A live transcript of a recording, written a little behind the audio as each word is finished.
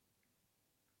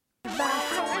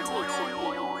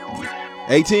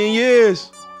18 years.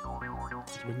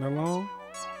 It's been that long?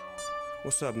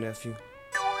 What's up, nephew?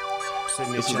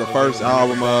 This is the first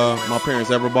album my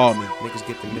parents ever bought me. Niggas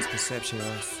get the misconception of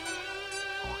us.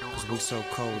 Cause we so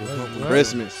cold and hopeless.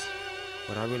 Christmas.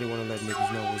 But I really want to let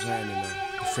niggas know what's happening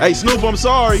now. Hey, Snoop, I'm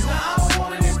sorry.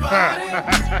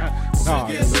 Nah,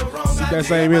 keep that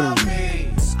same energy.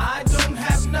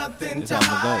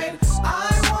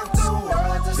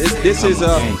 This is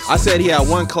I said he had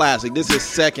one classic. This is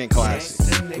second classic.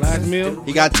 Last meal?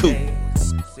 He got two.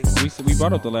 We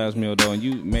brought up the last meal though, and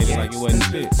you made it like it wasn't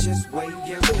shit.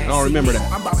 I don't remember that.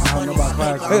 I don't know about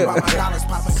classic.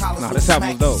 Nah, this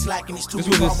album was dope. This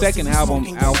was his second album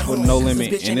out for No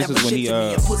Limit, and this is when he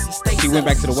went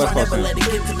back to the West Coast.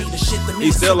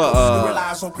 He's still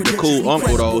the cool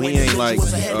uncle though. He ain't like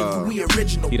he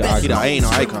ain't no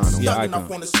icon. He an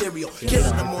icon.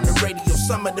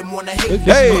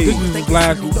 Hey, This is his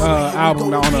last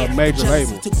album on a major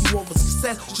label.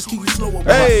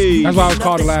 hey. That's why it was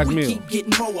called The Last Meal. This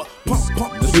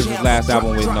was his last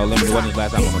album with No Limit. It wasn't his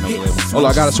last album on No Limit. Hold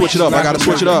on, I gotta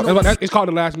switch it up. It's called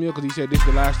The Last Meal because he said this is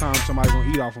the last time somebody's gonna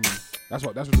eat off of me. That's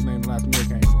what the name of The Last Meal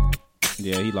came from.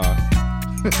 Yeah, he lost.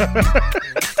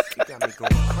 You got me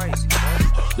going crazy, bro.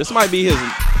 This might be his.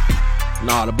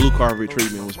 Nah, the Blue Carver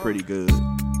treatment was pretty good.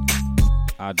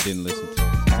 I didn't listen to it.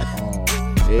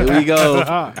 Here we go.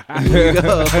 Here we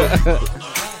go.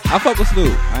 I fuck with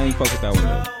Snoop. I ain't fuck with that one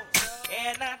though.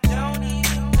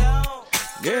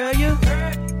 Girl, you.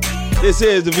 This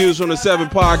is the Views from the 7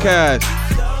 podcast.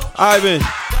 Ivan,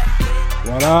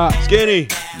 What up? Skinny,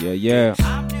 Yeah.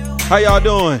 how y'all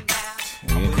doing?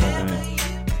 Man.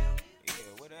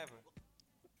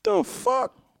 The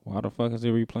fuck? Why the fuck is it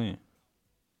replaying?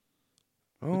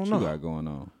 I What don't you know. got going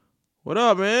on? What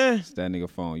up, man? It's that nigga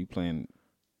phone. You playing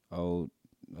old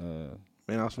Man,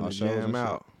 I was Our finna shows jam and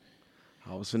out.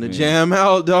 I was finna Man. jam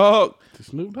out, dog. The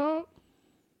Snoop Dogg?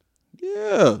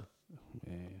 Yeah.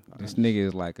 this nigga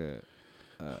is like a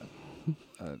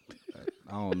I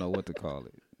don't know what to call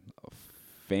it. A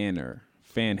fan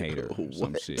hater or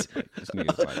some What? shit. Like, this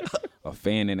nigga's like a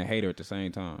fan and a hater at the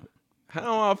same time. How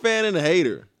am I a fan and a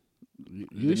hater? You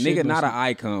The shit nigga on not an some-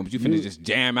 icon, but you finna just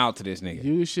jam out to this nigga.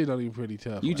 You shit on him pretty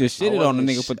tough. You man. just shitted on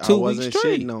the nigga for 2 weeks wasn't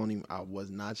straight. shitting on him. I was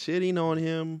not shitting on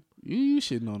him. You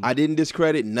shitting on him. I didn't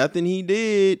discredit nothing he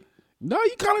did. No,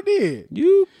 you kind of did.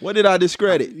 You What did I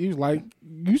discredit? You was like,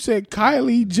 you said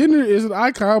Kylie Jenner is an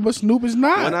icon, but Snoop is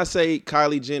not. When I say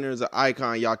Kylie Jenner is an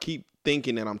icon, y'all keep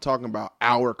thinking that I'm talking about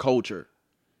our culture.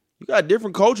 You got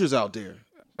different cultures out there.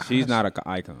 she's not an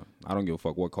icon. I don't give a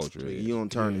fuck what culture it is. You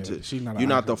don't turn Yeah, into. she's not an You're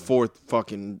not the icon. fourth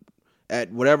fucking. At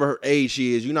whatever her age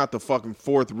she is, you're not the fucking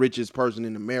fourth richest person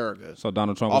in America. So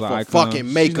Donald Trump Off was of an icon.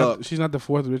 fucking makeup. She's not the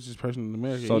fourth richest person in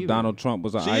America. So either. Donald Trump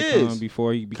was an She icon is.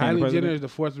 before he became Kylie president. Jenner is the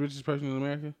fourth richest person in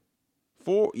America.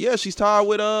 Yeah, she's tied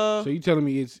with So you telling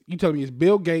me it's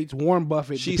Bill Gates, Warren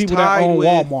Buffett, She's the people that tied own with-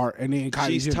 Walmart, and then Kylie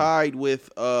she's Jenner. tied with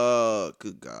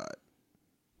good God.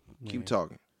 Keep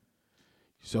talking.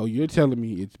 So you're telling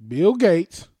me it's Bill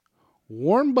Gates,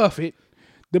 Warren Buffett,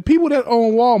 the people that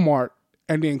own Walmart,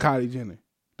 and then Kylie Jenner.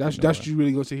 That's you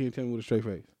really gonna sit here and tell me with a straight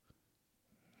face.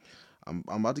 I'm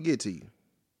about to get to you.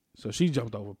 So she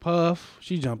jumped over Puff,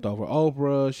 she jumped over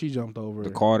Oprah, she jumped over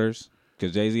The Carters,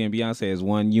 because Jay-Z and Beyonce is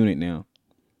one unit now.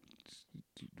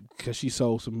 because she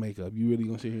sold some makeup. You really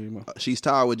gonna sit here and She's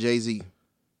tied with Jay-Z.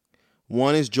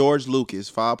 One is George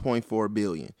Lucas, 5.4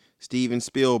 billion. Steven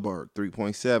Spielberg,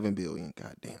 3.7 billion.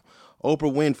 Goddamn.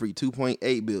 Oprah Winfrey,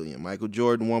 2.8 billion. Michael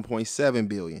Jordan, 1.7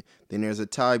 billion. Then there's a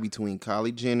tie between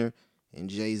Kylie Jenner and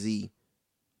Jay-Z,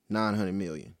 900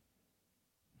 million.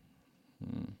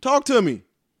 Talk to me.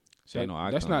 She ain't no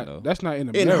icon, that's not though. that's not in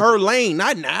In America. her lane,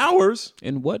 not in ours.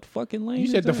 In what fucking lane? You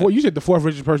is said that? you said the fourth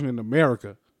richest person in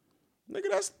America. Nigga,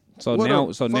 that's So what now,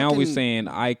 a now we're fucking saying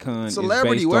icon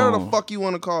celebrity, is based whatever on. the fuck you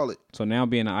want to call it. So now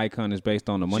being an icon is based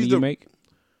on the money She's you the- make.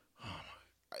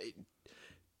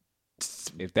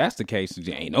 If that's the case,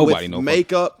 ain't nobody With know.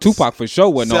 makeup, Tupac for sure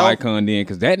wasn't no self- icon then,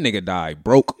 because that nigga died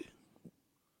broke.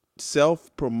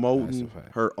 self-promoting That's a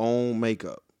fact. her own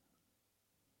makeup.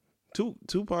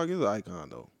 Tupac is an icon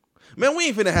though. Man, we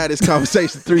ain't finna have this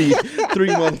conversation three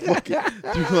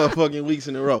motherfucking weeks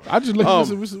in a row. I just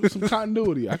looking for some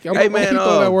continuity. I'm Hey, man, keep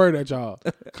throwing that word at y'all.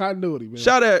 Continuity, man.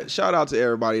 Shout out to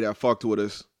everybody that fucked with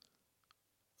us.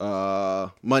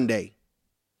 Monday,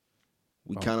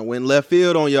 we kind of went left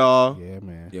field on y'all. Yeah,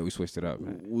 man. Yeah, we switched it up,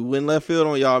 man. We went left field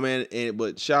on y'all, man.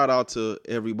 But shout out to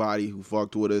everybody who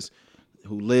fucked with us,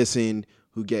 who listened,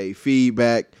 who gave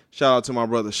feedback. Shout out to my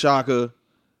brother Shaka.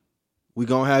 We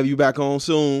gonna have you back on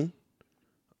soon.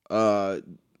 Y'all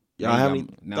have any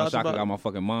now thoughts Shaka about got my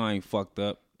fucking mind fucked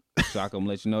up. Shock, I'm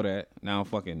let you know that. Now I'm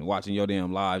fucking watching your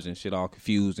damn lives and shit all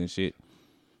confused and shit.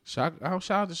 Shout out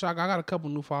to Shock. I got a couple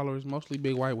new followers, mostly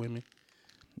big white women.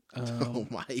 Oh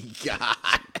my God.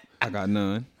 I got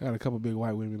none. I got a couple big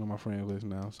white women on my friend list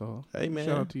now. So Hey man,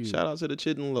 shout out to you. Shout out to the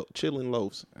chilling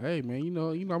loafs. Hey man, you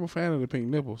know I'm a fan of the pink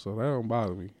nipple, so that don't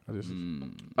bother me. I just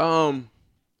Y'all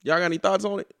got any thoughts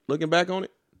on it? Looking back on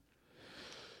it?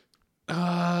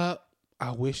 I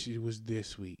wish it was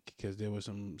this week because there was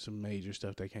some major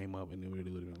stuff that came up and it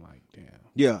really would have been like, damn.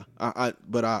 Yeah,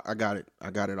 but I got it.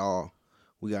 I got it all.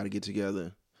 We got to get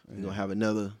together. We're gonna have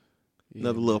another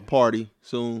little party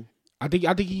soon. I think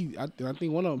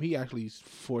one of them he actually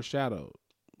foreshadowed.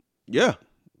 Yeah,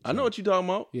 I know what you're talking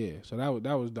about. Yeah, so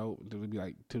that was dope to be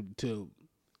like to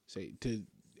say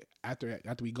after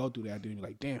we go through that, then be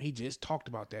like, damn, he just talked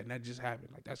about that and that just happened.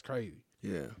 Like that's crazy.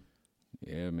 Yeah,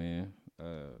 Yeah, man.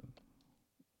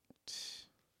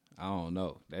 I don't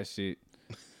know. That shit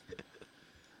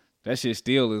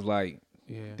still is like,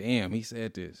 Yeah. damn, he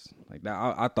said this. Like that,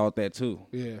 I thought that too.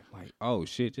 Yeah. Like, oh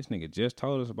shit, this nigga just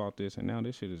told us about this, and now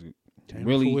this shit is Came to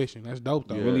really, fruition. That's dope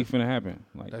though. really finna happen.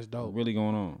 Like That's dope. Really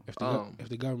going on. If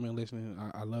the government listening,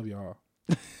 I love y'all.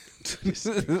 It's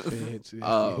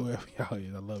Oh. whoever y'all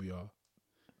is, I love y'all.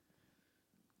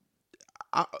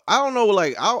 I don't know.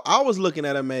 Like I was looking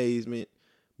at Amazement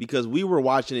because we were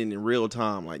watching it in real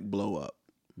time, like blow up,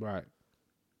 Right.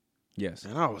 Yes.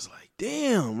 and I was like,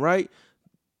 damn, right.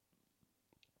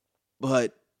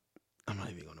 But I'm not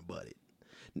even gonna butt it.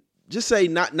 Just say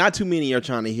not too many are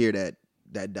trying to hear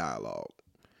that dialogue.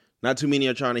 Not too many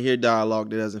are trying to hear dialogue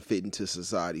that doesn't fit into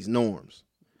society's norms.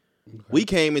 Okay. We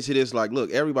came into this like,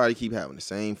 look, everybody keep having the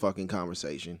same fucking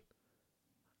conversation.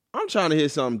 I'm trying to hear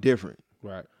something different.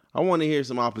 Right. I want to hear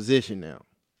some opposition now.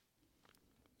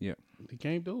 Yeah. He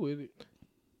came through with it.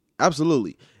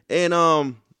 Absolutely. And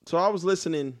so I was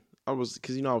listening.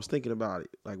 Because I was thinking about it.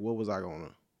 Like, what was I gonna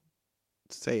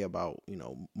say about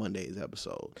Monday's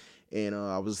episode? And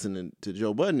I was listening to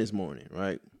Joe Budden this morning,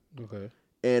 right? Okay.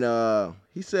 And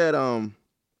he said,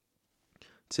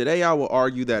 today I will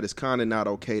argue that it's kind of not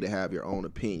okay to have your own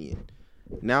opinion.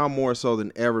 Now more so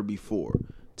than ever before.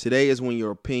 Today is when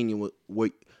your opinion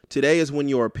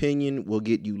will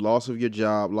get you loss of your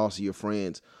job, loss of your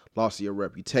friends, loss of your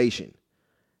reputation.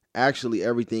 Actually,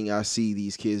 everything I see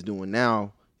these kids doing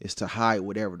now is to hide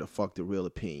whatever the fuck the real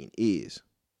opinion is.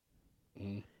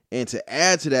 Mm. And to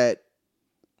add to that,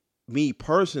 me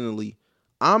personally,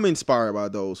 I'm inspired by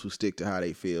those who stick to how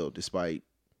they feel despite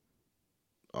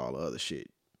all the other shit.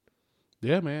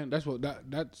 Yeah, man. That's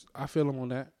I feel him on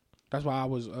that. That's why I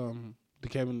was the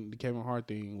Kevin Hart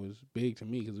thing was big to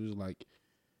me because it was like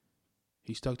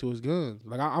he stuck to his guns.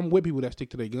 Like I'm with people that stick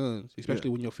to their guns,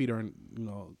 especially when your feet are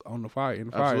on the fire in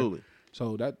the fire. Absolutely.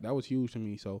 So that was huge to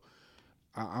me. So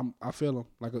I feel him.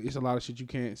 Like it's a lot of shit you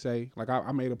can't say. Like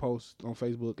I made a post on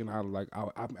Facebook and I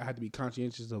had to be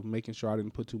conscientious of making sure I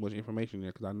didn't put too much information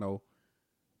there because I know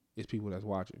it's people that's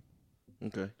watching.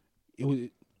 Okay. It was,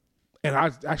 and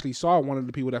I actually saw one of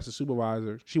the people that's a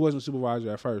supervisor. She wasn't a supervisor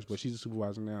at first, but she's a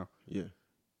supervisor now. Yeah.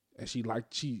 And she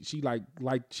liked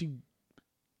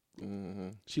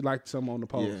some on the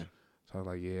post. Yeah. So I was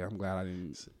like, yeah, I'm glad I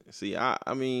didn't. See, I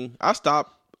mean, I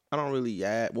stopped. I don't really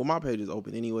add. Well, my page is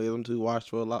open anyway. I'm too watched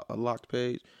for a locked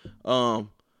page.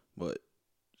 But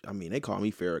I mean, they call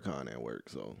me Farrakhan at work,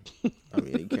 so I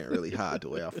mean, you can't really hide the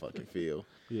way I fucking feel.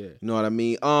 Yeah. You know what I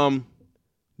mean?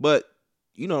 But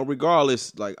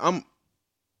regardless, like I'm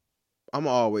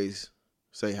always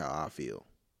say how I feel.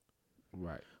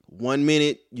 Right. 1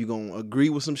 minute you gonna agree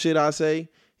with some shit I say,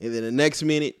 and then the next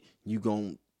minute you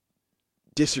gonna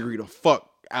disagree the fuck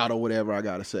out of whatever I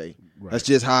gotta say. Right. That's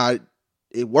just how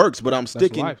it works. But I'm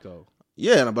sticking. That's life, though.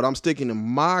 Yeah, but I'm sticking to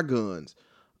my guns.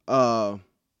 The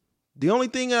only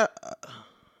thing I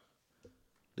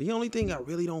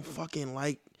really don't fucking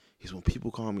like is when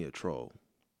people call me a troll.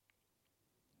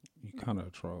 You kind of a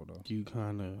troll though. You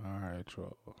kind of are a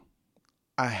troll.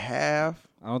 I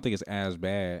don't think it's as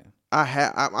bad.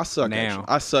 I suck Now.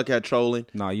 I suck at trolling.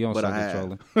 No, you don't But suck I at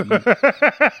have.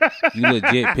 trolling. You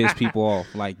legit piss people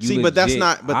off. Like you See, legit, but that's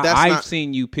not- but that's I've not-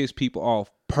 seen you piss people off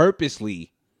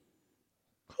purposely.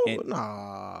 And-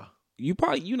 Nah. You're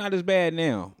not as bad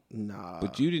now. Nah.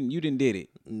 But you didn't did it.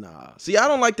 Nah. See, I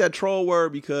don't like that troll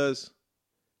word because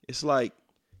it's like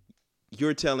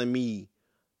you're telling me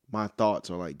my thoughts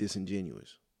are like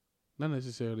disingenuous. Not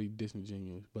necessarily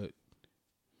disingenuous, but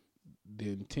the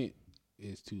intent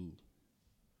is to.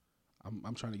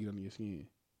 I'm trying to get under your skin.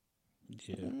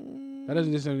 Yeah. That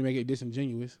doesn't necessarily make it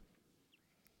disingenuous.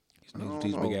 These niggas with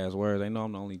these big ass words. They know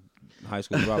I'm the only high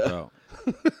school dropout.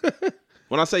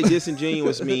 When I say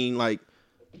disingenuous, mean like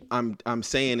I'm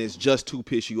saying is just to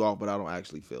piss you off, but I don't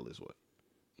actually feel this way.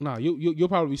 No, you'll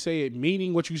probably say it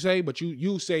meaning what you say, but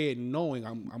you say it knowing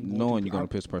I'm Knowing you're gonna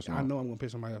piss a person I off. know I'm gonna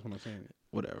piss somebody off when I'm saying it.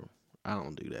 Whatever. I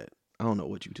don't do that. I don't know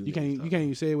what you do. You can't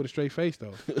even say it with a straight face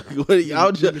though.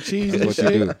 I'll just, The cheese That's and what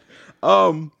you shit.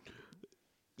 do.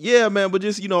 Yeah, man, but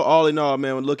just all in all,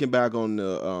 man, looking back on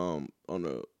the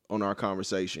on our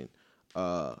conversation,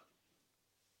 and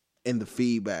the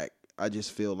feedback, I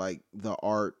just feel like the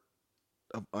art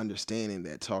of understanding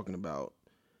that, talking about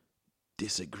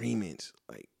disagreements,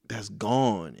 like that's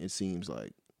gone. It seems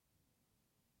like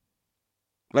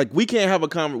we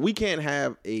can't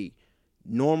have a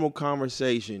normal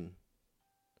conversation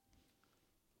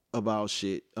about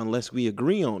shit unless we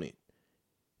agree on it.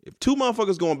 If two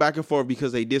motherfuckers going back and forth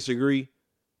because they disagree,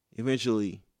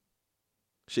 eventually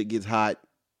shit gets hot.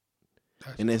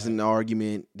 And it's an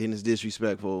argument, then it's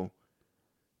disrespectful.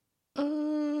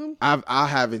 I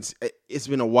haven't. It's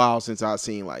been a while since I've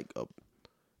seen I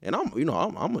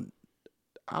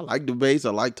like debates. I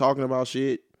like talking about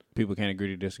shit. People can't agree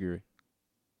to disagree.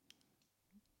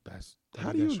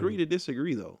 How do you agree to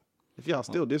disagree though? If y'all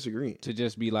still disagreeing, To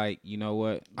just be like, you know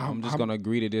what? I'm just gonna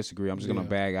agree to disagree. I'm just gonna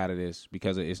bag out of this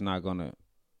because it's not gonna.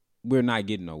 We're not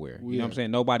getting nowhere. You know what I'm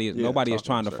saying? Nobody is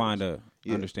trying to find a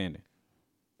understanding.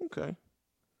 Okay.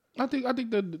 I think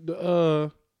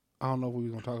the I don't know if we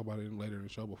were gonna talk about it later in the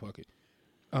show, but fuck it.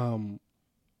 The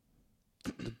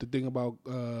thing about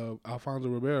Alfonso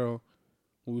Ribeiro,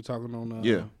 we were talking on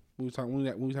we was having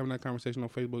that conversation on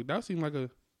Facebook. That seemed like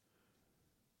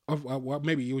well,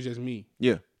 maybe it was just me.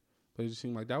 Yeah. But it just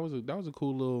seemed like that was a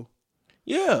cool little.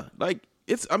 Yeah, like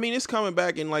it's coming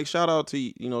back, and shout out to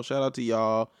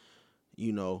y'all,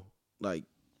 like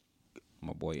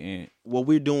My boy Ant. what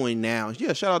we're doing now.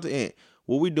 Yeah, shout out to Ant.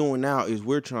 What we're doing now is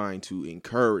we're trying to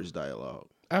encourage dialogue.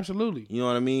 Absolutely. You know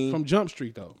what I mean? From Jump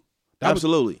Street though.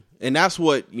 Absolutely. And that's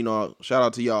what, shout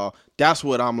out to y'all. That's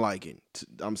what I'm liking.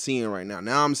 I'm seeing right now.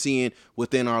 Now I'm seeing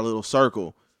within our little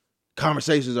circle,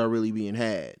 conversations are really being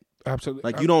had.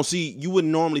 Absolutely. Like you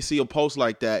wouldn't normally see a post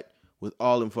like that with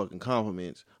all them fucking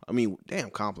compliments. I mean, damn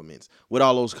compliments. With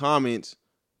all those comments,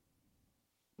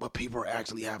 but people are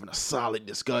actually having a solid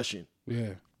discussion.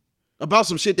 Yeah. About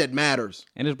some shit that matters.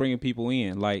 And it's bringing people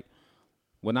in. Like,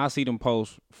 when I see them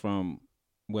posts from,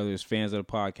 whether it's fans of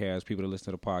the podcast, people that listen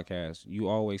to the podcast, you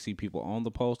always see people on the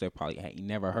post that probably ain't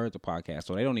never heard the podcast,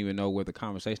 so they don't even know where the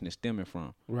conversation is stemming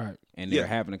from. Right. And they're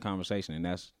having a conversation,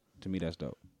 and to me, that's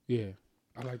dope. Yeah.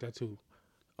 I like that too.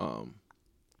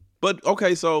 But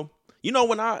okay, so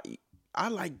when I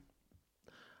like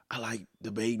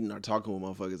debating or talking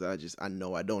with motherfuckers I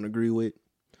know I don't agree with.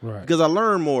 Right. Because I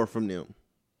learn more from them.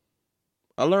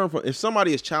 I learn from, if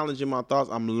somebody is challenging my thoughts,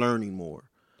 I'm learning more.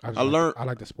 I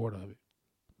like the sport of it.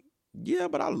 Yeah,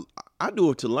 but I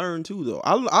do it to learn too, though.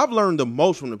 I've learned the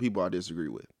most from the people I disagree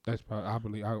with. That's probably, I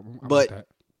believe. I'm but like that.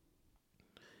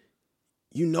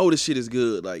 This shit is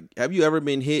good. Like, have you ever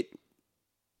been hit?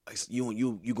 Like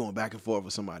you going back and forth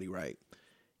with somebody, right?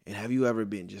 And have you ever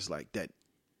been just like that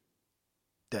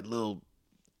little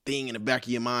thing in the back of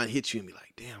your mind hits you and be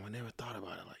like, damn, I never thought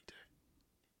about it like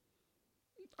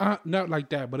that. Not like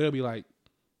that, but it'll be like,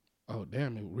 oh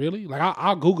damn, it really? Like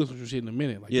I'll Google some shit in a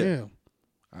minute. Like, damn,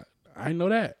 I didn't know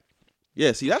that.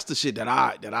 Yeah, see, that's the shit that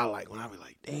I like when I be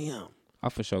like, damn. I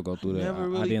for sure go through that. Never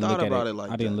really I didn't thought look about at it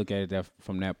like I didn't that. look at it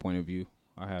from that point of view.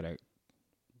 I had that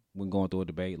when going through a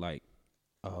debate. Like,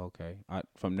 oh, okay.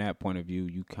 From that point of view,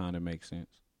 you kind of make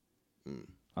sense.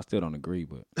 I still don't agree,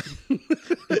 but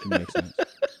it makes sense.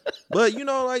 But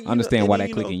I understand why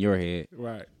that click in your head.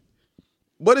 Right.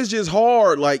 But it's just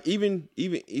hard. Like even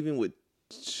with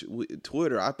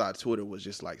Twitter, I thought Twitter was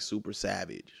just like super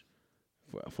savage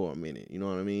for a minute. You know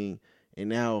what I mean? And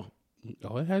now,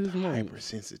 it has its moments.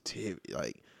 Hypersensitivity.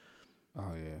 Like,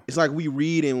 oh yeah, it's like we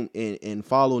read and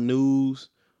follow news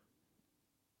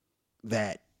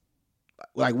that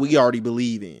like we already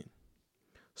believe in.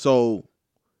 So,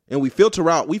 and we filter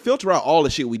out all the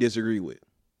shit we disagree with,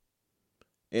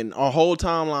 and our whole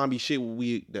timeline be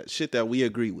shit that we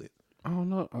agree with. I don't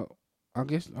know. I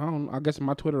guess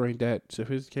my Twitter ain't that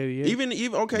sophisticated yet. Even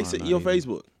okay, so your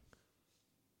Facebook.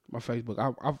 My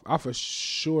Facebook, I for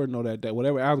sure know that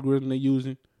whatever algorithm they're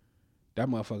using, that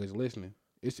motherfucker's listening.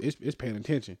 It's paying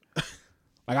attention.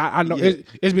 Like I know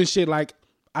it's been shit like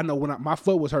I know when my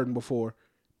foot was hurting before,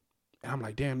 and I'm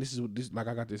like, damn, this like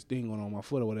I got this thing going on my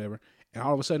foot or whatever, and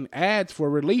all of a sudden ads for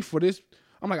relief for this.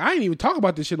 I'm like, I ain't even talk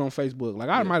about this shit on Facebook. Like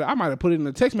I might have put it in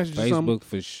a text message or something. Facebook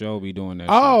for sure be doing that.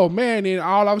 Oh shit. man, and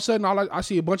all of a sudden I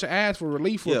see a bunch of ads for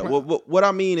relief. Yeah, what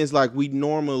I mean is like we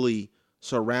normally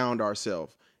surround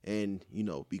ourselves, and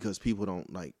because people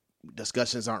don't like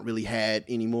discussions aren't really had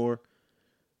anymore.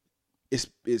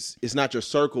 It's not your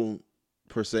circle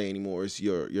per se anymore. It's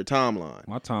your timeline.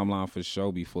 My timeline for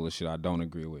sure be full of shit I don't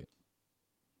agree with.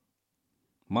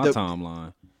 My The-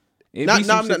 timeline.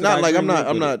 Not like I'm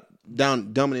not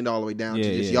dumbing it all the way down to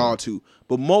just y'all two,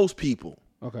 but most people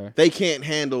Okay. they can't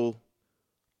handle.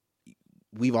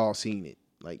 We've all seen it.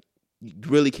 Like you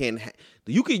really can't.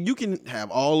 You can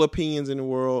have all opinions in the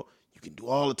world. You can do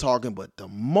all the talking, but the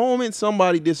moment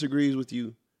somebody disagrees with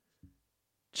you,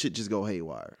 shit just go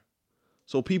haywire.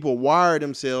 So people wire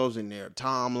themselves in their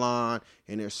timeline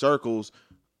and their circles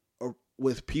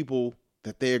with people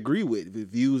that they agree with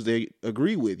views they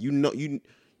agree with.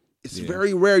 It's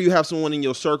very rare you have someone in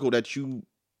your circle that you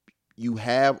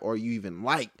have or you even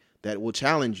like that will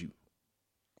challenge you.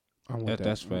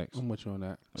 That's facts. I'm with you on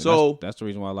that. So that's the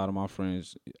reason why a lot of my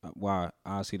friends, why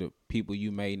I see the people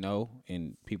you may know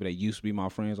and people that used to be my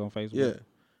friends on Facebook. Yeah,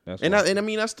 that's and I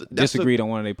mean that's disagreed on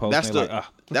one of their posts.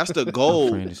 That's the goal.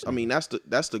 friend is- I mean that's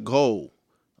the goal.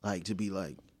 Like to be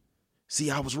like,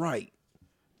 see, I was right.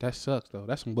 That sucks though.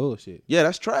 That's some bullshit. Yeah,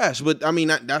 that's trash. But I mean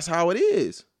that's how it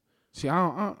is. See,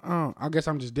 I guess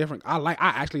I'm just different. I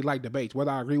actually like debates,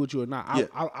 whether I agree with you or not.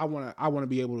 I want to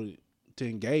be able to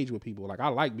engage with people. Like I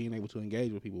like being able to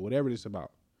engage with people, whatever it's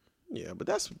about. Yeah, but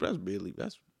that's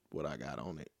what I got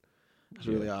on it. That's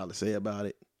really all to say about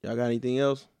it. Y'all got anything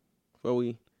else before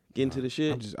we get into the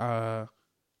shit? I'm just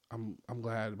I'm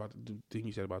glad about the thing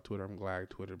you said about Twitter. I'm glad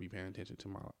Twitter be paying attention to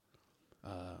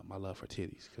my love for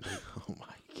titties. Oh my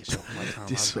my time.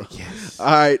 This I was like, yes.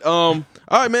 All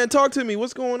right, man. Talk to me.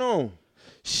 What's going on?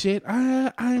 Shit,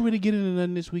 I ain't really getting into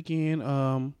nothing this weekend.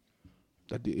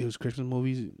 It was Christmas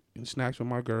movies and snacks with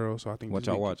my girl, so I think What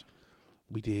y'all watch?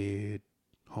 We did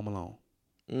Home Alone.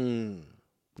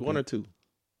 One or two?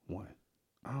 One.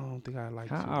 I don't think I like.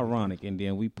 How ironic, and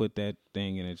then we put that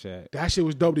thing in the chat. That shit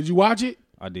was dope. Did you watch it?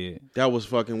 I did. That was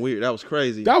fucking weird. That was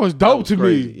crazy. That was dope to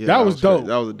me. Yeah, that was dope. crazy.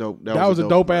 That was a dope. That was a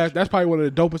dope ass. commercial. That's probably one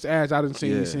of the dopest ads I done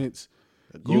seen since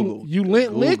Google. You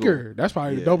lent Google. liquor. That's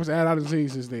probably the dopest ad I done seen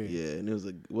since then. Yeah, and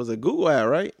it was a Google ad,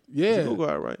 right? Yeah. It was a Google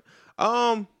ad, right?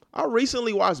 I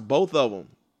recently watched both of them,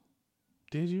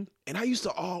 Did you? and I used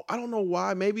to I don't know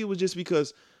why. Maybe it was just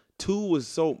because 2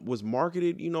 was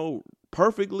marketed,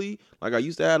 perfectly. Like I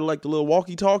used to have like the little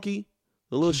walkie-talkie,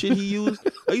 the little shit he used.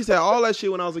 I used to have all that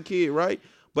shit when I was a kid, right?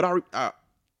 But I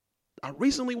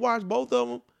recently watched both of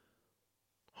them.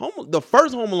 The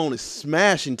first Home Alone is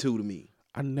smashing 2 to me.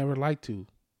 I never liked to.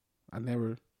 I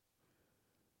never.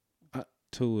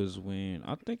 2 is when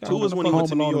I think 2 is when he went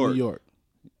to New York.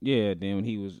 Yeah, then when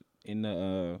he was in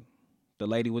the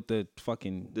lady with the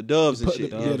fucking The doves and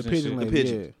shit. The pigeon lady.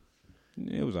 pigeons.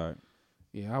 it was alright.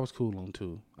 Yeah, I was cool on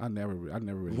 2. I never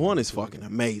really. 1 is fucking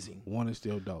amazing. 1 is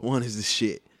still dope. 1 is the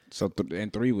shit. So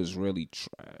and 3 was really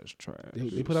trash.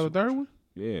 They put out a third one?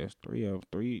 Yeah, it's 3 of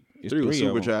 3. It's 3 was 3 super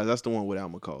of them. trash. That's the one without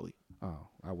Macaulay. Oh,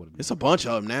 I would have. It's a bunch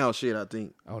of them now. Shit, I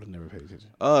think. I would have never paid attention.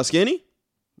 Skinny?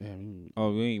 Yeah,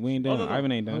 Oh, we ain't done. no, no.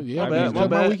 Ivan ain't done. yeah, Ivan man. ain't my Took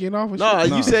done. my bad. weekend off. And No,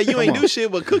 shit. you said you Come ain't on. do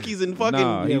shit but cookies and fucking.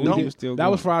 Nah, Yeah, he we was did. still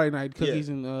That was going. Friday night cookies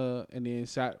and then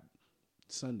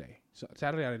Sunday.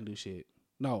 Saturday I didn't do shit.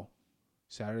 No,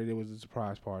 Saturday there was a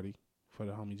surprise party for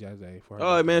the homie Jazz A. For her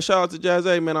All right, man. Shout out to Jazz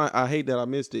A, man. I hate that I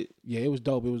missed it. Yeah, it was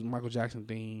dope. It was Michael Jackson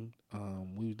themed.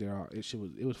 We was there.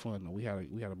 It was fun though. We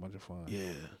had a bunch of fun. Yeah.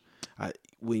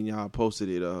 When y'all posted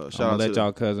it, I'm shout gonna out let to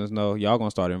y'all cousins know. Y'all gonna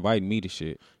start inviting me to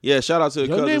shit. shout out to the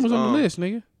Your cousins. name was on the list,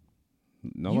 nigga.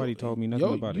 Nobody told me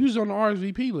nothing about You it. was on the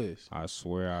RSVP list. I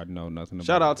swear I know nothing about it.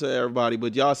 Shout out to everybody,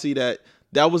 but y'all see that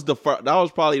was that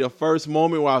was probably the first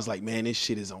moment where I was like, man, this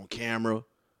shit is on camera,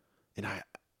 and I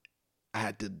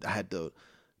had the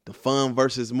fun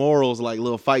versus morals like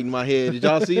little fight in my head. Did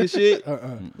y'all see the shit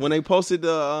when they posted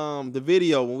the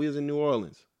video when we was in New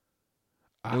Orleans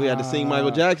and we had to sing Michael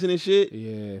Jackson and shit?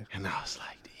 Yeah. And I was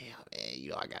like, damn,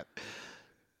 man, I got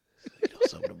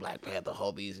some of the Black Panther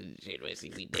homies and shit. Man, see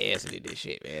me dancing in this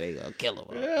shit, man. They gonna kill him.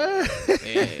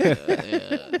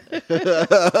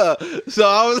 So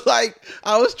I was like,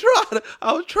 I was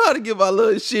trying to get my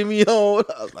little shimmy on.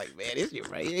 I was like, man, this shit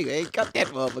right here. Ain't cut that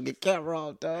motherfucking camera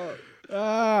off, dog.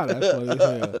 That's funny as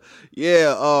hell.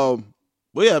 Yeah.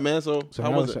 But yeah, man. So So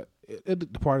how was it?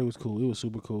 The party was cool. It was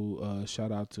super cool.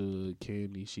 Shout out to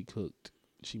Candy. She cooked.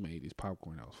 She made this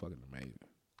popcorn that was fucking amazing.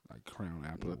 Like crown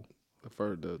apple.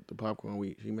 The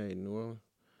popcorn she made in New Orleans.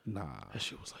 Nah, That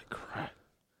shit was like crack.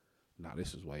 nah,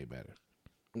 this is way better.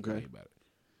 Okay. Way better.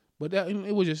 But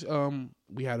it was just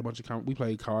we had a bunch of we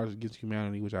played Cards Against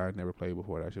Humanity, which I had never played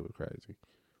before. That shit was crazy.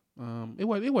 It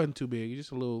wasn't too big. It's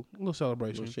just a little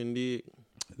celebration. Little shindig.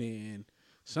 Then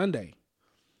Sunday.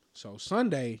 So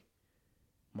Sunday,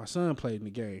 My son played in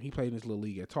the game. He played in this little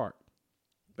league at Tark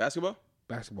Basketball?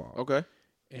 basketball. Okay.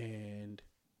 And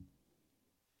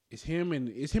it's him and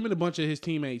a bunch of his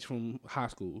teammates from high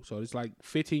school. So it's like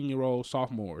 15-year-old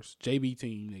sophomores, JV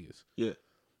team niggas. Yeah.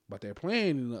 But they're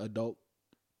playing in the adult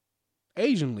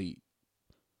Asian league.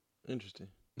 Interesting.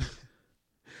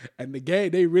 And the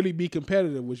game, they really be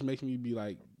competitive, which makes me be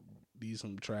like, these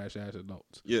some trash ass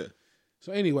adults. Yeah.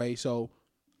 So anyway,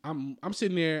 I'm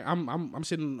sitting there, I'm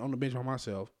sitting on the bench by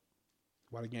myself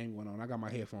while the game going on. I got my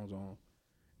headphones on.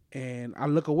 And I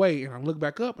look away and I look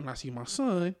back up and I see my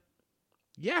son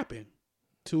yapping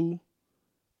to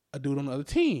a dude on the other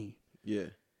team. Yeah.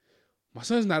 My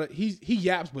son's not he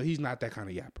yaps, but he's not that kind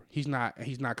of yapper. He's not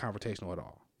confrontational at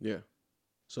all. Yeah.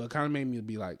 So it kind of made me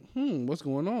be like, what's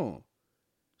going on?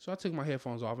 So I took my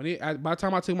headphones off, and by the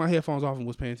time I took my headphones off and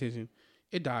was paying attention,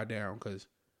 it died down because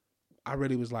I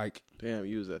really was like, damn,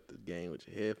 you was at the game with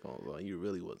your headphones on. You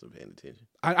really wasn't paying attention.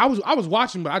 I was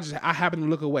watching, but I happened to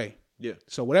look away. Yeah.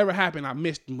 So whatever happened, I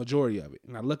missed the majority of it.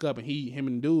 And I look up, and him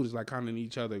and the dude is like kind of in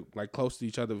each other, like close to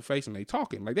each other facing. They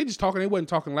talking, like they just talking. They wasn't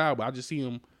talking loud, but I just see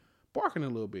him barking a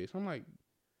little bit. So I'm like,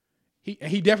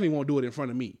 he definitely won't do it in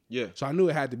front of me. Yeah. So I knew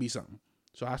it had to be something.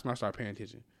 So that's when I started paying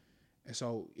attention. And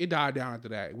so it died down after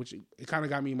that, which it kind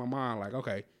of got me in my mind like,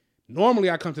 okay,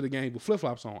 normally I come to the game with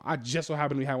flip-flops on. I just so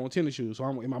happen to have on tennis shoes. So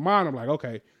in my mind, I'm like,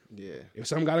 okay, Yeah. if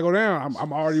something got to go down,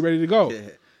 I'm already ready to go. Yeah.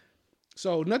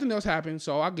 So nothing else happened.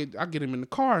 So I get him in the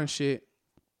car and shit.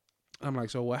 I'm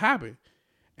like, so what happened?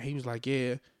 And he was like,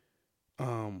 yeah,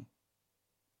 the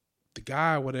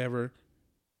guy, whatever,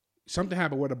 something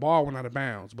happened where the ball went out of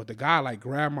bounds, but the guy like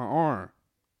grabbed my arm.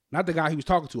 Not the guy he was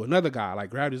talking to, another guy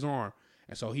like grabbed his arm.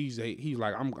 And so he's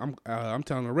like, I'm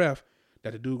telling the ref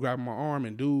that the dude grabbed my arm,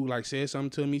 and dude like said something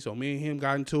to me. So me and him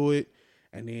got into it,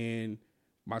 and then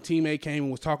my teammate came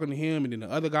and was talking to him, and then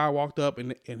the other guy walked up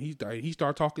and he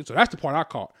started talking. So that's the part I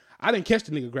caught. I didn't catch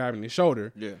the nigga grabbing his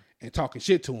shoulder and talking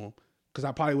shit to him because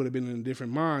I probably would have been in a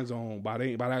different mind zone by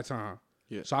that time.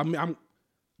 Yeah. So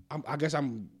I guess I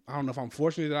don't know if I'm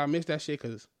fortunate that I missed that shit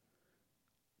because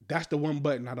that's the one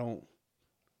button I don't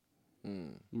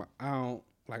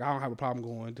have a problem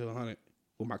going to 100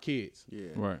 with my kids. Yeah.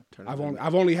 Right.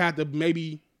 I've only had to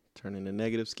maybe turning the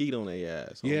negative skeet on their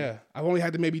ass. Yeah, I've only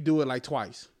had to maybe do it like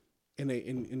twice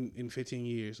in 15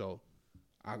 years. So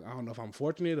I don't know if I'm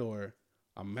fortunate or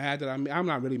I'm mad that I'm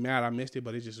not really mad I missed it,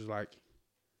 but it just was like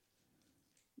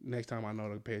next time I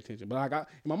know to pay attention. But like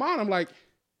in my mind, I'm like,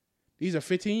 these are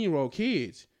 15-year-old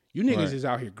kids. You niggas is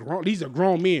out here grown. These are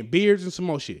grown men, beards and some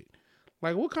more shit.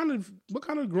 Like what kind of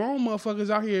grown motherfuckers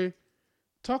out here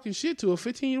talking shit to a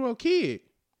 15-year-old kid?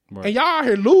 Right. And y'all out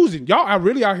here losing. Y'all are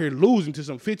really out here losing to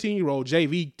some 15-year-old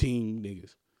JV team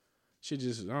niggas. Shit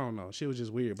just, I don't know. Shit was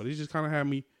just weird. But it just kind of had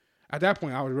me, at that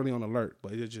point, I was really on alert.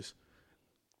 But it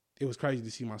was crazy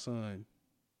to see my son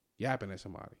yapping at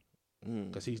somebody.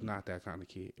 Because he's not that kind of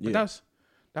kid. But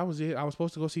that was it. I was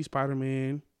supposed to go see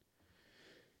Spider-Man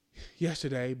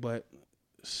yesterday, but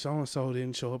so-and-so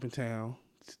didn't show up in town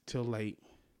till late.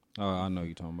 Oh, I know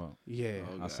you're talking about. Yeah.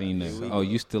 I seen that. Oh,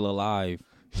 you still alive.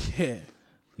 Yeah.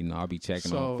 You know, I'll be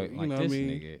checking on like you know this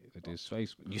nigga with this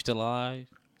face. You still alive?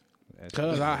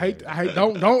 Cause I hate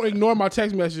don't ignore my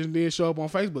text message and then show up on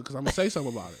Facebook because I'm gonna say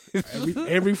something about it.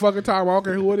 Every fucking time, I don't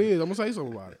care who it is, I'm gonna say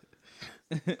something about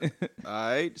it. All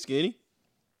right, Skinny.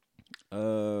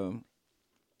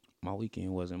 My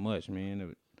weekend wasn't much,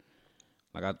 man.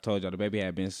 Like I told y'all, the baby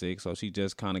had been sick, so she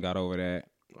just kind of got over that.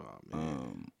 Oh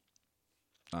man.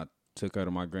 I took her to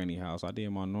my granny house. I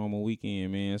did my normal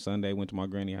weekend, man. Sunday went to my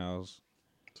granny house.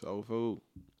 Soul food.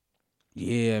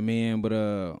 Yeah, man, but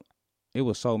it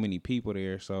was so many people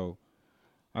there, so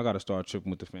I got to start tripping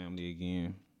with the family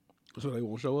again. So they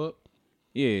won't show up?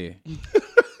 Yeah.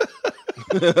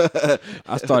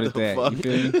 I started that. You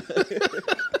feel me?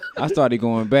 I started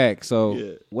going back,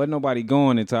 so wasn't nobody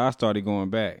going until I started going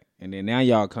back, and then now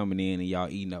y'all coming in and y'all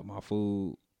eating up my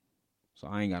food. So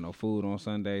I ain't got no food on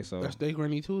Sunday. So that's their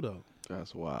granny too, though.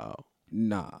 That's wild.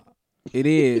 Nah, it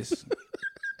is.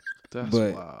 That's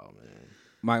wild,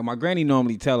 man. My granny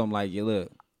normally tell them like, "Yeah, look,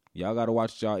 y'all gotta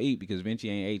watch what y'all eat because Vinci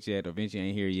ain't ate yet or Vinci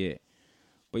ain't here yet."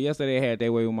 But yesterday they had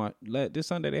their way with this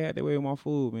Sunday they had their way with my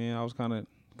food, man. I was kind of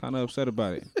upset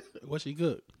about it. What she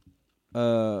cooked?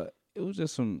 It was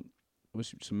just some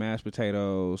mashed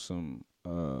potatoes, some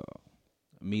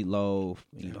meatloaf,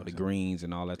 you know, the greens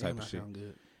and all that type of shit. Sound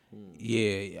good.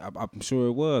 Yeah, I'm sure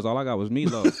it was. All I got was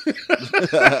meatloaf.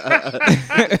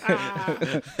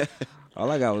 All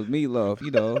I got was meatloaf,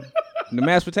 you know. And the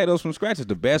mashed potatoes from scratch is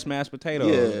the best mashed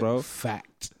potatoes, bro.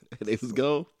 Fact. They was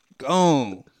gone.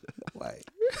 Gone. Like,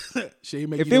 She ain't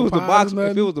make If you it no was the pies box, or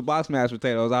nothing? if it was the box mashed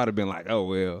potatoes, I'd have been like, oh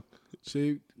well.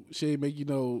 She ain't make you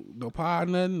no pie,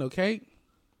 nothing, no cake.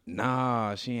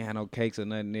 Nah, she ain't had no cakes or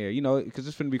nothing there. You know, because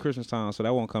it's finna be Christmas time, so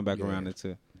that won't come back around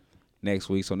until next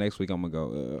week. So next week I'm gonna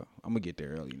go. I'm gonna get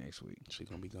there early next week. She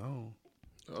gonna be gone.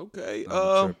 Okay. I'm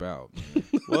gonna trip out.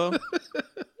 Well,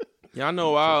 y'all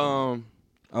know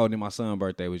Oh, then my son's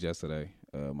birthday was yesterday.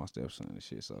 My stepson and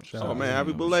shit. So shout oh out man, to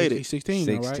happy him. belated. He's 16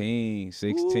 now, right?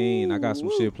 16. I got some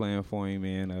Woo. shit planned for him,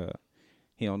 man.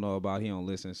 He don't know about. He don't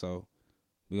listen. So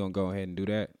we gonna go ahead and do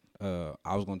that.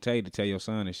 I was gonna tell you to tell your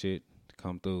son and shit to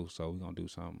come through. So we gonna do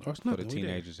something Oh, it's for the nothing. We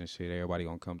there. teenagers and shit. Everybody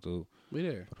gonna come through We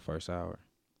there. for the first hour.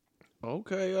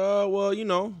 Okay. Well, you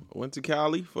know, I went to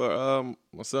Cali for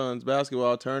my son's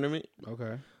basketball tournament.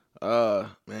 Okay.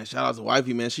 Man, shout out to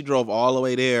wifey, man. She drove all the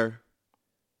way there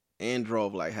and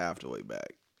drove like half the way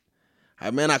back. Hey,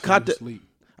 man, I caught the sleep.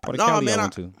 What no, Cali man, y'all I-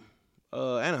 went to?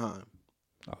 Anaheim.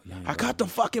 Oh, yeah, I caught the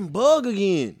fucking bug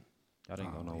again. Y'all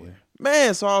didn't go nowhere.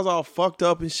 Man, so I was all fucked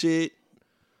up and shit.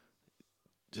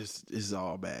 Just it's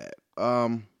all bad.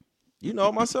 You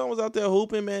know, my son was out there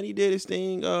hooping, man. He did his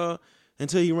thing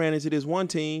until he ran into this one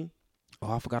team.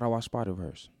 Oh, I forgot I watched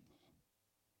Spider-Verse.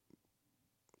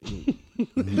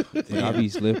 I be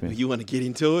slipping. You want to get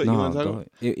into it? You No, want to talk go about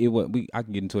ahead. I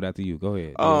can get into it after you. Go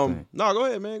ahead. Do your thing. No, go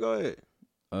ahead, man. Go ahead.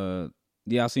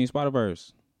 Yeah, I seen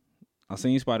Spider-Verse. I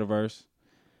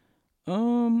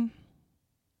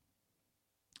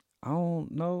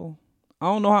don't know. I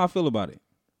don't know how I feel about it.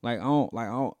 I don't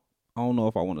know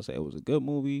if I want to say it was a good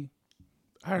movie.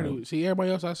 I heard it. See,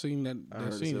 everybody else I seen that I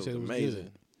heard seen it said it was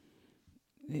amazing.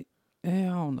 good. I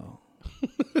don't know.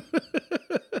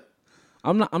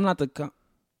 I'm not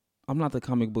the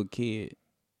comic book kid.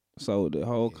 So the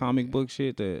whole comic book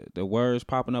shit, the words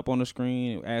popping up on the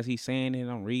screen as he's saying it,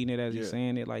 I'm reading it as he's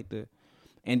saying it,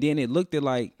 and then it looked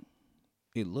like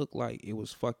it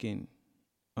was fucking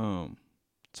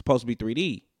supposed to be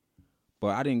 3D,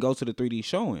 but I didn't go to the 3D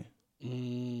showing.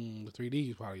 The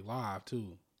 3D is probably live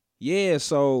too. Yeah,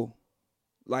 so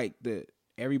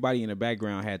everybody in the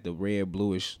background had the red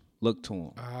bluish look to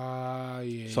them.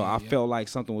 Yeah. So I felt like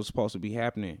something was supposed to be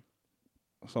happening.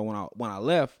 So when I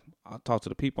left, I talked to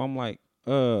the people. I'm like,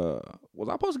 was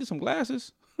I supposed to get some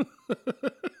glasses?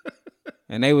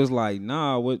 And they was like,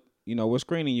 nah, what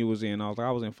screening you was in? I was like,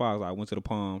 I was in Fox. I went to the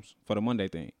Palms for the Monday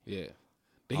thing. Yeah.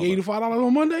 They gave you $5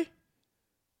 on Monday?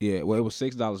 Yeah, well, it was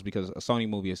 $6 because a Sony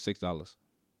movie is $6.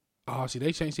 Oh, see,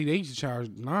 they changed. See, they used to charge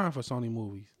 $9 for Sony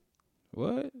movies.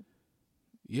 What?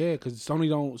 Yeah, because Sony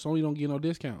don't give no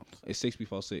discounts. It's 6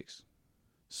 before 6.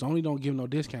 Sony don't give no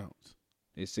discounts.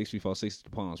 It's 6 before 6 at the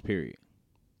Palms, period.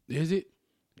 Is it?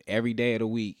 Every day of the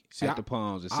week See, at the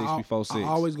Palms is 6 before 6. I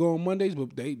always go on Mondays,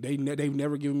 but they've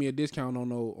never given me a discount on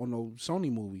no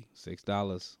Sony movie.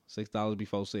 $6. $6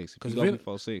 before 6. If you 'Cause go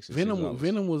before 6, it's $6.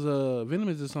 Venom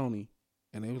is a Sony,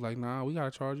 and they was like, nah, we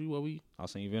gotta charge you what we. I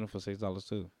seen Venom for $6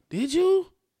 too. Did you?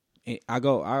 And I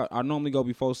normally go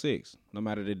before 6, no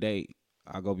matter the date.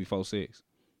 I go before 6.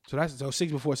 So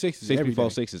 6 before 6 is 6 every before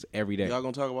day. 6 is every day. Y'all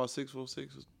gonna talk about 6 for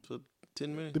 6 for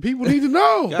 10 minutes? The people need to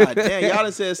know. God damn, y'all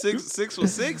done said 6 for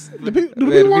 6? The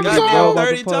people want the goddamn song.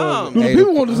 30 times. The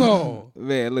people want the song.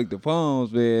 Man, look, the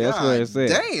Palms, man. That's where it's at.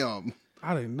 Damn.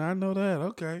 I did not know that.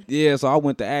 Okay. Yeah, so I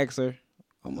went to ask her.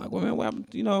 I'm like, well, man, what happened?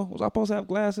 Was I supposed to have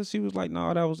glasses? She was like,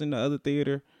 no, that was in the other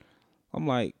theater. I'm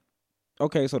like,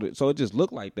 okay, so it just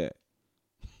looked like that.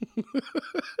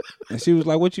 And she was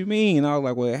like, what you mean? And I was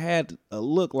like, well, it had a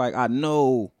look like I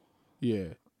know Yeah.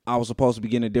 I was supposed to be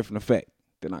getting a different effect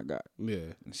than I got.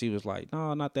 Yeah. And she was like,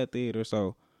 no, not that theater.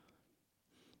 So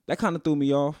that kind of threw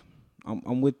me off.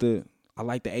 I'm with I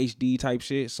like the HD type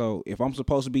shit. So if I'm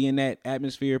supposed to be in that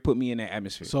atmosphere, put me in that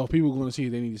atmosphere. So if people going to see it,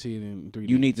 they need to see it in 3D.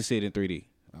 You need to see it in 3D.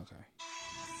 Okay.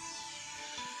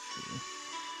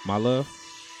 My love,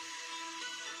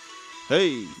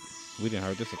 Hey. we done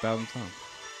heard this 1,000 times.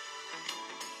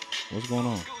 What's going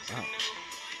on?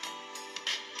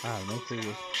 I have no clue.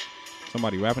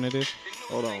 Somebody rapping at this?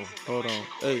 Hold on.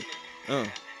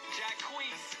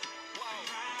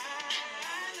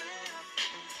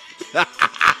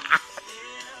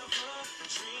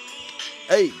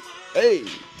 Hey. Hey.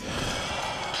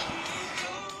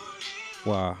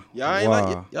 Wow. Y'all ain't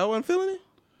wow. y'all wasn't feeling it?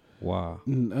 Wow.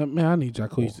 Man, I need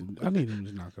Jacquees. I need him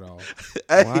to knock it off.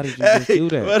 Why did you just do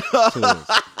that to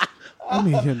us? I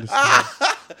need him to stop.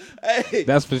 Hey.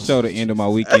 That's for sure the end of my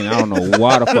weekend. I don't know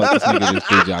why the fuck this nigga just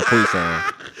threw Jacquees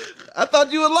on. I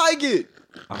thought you would like it.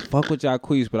 I fuck with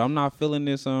Jacquees, but I'm not feeling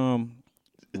this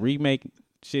remake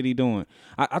shit he doing.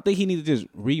 I think he need to just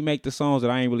remake the songs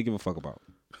that I ain't really give a fuck about.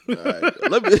 All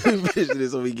right, let me finish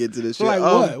this when we get to this shit. Like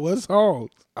what? What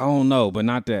songs? I don't know, but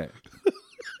not that.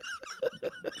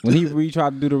 When he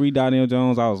tried to do the Reed Donnell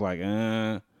Jones, I was like,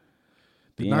 It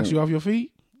knocks you off your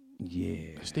feet?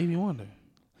 Yeah. Stevie Wonder.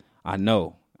 I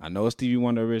know it's Stevie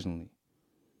Wonder originally.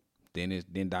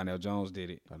 Then Donnell Jones did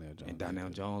it. And Donnell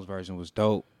Jones' version was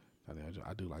dope.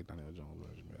 I do like Donnell Jones'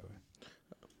 version better.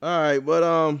 All right,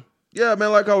 but yeah,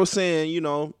 man, like I was saying,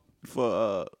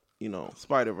 for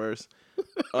Spider-Verse.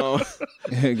 Go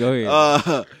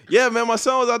ahead. Yeah, man, my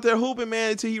son was out there hooping,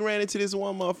 man, until he ran into this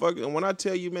one motherfucker. And when I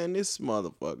tell you, man, this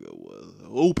motherfucker was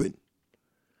hooping.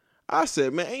 I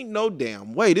said, man, ain't no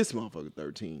damn way this motherfucker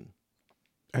 13.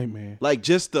 Hey, man. Like,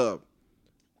 just the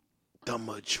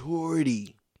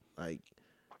maturity. Like,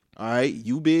 all right,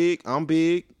 you big, I'm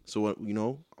big. So, I'm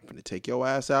going to take your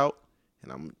ass out,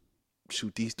 and I'm going to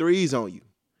shoot these threes on you.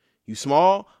 You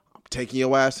small, I'm taking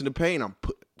your ass to the paint. I'm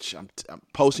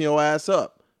posting your ass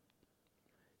up.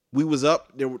 We was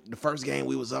up, the first game,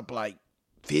 we was up like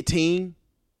 15.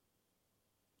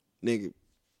 Nigga,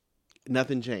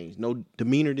 nothing changed. No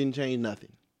demeanor didn't change,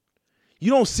 nothing.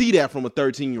 You don't see that from a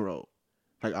 13-year-old.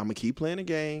 Like, I'm going to keep playing the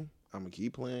game. I'm going to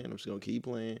keep playing. I'm just going to keep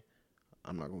playing.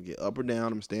 I'm not going to get up or down. I'm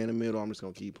going to stay in the middle. I'm just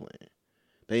going to keep playing.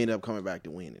 They end up coming back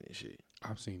to winning and shit.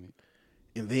 I've seen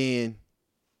it. And then,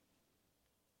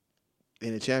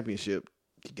 in the championship,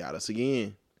 he got us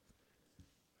again.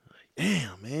 Like,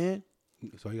 damn, man.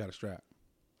 So he got a strap.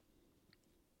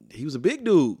 He was a big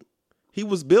dude. He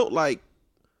was built like,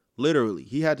 literally,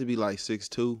 he had to be like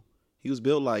 6'2". He was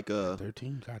built like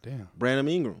 13, goddamn. Brandon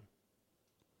Ingram.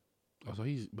 Oh, so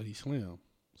he's slim.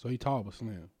 So he tall but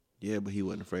slim. Yeah, but he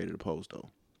wasn't afraid of the post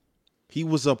though. He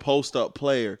was a post up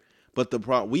player, but the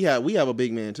problem we have a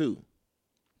big man too.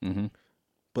 Mm-hmm.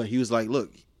 But he was like,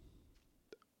 look,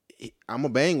 I'm gonna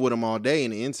bang with him all day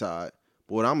in the inside,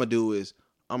 but what I'm gonna do is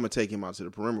I'm gonna take him out to the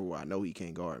perimeter where I know he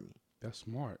can't guard me. That's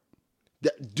smart.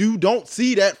 Dude, don't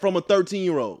see that from a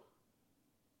 13-year-old.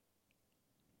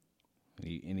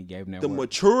 And he gave him that The work.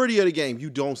 maturity of the game, you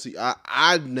don't see.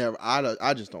 I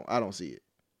don't see it.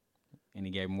 And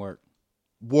he gave him work.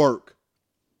 Work.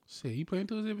 Shit, he playing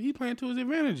to his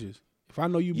advantages. If I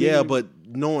know you, Yeah, but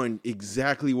knowing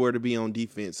exactly where to be on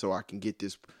defense, so I can get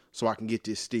this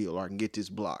steal, or I can get this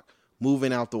block,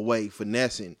 moving out the way,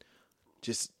 finessing,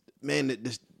 just man,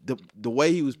 the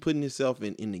way he was putting himself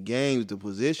in the games, the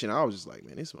position, I was just like,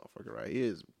 man, this motherfucker right here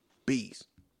is beast.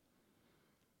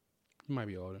 he might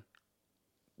be older.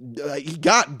 He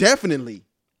got definitely.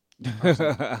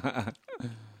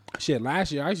 Shit,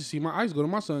 last year I used to go to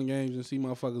my son games and see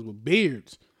motherfuckers with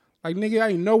beards. Like, nigga,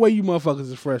 ain't no way you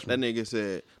motherfuckers is freshmen. That nigga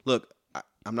said, look,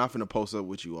 I'm not finna post up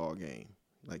with you all game.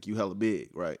 Like, you hella big,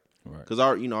 right? Right. Because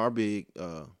our big,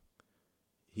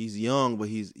 he's young, but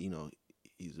he's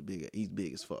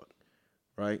big as fuck,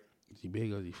 right? Is he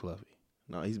big or is he fluffy?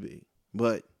 No, he's big.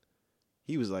 But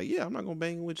he was like, yeah, I'm not going to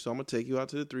bang with you, so I'm going to take you out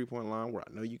to the three-point line where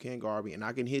I know you can't guard me, and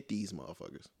I can hit these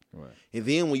motherfuckers. Right. And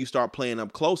then when you start playing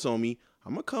up close on me,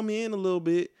 I'm going to come in a little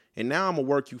bit, and now I'm going to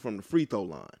work you from the free throw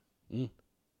line. Mm.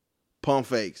 Pump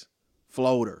fakes,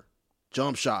 floater,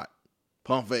 jump shot,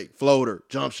 pump fake, floater,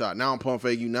 jump shot. Now I'm pump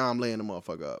fake you, now I'm laying the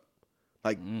motherfucker up.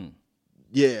 Like,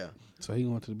 yeah. So he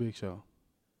going to the big show.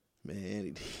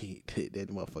 Man, that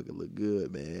motherfucker look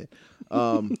good, man.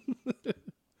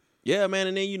 Yeah, man,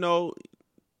 and then,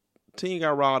 team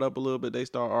got riled up a little bit. They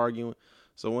start arguing.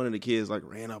 So one of the kids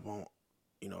ran up on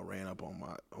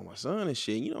my son and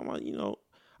shit.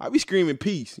 I be screaming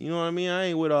peace. You know what I mean? I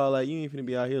ain't with all that. You ain't finna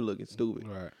be out here looking stupid,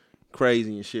 Right.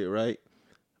 crazy and shit, right?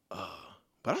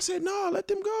 But I said, no, let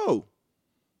them go.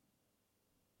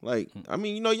 Like, I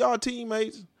mean, y'all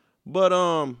teammates, but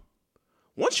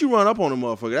once you run up on a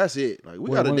motherfucker, that's it. Like,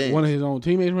 we gotta dance. One of his own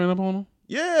teammates ran up on him.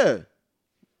 Yeah.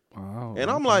 Oh, And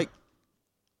I'm like,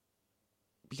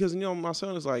 because my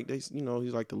son is like, he's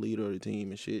like the leader of the team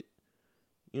and shit.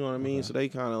 You know what I mean? Okay. So they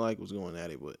kind of was going at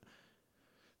it, but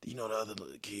the other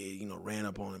little kid, ran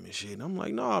up on him and shit. And I'm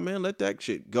like, nah, man, let that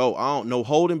shit go. I don't no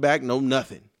holding back, no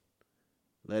nothing.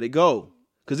 Let it go.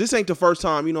 Cause this ain't the first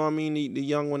time, the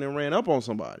young one that ran up on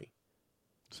somebody.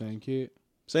 Same kid.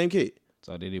 Same kid.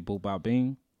 So did he boop out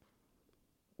Bean?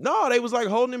 No, they was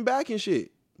holding him back and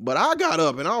shit. But I got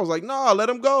up and I was like, nah, let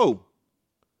him go.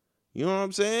 You know what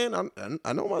I'm saying?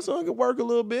 I know my son could work a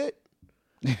little bit.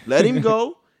 Let him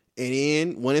go. And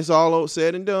then when it's all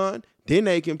said and done, then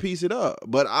they can piece it up.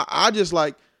 But I just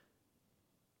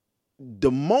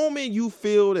the moment you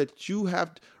feel that you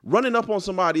have running up on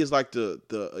somebody is like the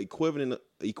equivalent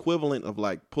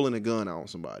of pulling a gun out on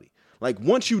somebody. Like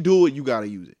once you do it, you got to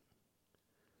use it.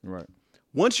 Right.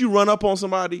 Once you run up on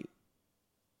somebody,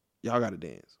 y'all got to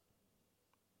dance.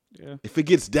 Yeah. If it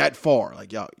gets that far,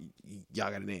 like y'all got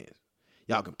to dance.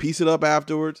 Y'all can piece it up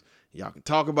afterwards. Y'all can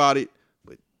talk about it,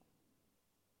 but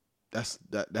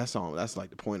that's all. That's like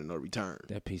the point of no return.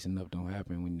 That piecing up don't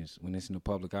happen when it's in the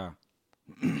public eye.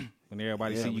 When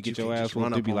everybody see you but get can't your ass just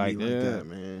run whooped, they up be on like, me yeah, that,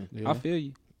 man. Yeah. I feel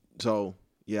you. So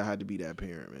yeah, I had to be that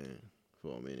parent, man,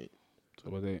 for a minute. So,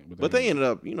 But they ended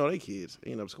up, they kids.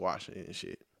 They ended up squashing it and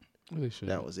shit. They should.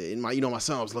 That was it. And my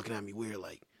son was looking at me weird,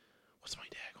 like, what's my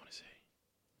dad gonna say?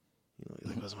 He's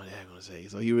like, what's my dad gonna say?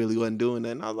 So he really wasn't doing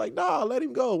that. And I was like, nah, let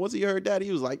him go. Once he heard that,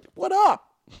 he was like, what up?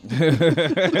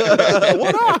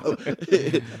 What up?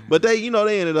 But they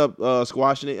ended up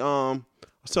squashing it. I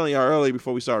was telling y'all earlier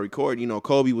before we started recording,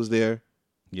 Kobe was there,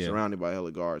 surrounded by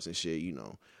hella guards and shit.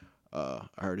 I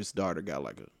heard his daughter got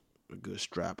like a good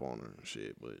strap on her and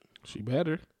shit, but She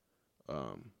better.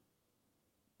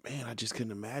 man, I just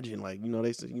couldn't imagine. Like,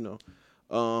 they said,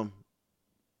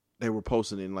 they were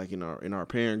posting in our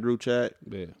parent group chat.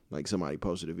 Yeah. Like somebody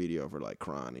posted a video of her like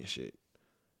crying and shit.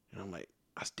 And I'm like,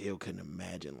 I still couldn't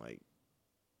imagine like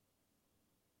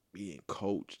being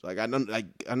coached. Like I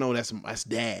know that's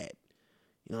dad.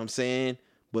 You know what I'm saying?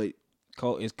 But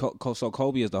So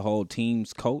Kobe is the whole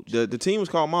team's coach? the team was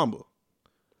called Mamba.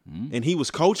 And he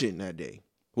was coaching that day.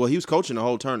 Well, he was coaching the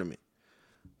whole tournament.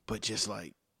 But just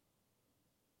like,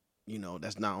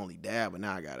 that's not only dad, but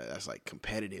now that's like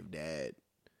competitive dad.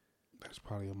 That's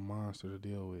probably a monster to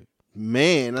deal with.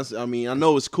 Man, I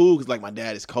know it's cool because like my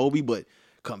dad is Kobe, but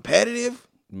competitive?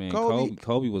 Man, Kobe?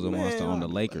 Kobe was a Man, monster on the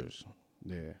Lakers.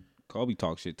 Yeah. Kobe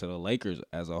talked shit to the Lakers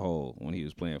as a whole when he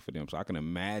was playing for them. So I can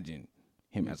imagine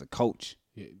him as a coach.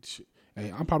 Yeah.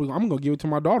 Hey, I'm gonna give it to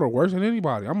my daughter worse than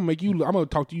anybody. I'm gonna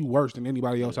talk to you worse than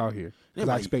anybody else out here because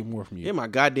I expect more from you. Yeah, my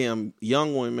goddamn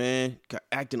young one, man,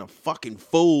 acting a fucking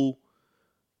fool.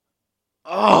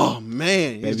 Oh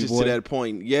man, Baby it's just boy. to that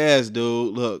point. Yes,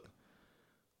 dude. Look,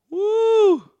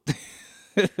 woo,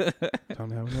 Time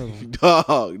to have another one.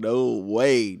 dog. No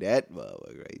way, that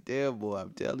motherfucker right there, boy.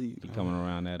 I'm telling you. He coming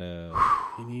around that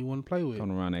You need one to play with.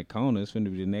 coming around that corner. It's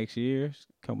finna be the next year. It's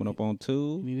coming up on You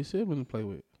 2. need a sibling to play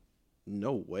with.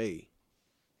 No way.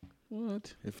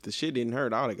 What? If the shit didn't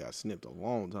hurt, I would have got snipped a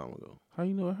long time ago. How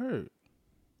you know it hurt?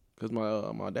 Cause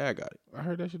my dad got it. I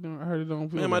heard that shit. I heard it don't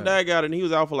feel. Man, my bad. dad got it, and he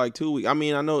was out for like 2 weeks. I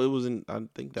mean, I know it was I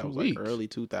think that 2 was weeks. like early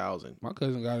 2000. My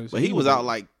cousin got it. But he was out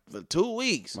like for 2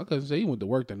 weeks. My cousin said he went to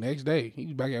work the next day. He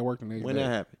was back at work the next When day. that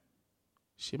happened?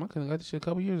 Shit, my cousin got this shit a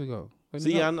couple years ago. Let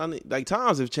me See, know. I like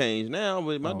times have changed now,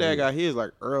 but my Oh, dad yeah. got his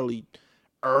like early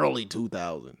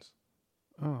 2000s.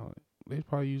 Oh, they was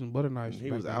probably using butter knives. He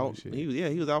back was then out. and shit.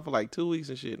 He was out for like 2 weeks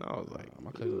and shit. And I was like, My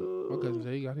cousin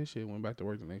said he got his shit. Went back to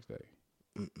work the next day.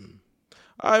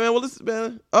 all right, man. Well, listen,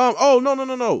 man. Oh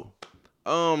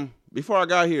no. Before I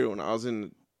got here, when I was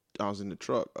in the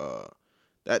truck,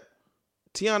 that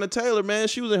Tiana Taylor, man,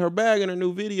 she was in her bag in her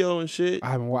new video and shit.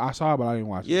 I saw it, but I didn't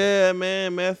watch it. Yeah,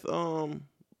 man. Meth,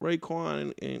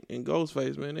 Raekwon and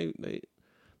Ghostface, man.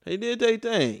 They did their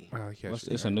thing. I catch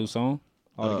it. It's a new song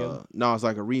altogether. No, it's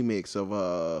like a remix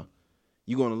of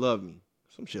 "You Gonna Love Me,"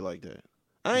 some shit like that.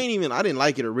 I didn't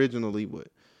like it originally, but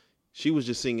she was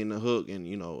just singing the hook, and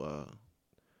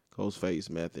Ghostface,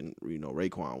 Meth, and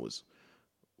Raekwon was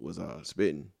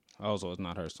spitting. Oh, so it's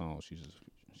not her song.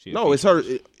 She No, it's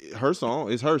her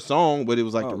song. It's her song, but it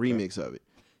was like the okay. remix of it.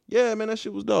 Yeah, man, that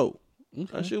shit was dope.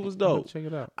 That shit was I'm gonna dope. check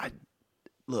it out.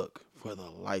 Look, for the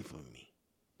life of me,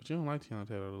 But you don't like Tiana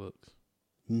Taylor looks.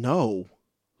 no,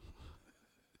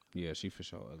 Yeah, she for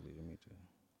sure ugly to me too.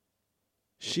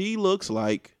 she looks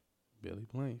like Billy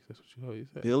Blanks. That's what you always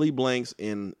say. Billy Blanks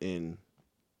in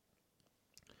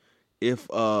if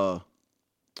what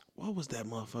was that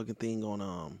motherfucking thing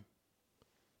on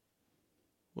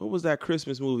what was that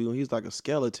Christmas movie when he was like a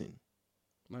skeleton?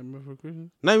 Nightmare Before Christmas.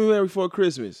 Nightmare Before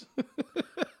Christmas.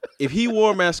 If he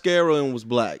wore mascara and was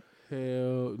black,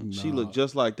 Hell no. she looked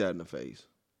just like that in the face.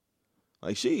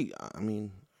 Like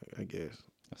I guess.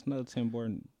 That's another Tim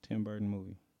Burton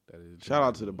movie. That is Shout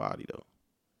out to the body though.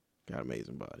 Got an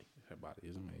amazing body. Her body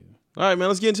is amazing. All right, man,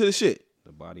 let's get into the shit.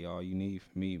 The body, all you need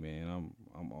for me, man.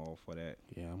 I'm all for that.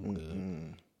 Yeah, I'm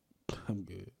good. I'm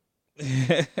good.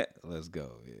 Let's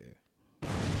go. Yeah.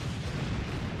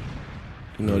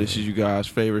 This is you guys'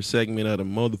 favorite segment of the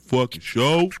motherfucking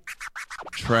show.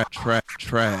 Trash.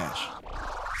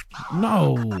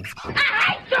 No.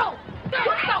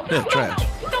 Yeah, trash.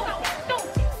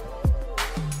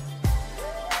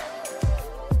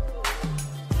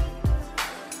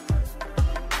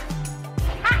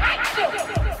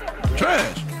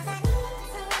 Trash.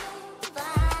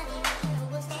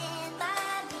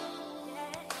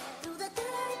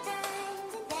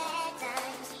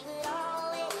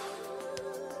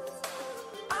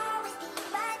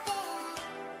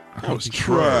 That was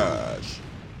trash.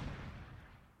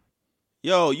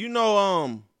 Yo,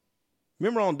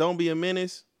 remember on Don't Be a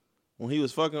Menace when he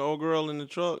was fucking old girl in the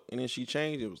truck and then she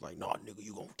changed? It was like, nah, nigga,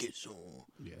 you gonna get some.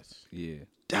 Yes. Yeah.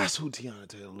 That's who Tiana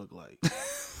Taylor looked like.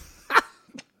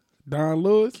 Don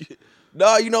Lewis.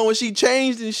 No, when she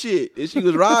changed and shit, and she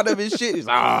was riding up and shit, he's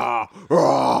like,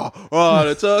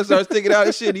 the tongue starts sticking out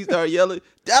and shit. He started yelling.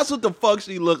 That's what the fuck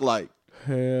she looked like.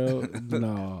 Hell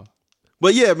no.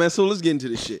 But yeah, man, so let's get into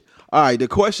this shit. All right, the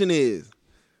question is,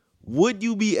 would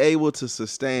you be able to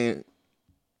sustain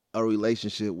a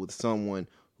relationship with someone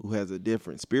who has a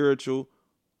different spiritual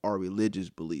or religious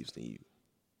beliefs than you?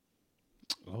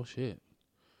 Oh shit.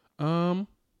 Depending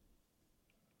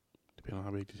on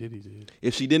how big the titties is.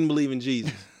 If she didn't believe in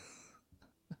Jesus.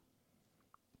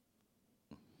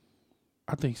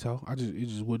 I think so. It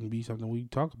just wouldn't be something we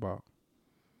talk about.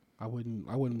 I wouldn't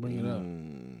bring it up.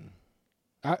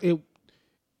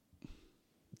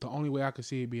 The only way I could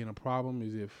see it being a problem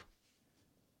is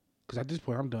because at this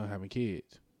point I'm done having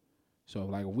kids. So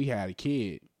like if we had a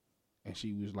kid and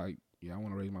she was like, yeah, I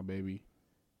want to raise my baby,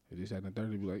 and this at the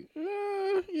 30, be like,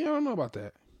 yeah, I don't know about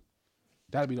that.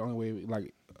 That'd be the only way.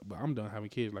 Like, but I'm done having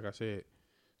kids, like I said.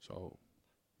 So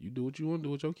you do what you want to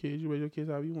do with your kids. You raise your kids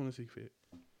however you want to see fit.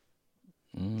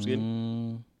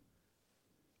 I'm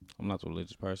not the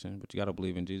religious person, but you gotta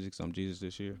believe in Jesus. 'Cause I'm Jesus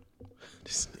this year.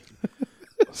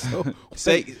 So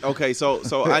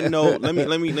I know. Let me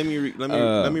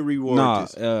reword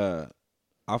this.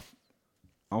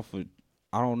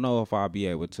 I don't know if I'll be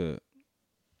able to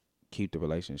keep the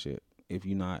relationship if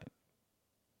you're not.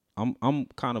 I'm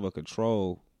kind of a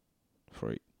control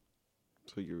freak.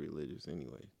 So you're religious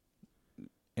anyway.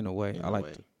 In a way, I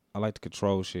like to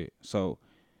control shit. So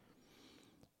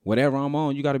whatever I'm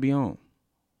on, you got to be on.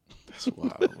 That's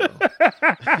wild, bro.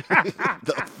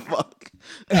 The fuck?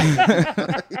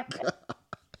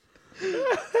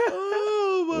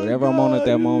 Oh, whatever I'm on at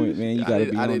that moment, man, you got to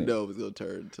be on I didn't it. know it was going to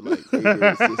turn to like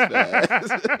ignorance this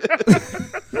fast.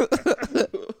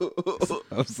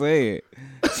 I'm saying.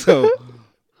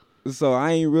 So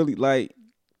I ain't really like,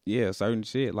 certain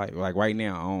shit. Like right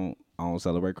now, I don't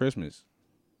celebrate Christmas.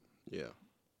 Yeah.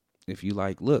 If you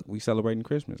like, look, we celebrating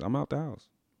Christmas. I'm out the house.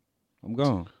 I'm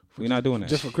gone. We're not doing that.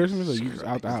 Just for Christmas, or you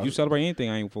out the house? You celebrate anything,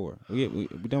 I ain't for. We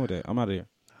done with that. I'm out of here.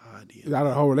 Is that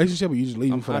a whole relationship, or you just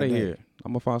leaving I'm for out that of day? here.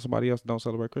 I'm gonna find somebody else that don't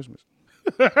celebrate Christmas.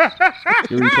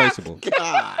 You're replaceable.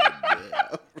 God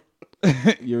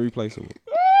damn. You're replaceable.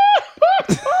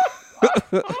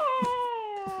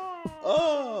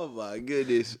 Oh my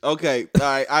goodness. Okay. All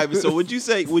right, Ivan. So would you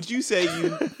say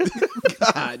you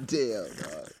God damn,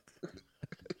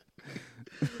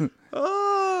 dog.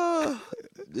 Oh,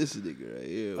 this nigga right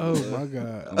here. Oh man. my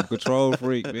god. I'm a control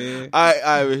freak, man. All right,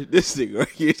 Ivan, this nigga right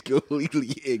here is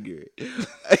completely ignorant.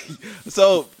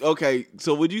 So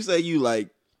would you say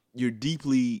you're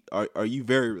deeply are you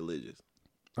very religious?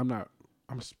 I'm not.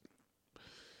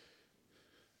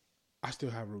 I still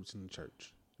have roots in the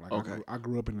church. Like Okay. I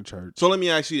grew up in the church. So let me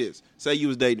ask you this. Say you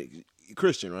was dating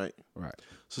Christian, right? Right.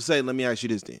 So let me ask you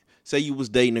this then. Say you was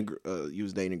dating a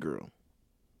girl.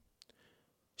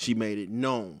 She made it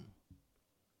known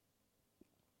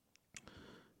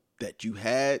that you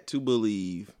had to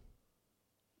believe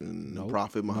in the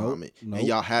Prophet Muhammad and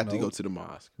y'all had to go to the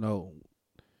mosque. No,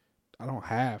 I don't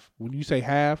have. When you say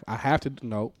have, I have to.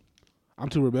 No, I'm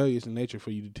too rebellious in nature for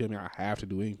you to tell me I have to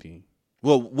do anything.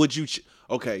 Well, would you?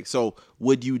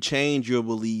 Would you change your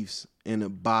beliefs and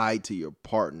abide to your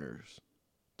partners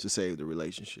to save the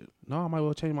relationship? No, I might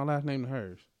well change my last name to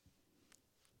hers.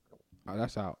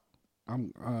 That's out.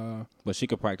 But she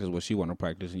could practice what she want to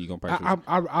practice, and you gonna practice.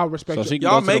 I respect. So she can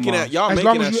y'all go to the making that. mosque. Y'all As making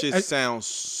long that as you- shit sound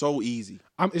so easy.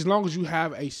 As long as you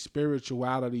have a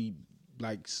spirituality,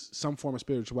 like some form of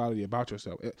spirituality about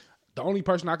yourself. The only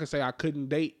person I could say I couldn't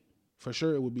date for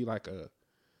sure, it would be like a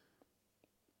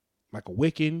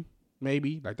Wiccan,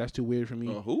 maybe. Like that's too weird for me.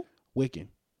 Who? Wiccan.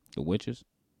 The witches.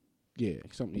 Yeah,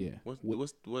 something. Yeah. What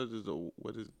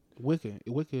is? Wicca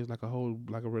is like a whole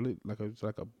like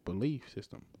a belief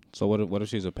system. So what if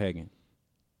she's a pagan?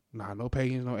 Nah, no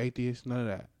pagans, no atheists, none of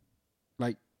that.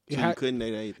 Like So you couldn't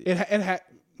date an atheist? It had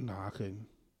no, I couldn't.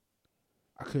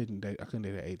 I couldn't date an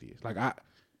atheist. Like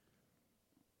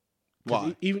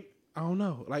Why? Even I don't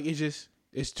know. Like it's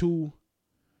too.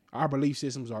 Our belief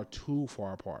systems are too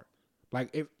far apart.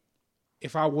 Like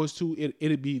if I was to,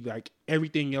 it'd be like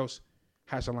everything else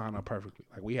has to line up perfectly.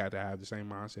 Like we had to have the same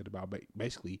mindset about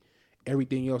basically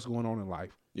everything else going on in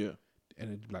life. Yeah.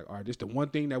 And it's like, all right, this the one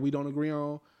thing that we don't agree on.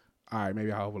 All right,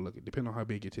 maybe I'll overlook it, depending on how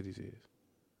big your titties is.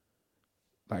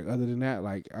 Like other than that,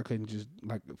 like I couldn't just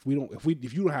like if you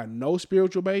don't have no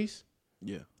spiritual base,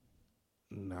 Yeah.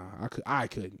 Nah, I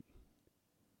couldn't.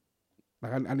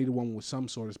 Like I need a woman with some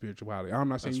sort of spirituality. I'm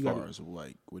not saying As you far got as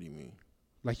like, what do you mean?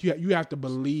 like you have to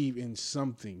believe in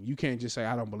something. You can't just say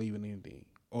I don't believe in anything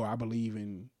or I believe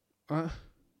in. I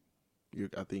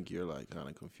think you're like kind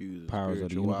of confused. Powers of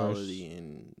the spirituality universe.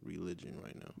 and religion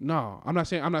right now. No, I'm not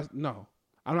saying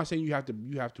you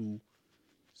have to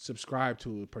subscribe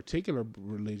to a particular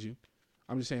religion.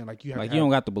 I'm just saying like you have Like to you don't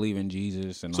got to believe in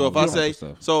Jesus and So all if I that say type of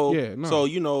stuff. so, Yeah, no. so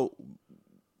you know,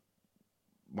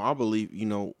 my belief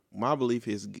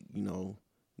is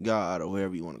God or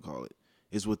whatever you want to call it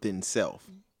is within self.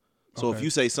 So if Okay. you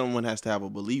say someone has to have a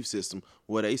belief system,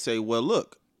 well, they say, well,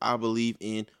 look, I believe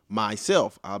in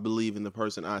myself. I believe in the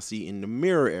person I see in the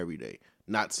mirror every day,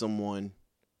 not someone.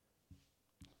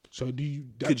 So do you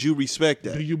Could you respect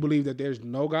that? do you believe that there's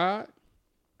no God?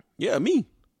 Yeah, me.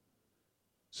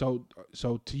 So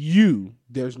to you,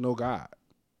 there's no God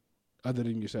other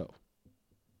than yourself.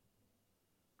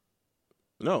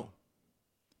 No.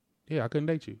 Yeah, I couldn't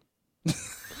date you.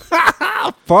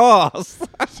 Pause.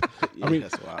 Yeah, I mean,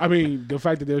 that's why. I mean, the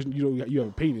fact that you have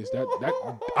a penis that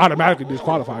automatically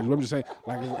disqualifies you. I'm just saying,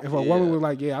 like, if a woman was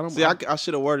like, yeah, I don't. See, I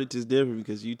should have worded this different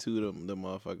because you two the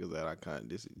motherfuckers that I kind of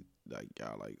this is like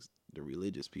y'all like the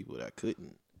religious people that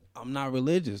couldn't. I'm not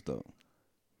religious though.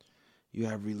 You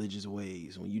have religious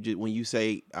ways. When you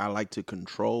say I like to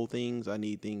control things, I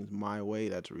need things my way.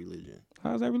 That's religion.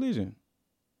 How's that religion?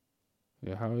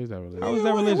 Yeah, how is that religion? How is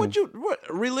that religion? What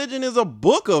religion is a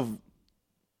book of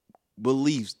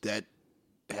beliefs that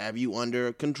have you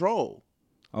under control.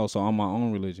 Oh, so I'm my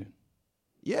own religion.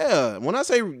 Yeah, when I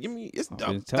say it's I've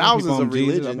been telling people thousands I'm of Jesus.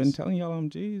 religions. I've been telling y'all I'm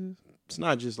Jesus. It's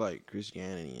not just like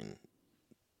Christianity and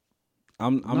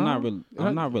I'm No, not really.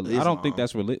 I'm not really. I don't think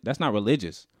Islam. that's not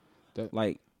religious. That-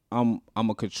 Like I'm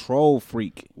a control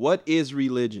freak. what is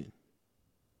religion?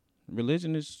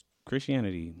 Religion is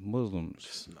Christianity, Muslims,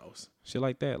 Just knows. shit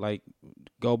like that. Like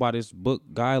go by this book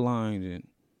guidelines and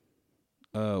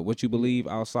what you believe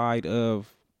outside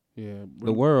of Yeah,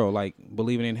 the world, like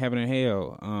believing in heaven and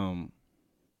hell.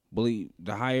 Believe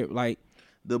the higher, like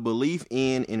The belief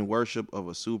in and worship of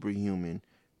a superhuman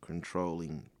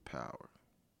controlling power.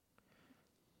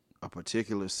 A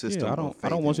particular system. I of don't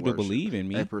faith want you and to worship. believe in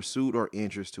me. A pursuit or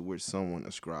interest to which someone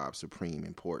ascribes supreme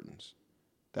importance.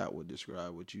 That would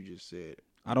describe what you just said.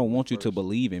 I don't want you to first.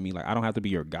 believe in me. Like I don't have to be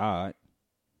your God.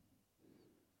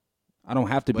 I don't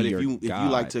have to But be if your you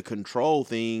God. like to control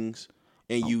things,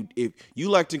 and if you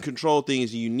like to control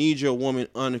things, and you need your woman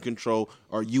under control,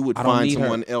 or you would I don't find need her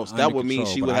someone else, under that would mean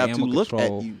control, she but would I have am to a look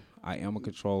control- at you. I am a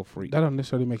control freak. that don't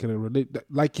necessarily make it a religion.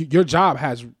 Like your job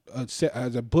has a set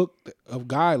as a book of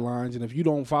guidelines, and if you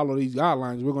don't follow these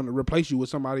guidelines, we're going to replace you with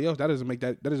somebody else. That doesn't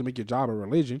make your job a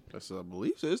religion. That's a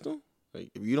belief system. Like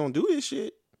if you don't do this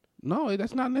shit, No,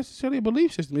 that's not necessarily a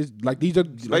belief system. It's like these are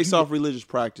it's based off religious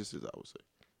practices, I would say.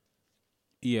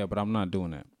 Yeah, but I'm not doing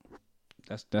that.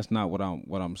 That's not what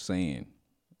I'm saying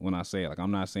when I say it. Like I'm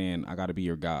not saying I got to be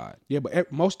your God. Yeah,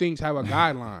 but most things have a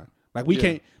guideline. Like we Yeah.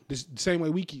 can't the same way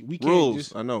we can't Rules.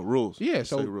 just I know rules. yeah.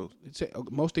 So Say rules.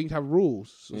 most things have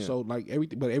rules. Yeah. So like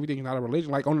everything is not a religion.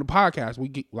 Like on the podcast,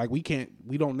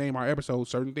 we don't name our episodes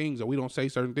certain things, or we don't say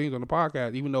certain things on the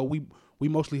podcast, even though we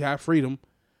mostly have freedom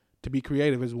to be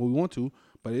creative as we want to.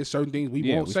 But there's certain things we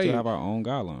Yeah, won't we say. still have our own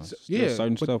guidelines. Yeah, There's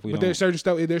certain but, stuff we but don't.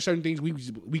 there's certain things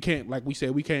we can't, like we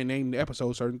said, we can't name the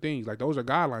episode certain things. Like those are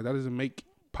guidelines. That doesn't make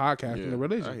podcasting a I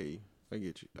religion. hear you. I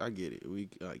get you. I get it. We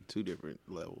like two different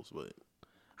levels, but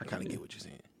I kind of get what you're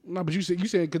saying. No, but you said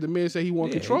because the man said he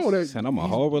want Yeah, control he's that. saying I'm a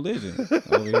whole religion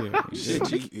over here. Shit,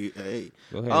 hey,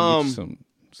 Go ahead and get some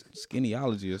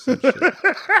skinnyology or some shit.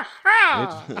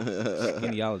 Bitch.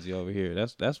 Skinnyology over here.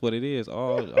 That's what it is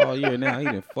all year now. He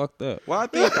done fucked up. well, I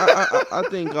think I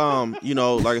think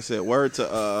like I said, word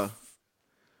to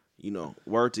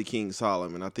King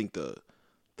Solomon. I think the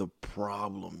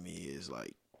problem is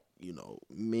like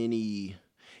many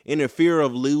in the fear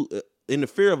of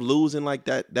losing like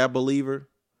that believer.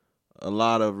 A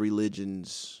lot of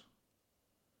religions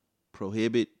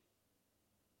prohibit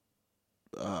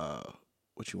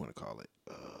what you want to call it.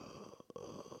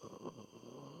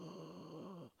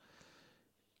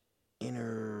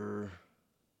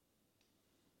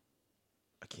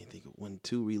 I can't think of when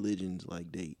two religions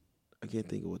like date. I can't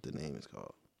think of what the name is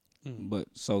called.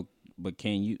 But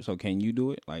can you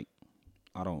do it? Like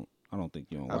I don't think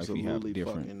you and wifey have Absolutely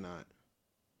different. fucking not.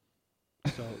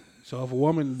 So if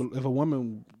a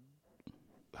woman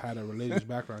had a religious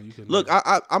background, you can Look,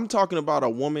 I'm talking about a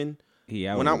woman.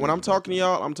 When I'm talking to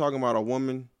y'all, I'm talking about a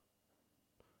woman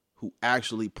who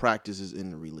actually practices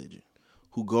in the religion,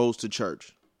 who goes to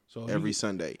church so every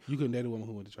Sunday. you couldn't date a woman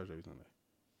who went to church every Sunday.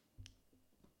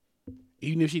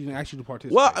 Even if she didn't ask you to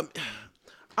participate. Well,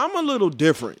 I'm a little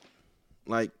different.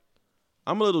 Like,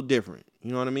 I'm a little different.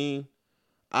 You know what I mean?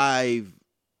 I've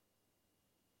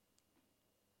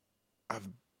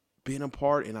been a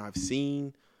part and I've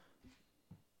seen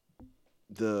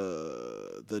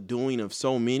the doing of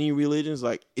so many religions.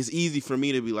 Like, it's easy for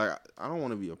me to be like, I don't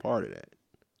want to be a part of that.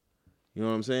 You know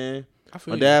what I'm saying?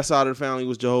 My dad's side of the family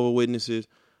was Jehovah's Witnesses.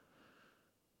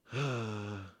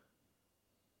 My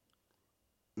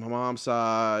mom's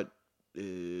side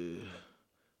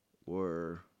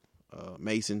were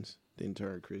Masons, then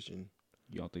turned Christian.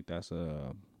 You don't think that's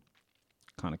kind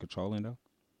of controlling though?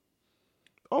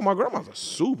 Oh, my grandma's a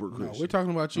super No, Christian. we're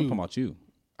talking about you. I'm talking about you.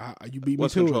 You beat me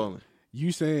What's to controlling? it.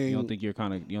 You saying You don't think you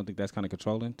don't think that's kind of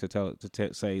controlling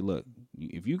to say, look,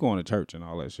 if you going to church and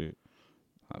all that shit,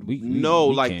 we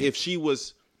like can't. if she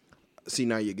was. See,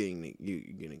 now you're getting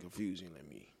confusing. Let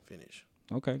me finish.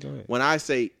 Okay, go ahead. When I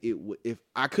say if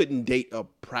I couldn't date a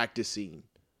practicing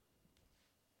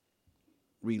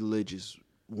religious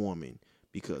woman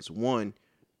because one,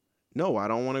 no, I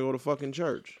don't want to go to fucking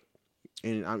church,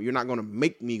 and you're not going to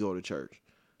make me go to church.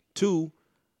 Two,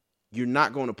 you're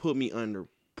not going to put me under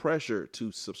pressure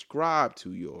to subscribe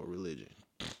to your religion.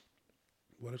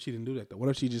 what if she didn't do that though? What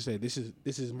if she just said, "This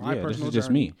is my Yeah, this personal is just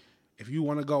journey. me. If you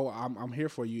want to go, I'm here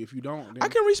for you. If you don't, then, I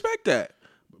can respect that.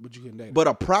 but you couldn't date her. But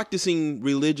a practicing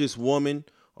religious woman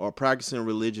or a practicing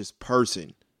religious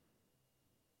person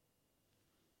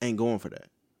ain't going for that.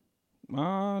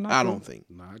 I don't think.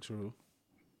 Not true.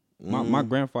 My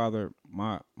grandfather,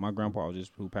 my grandpa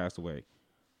who passed away.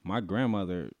 My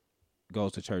grandmother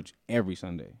goes to church every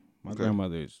Sunday. My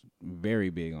grandmother is very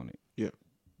big on it. Yeah.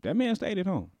 That man stayed at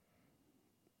home.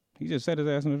 He just sat his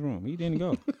ass in his room. He didn't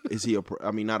go. Is he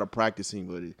not a practicing,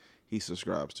 but he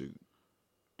subscribes to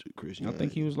I Christianity.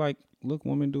 think he was like, "Look,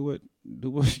 woman, do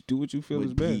what you feel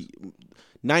is best."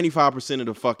 95% of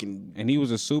the fucking And he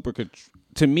was a super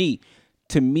to me,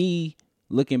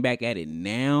 looking back at it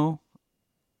now,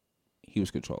 he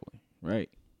was controlling, right?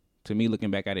 To me,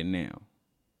 looking back at it now.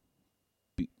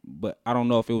 But I don't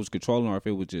know if it was controlling or if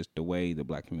it was just the way the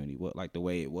black community was, like the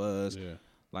way it was. Yeah.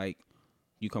 Like,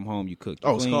 you come home, you cook,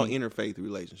 you it's clean. called interfaith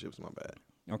relationships. My bad.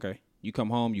 Okay. You come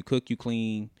home, you cook, you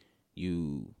clean,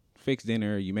 you fix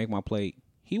dinner, you make my plate.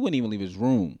 He wouldn't even leave his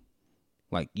room.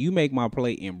 Like, you make my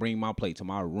plate and bring my plate to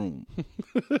my room.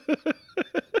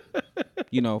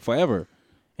 Forever.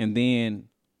 And then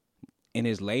in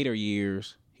his later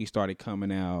years, he started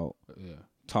coming out,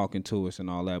 talking to us and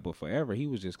all that. But forever, he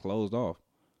was just closed off.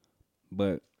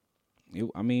 But,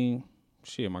 my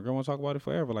grandma talked about it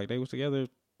forever. Like, they was together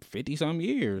 50-some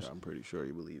years. I'm pretty sure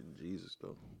he believes in Jesus,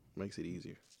 though. Makes it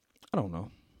easier. I don't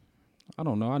know. I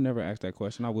never asked that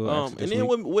question. I will ask it this and then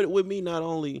week. with me, not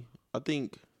only, I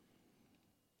think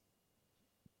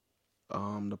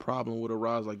the problem would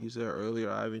arise, like you said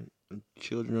earlier, Ivan,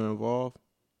 children are involved.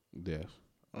 Yes.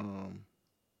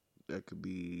 That could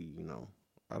be,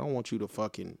 I don't want you to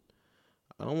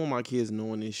I don't want my kids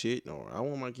knowing this shit, or I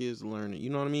want my kids to learn it. You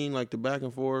know what I mean? Like the back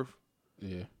and forth.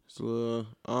 Yeah. So,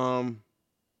 and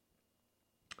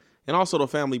also the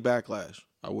family backlash.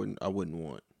 I wouldn't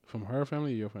want From her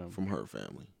family or your family? from her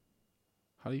family.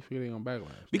 How do you feel they gonna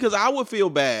backlash? Because I would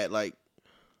feel bad, like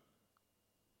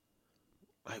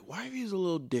wifey's a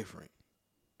little different.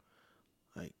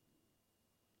 Like,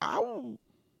 I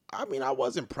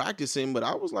wasn't practicing, but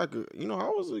I was like, I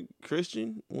was a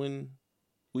Christian when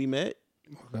we met.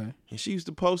 Okay. And she used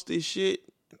to post this shit.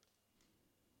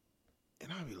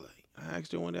 And I'd be like, I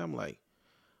asked her one day, I'm like,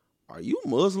 are you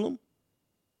Muslim?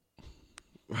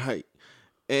 Right.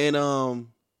 And she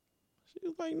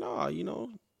was like, nah,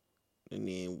 And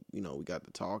then, we got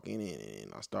to talking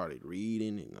and I started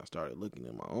reading and I started looking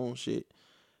at my own shit.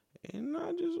 And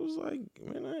I just was like,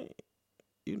 man, I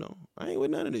ain't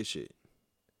with none of this shit.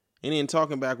 And then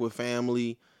talking back with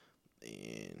family,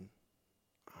 and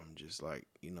I'm just like,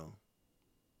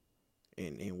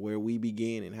 and where we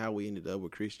began and how we ended up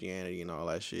with Christianity and all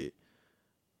that shit,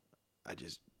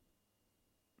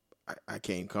 I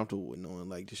came comfortable with knowing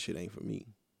like this shit ain't for me.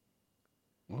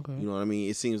 Okay. You know what I mean?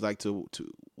 It seems like to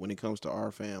when it comes to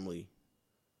our family,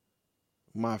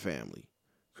 my family,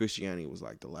 Christianity was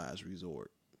like the last resort.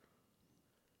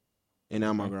 And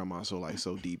now my grandma's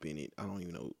so deep in it, I don't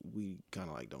even know. We kind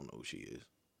of don't know who she is.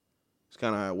 It's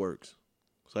kind of how it works.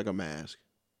 It's like a mask.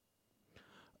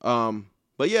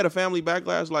 But yeah, the family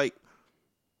backlash, like,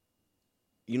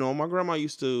 my grandma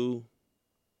used to,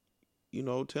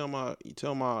 tell my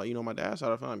dad's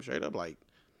side of the family straight up, like,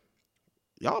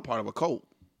 y'all part of a cult.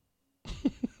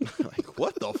 Like,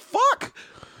 what the fuck?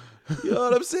 You know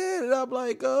what I'm saying? And I'm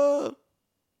like,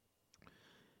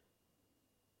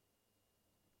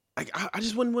 I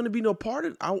just wouldn't want to be no part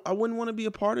of. I wouldn't want to be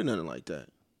a part of nothing like that.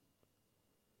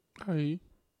 I hear you.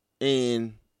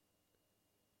 And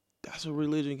that's what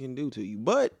religion can do to you.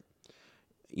 But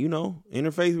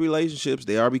interfaith relationships,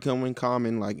 they are becoming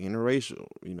common, like interracial,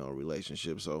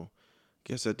 relationships. So I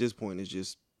guess at this point it's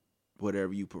just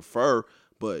whatever you prefer.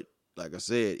 But like I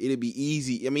said, it'd be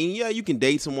easy. I mean, yeah, you can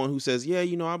date someone who says, yeah,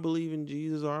 I believe in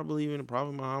Jesus, or I believe in the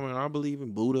Prophet Muhammad, or I believe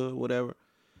in Buddha, or whatever.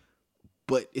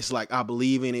 But it's like I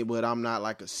believe in it, but I'm not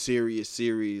like a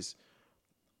serious.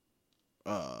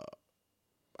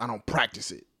 I don't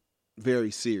practice it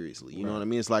very seriously. You know what I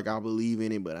mean? It's like I believe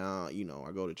in it, but I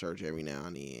go to church every now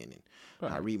and then,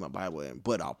 and I read my Bible.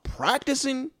 But I'm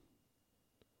practicing.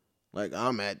 Like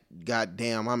I'm at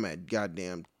goddamn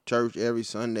church every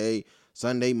Sunday,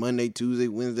 Monday, Tuesday,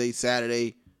 Wednesday,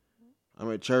 Saturday.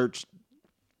 I'm at church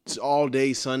all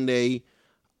day Sunday.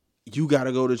 You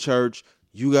gotta go to church.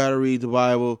 You gotta read the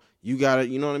Bible. You gotta,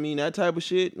 you know what I mean? That type of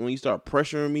shit. When you start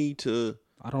pressuring me to,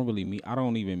 I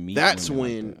don't even meet. That's women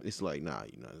when like that. it's like, nah,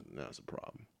 that's a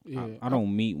problem. Yeah, I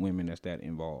don't meet women that's that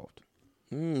involved.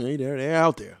 They're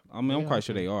out there. I mean, I'm quite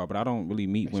sure they are, but I don't really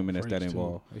meet They some women that's that freaks, too.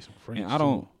 involved. They some freaks, And I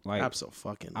don't too. like.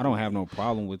 Absolutely. I don't have no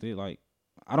problem with it. Like,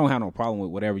 I don't have no problem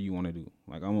with whatever you want to do.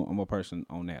 Like, I'm a person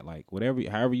on that. Like,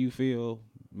 however you feel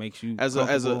makes you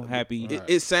comfortable, happy.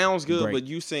 It sounds good, Great. but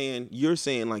you're saying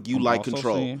like you I'm like also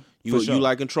control. saying, You for sure.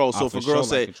 like control. So I if a for girl sure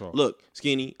say, like control. "Look,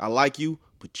 Skinny, I like you,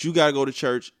 but you gotta go to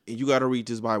church and you gotta read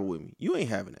this Bible with me," you ain't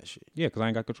having that shit. Yeah, because I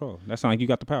ain't got control. That sounds like you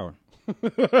got the power.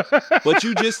 But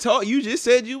you just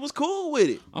said you was cool with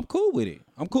it. I'm cool with it.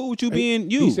 I'm cool with you being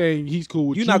you. He's saying he's cool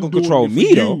with You're you. not gonna doing control it for me,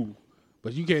 you. though.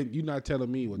 But you can't. You're not telling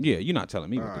me what. Yeah, you're not telling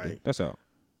me what to do. right. That's all.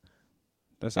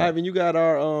 That's all. Ivan, you got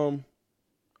our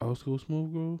Old school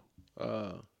smooth groove.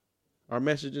 our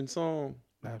messaging song.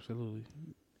 Absolutely.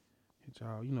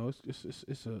 Y'all,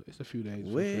 it's a few days.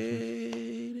 Wait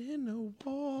Christmas. in the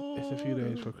wall. It's a few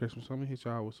days for Christmas. I'm gonna hit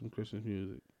y'all with some Christmas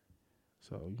music.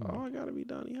 So Oh, I gotta be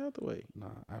Donny Hathaway. nah,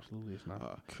 absolutely it's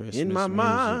not. Christmas In my music.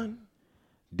 mind.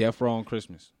 Death Row on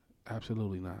Christmas.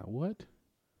 Absolutely not. What?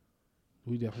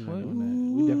 We definitely not doing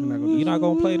that. We definitely not gonna. You're not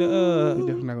gonna play We the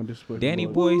definitely not gonna disrespect Danny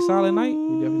the Lord. Boy Silent Night?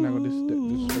 We definitely not gonna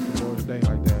disrespect the Lord's day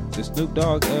like that. The Snoop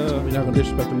Dogg We're not gonna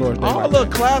disrespect the Lord's day All like the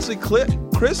that. classic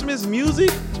Christmas music.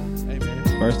 Hey man.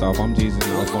 First off, I'm Jesus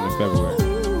and I was born in February.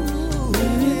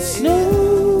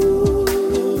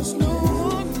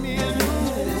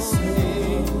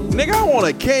 Nigga, I want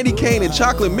a candy cane and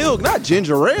chocolate milk, not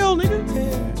ginger ale, nigga.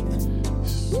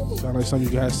 Sound like something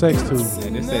you can have sex to.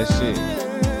 And it's that shit.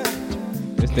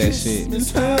 It's that shit.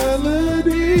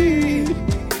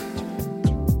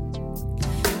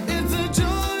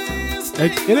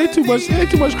 It ain't too much. It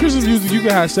ain't too much Christmas music you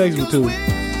can have sex with too.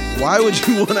 Why would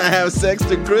you want to have sex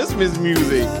to Christmas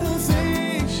music?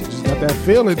 Shit just got that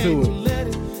feeling to it.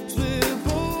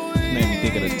 Made me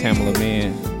think of the Tamala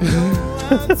Man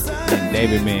and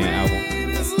David Man album.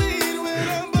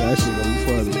 That shit gonna be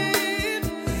funny.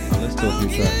 Let's do a few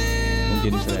tracks. We'll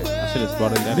get into that. I should have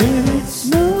brought it down. Let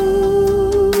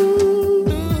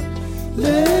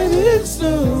it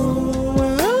snow.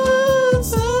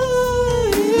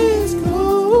 It's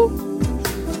cold.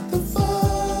 The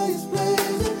fire's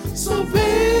blazing. So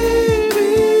baby,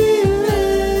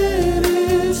 let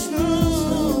it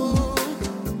snow.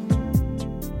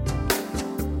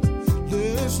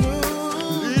 Let it snow.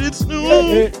 Let it snow.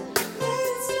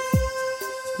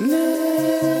 Let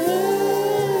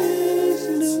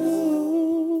it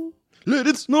snow. Let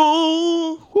it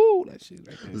snow. Woo, that shit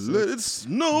like that. Let it Brian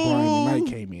snow. Knight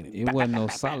came in. It wasn't no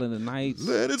Silent Nights.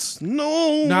 Let it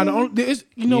snow. Now the only it's,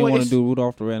 you You know don't what? want to It's, do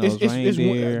Rudolph the Red-Nosed it's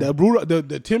Reindeer.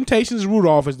 the Temptations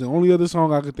Rudolph is the only other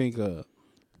song I could think of.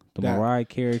 The that- Mariah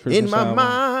Carey Christmas In my album.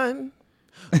 mind.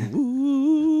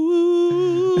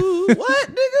 Ooh. What,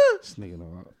 nigga? This nigga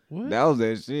know what? That was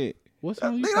that shit. What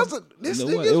song you Nigga, talking? this You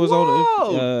know nigga what? is It was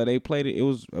wild. on. They played it. It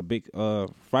was a big.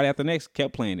 Friday After Next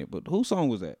kept playing it, but whose song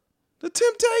was that? The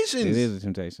Temptations. It is the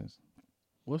Temptations.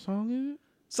 What song is it?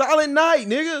 Silent Night,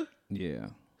 nigga. Yeah.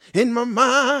 In my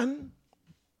mind.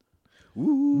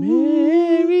 Ooh.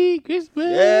 Merry Christmas.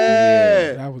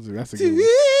 Yeah. That's a good one.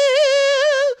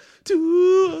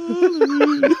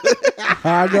 To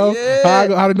How I go? Yeah. How I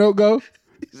go? How the note go?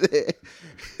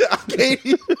 I can't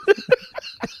even.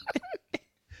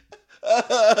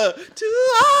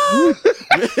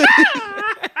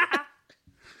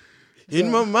 In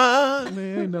my mind.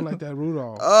 Man, ain't nothing like that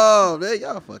Rudolph. Oh, man,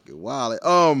 y'all fucking wild.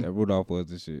 That Rudolph was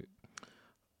the shit.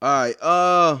 All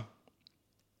right.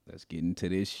 Let's get into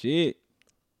this shit.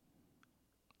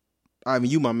 I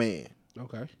mean, you my man.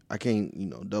 Okay. I can't,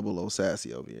 00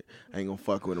 sassy over here. I ain't gonna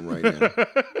fuck with him right now.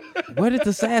 Where did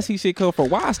the sassy shit come from?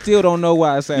 Why I still don't know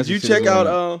why sassy. Did you shit check is on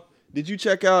out? it. Did you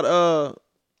check out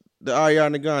the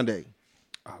Ariana Grande?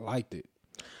 I liked it.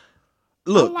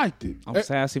 Look, I liked it. I'm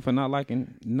sassy for not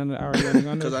liking none of the Ariana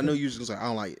Grande. because I knew you was gonna say I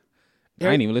don't like it. I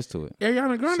ain't even listen to it.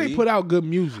 Ariana Grande See? put out good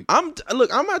music. I'm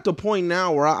at the point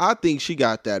now where I think she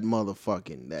got that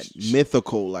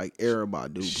mythical like Erykah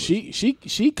Badu.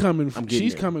 She coming from getting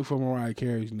she's there. coming from Mariah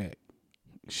Carey's neck.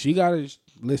 She gotta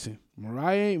listen.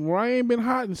 Mariah ain't been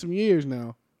hot in some years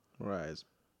now. Right, it's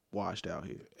washed out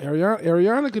here.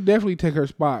 Ariana could definitely take her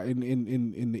spot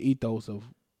in the ethos of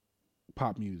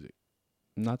pop music.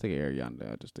 Not think of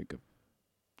Ariana. I just think of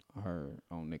her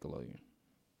on Nickelodeon.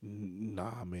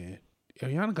 Nah, man.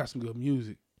 Ariana got some good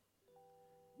music.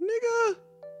 Nigga.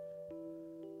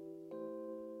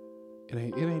 It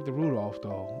ain't the Rudolph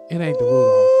though. It ain't the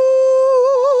Rudolph.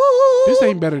 This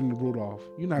ain't better than the Rudolph.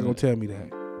 You're not gonna tell me that.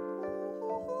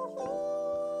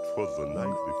 Twas the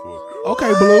night before.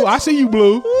 Okay, Blue. I see you,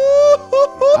 Blue.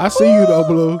 I see you though,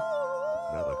 Blue.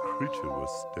 Now the creature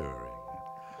was stirring.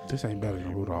 This ain't better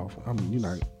than Rudolph. I mean, you're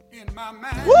not.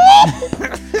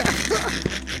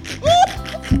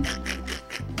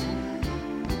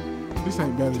 This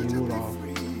ain't better than Rudolph.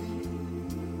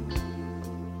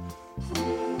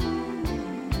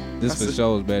 This for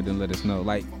sure is better than Let Us Know.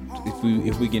 Like if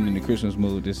we get in the Christmas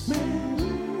mood, this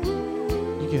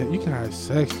You can have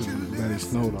sex and let it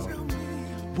snow though.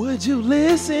 Would you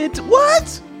listen to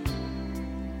what?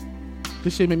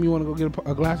 This shit made me want to go get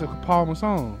a glass of Paul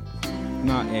Masson.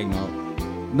 not eggnog.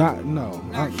 Not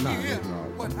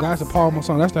a glass of Paul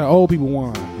Masson. That's that old people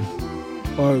wine.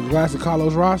 Or a glass of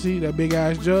Carlos Rossi, that big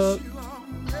ass jug.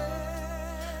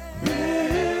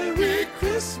 Merry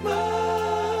Christmas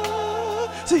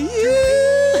to you.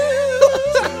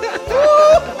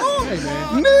 Hey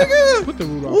man, Nigga. put the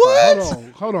Rudolph What?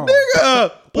 on. Hold on.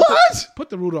 Nigga. What? Put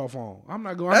the Rudolph on. I'm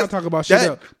not That's- talking about shit that-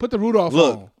 else. Put the Rudolph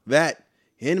Look, on. that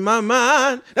in my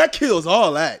mind, that kills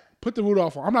all that. Put the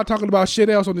Rudolph on. I'm not talking about shit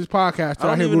else on this podcast. I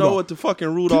don't even know what the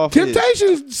fucking Rudolph is.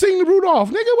 Temptations sing the Rudolph.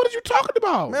 Nigga, what are you talking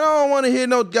about? Man, I don't want to hear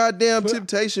no goddamn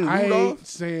Temptation I Rudolph. ain't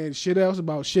saying shit else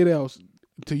about shit else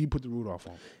until you put the Rudolph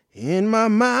on. In my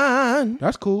mind.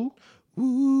 That's cool. Ooh,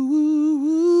 ooh,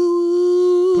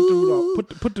 ooh, Put the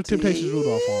Rudolph. Put the Temptations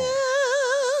Rudolph on.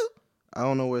 I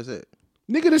don't know where it's at.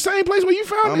 Nigga, the same place where you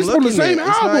found I'm it. It's on the looking same at it.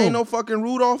 It's not, album. ain't no fucking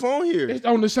Rudolph on here. It's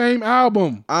on the same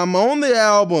album. I'm on the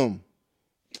album.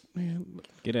 Man,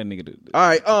 Get that nigga to All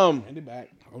right, hand it back.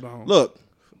 Hold on. look.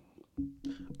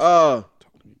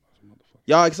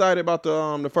 Y'all excited about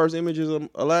the first images of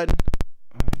Aladdin?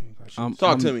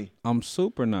 Talk to me. I'm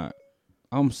super not.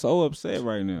 I'm so upset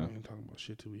right now. I ain't talking about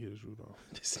shit till we hear this Rudolph.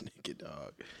 This nigga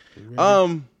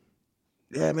dog.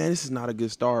 Yeah, man, this is not a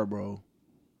good start, bro.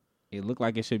 It looked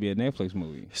like it should be a Netflix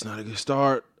movie. It's not a good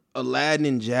start. Aladdin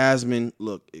and Jasmine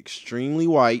look extremely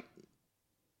white.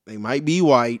 They might be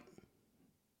white.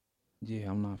 Yeah,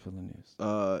 I'm not feeling this.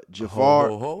 Jafar.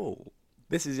 Ho, ho, ho.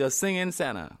 This is your singing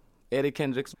Santa, Eddie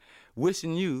Kendricks,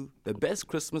 wishing you the best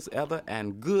Christmas ever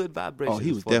and good vibrations. Oh,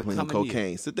 he was for the definitely on coming year.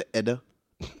 cocaine. Sit the Edda.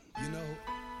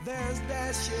 There's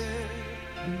dashing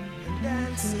and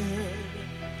dancing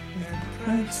and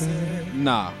prancing.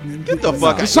 Nah, Get the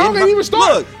fuck out. The song ain't even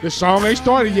started. Look, The song ain't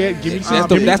started yet. Give me some.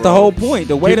 that's the whole point.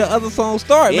 The way the other songs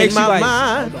start in makes you my like.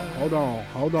 mind.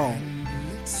 Hold on.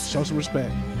 Show some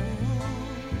respect.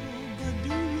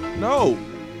 No.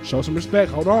 Show some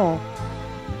respect. Hold on.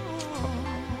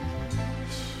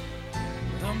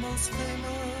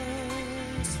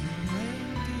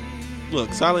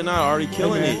 Look, Silent Night already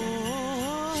killing Hey,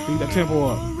 it. Speed that tempo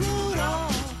up.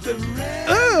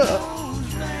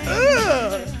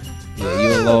 Yeah,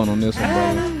 you alone on this one,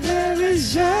 brother.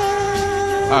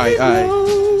 All right.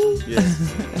 Yeah.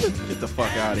 Get the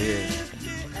fuck out of here.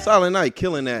 Silent Night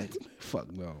killing that.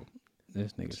 Fuck no.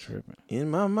 This nigga tripping. In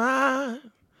my mind.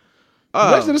 The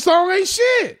rest of the song ain't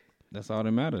shit. That's all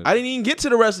that matters. I didn't even get to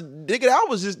the rest. Nigga,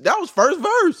 that was first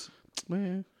verse.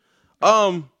 Man.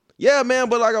 Yeah, man,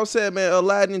 but like I said, man,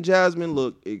 Aladdin and Jasmine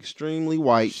look extremely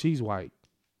white. She's white.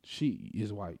 She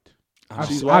is white.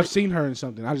 She's I've white? seen her in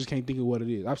something. I just can't think of what it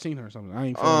is. I've seen her in something. I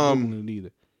ain't Googling it either.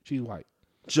 She's white.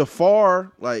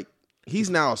 Jafar, like, he's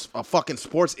now a fucking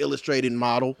Sports Illustrated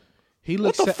model. He What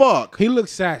looks the fuck? He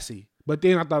looks sassy. But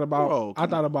then I thought about Bro,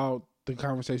 come about the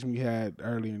conversation we had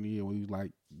earlier in the year where he was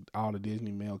like all the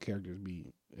Disney male characters be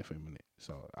effeminate.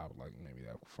 So I was like, maybe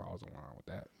that falls in line with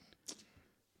that.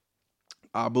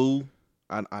 Abu,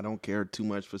 I don't care too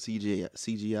much for CGI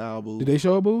Abu. Did they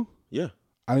show Abu? Yeah,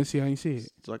 I didn't see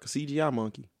it. it's like a CGI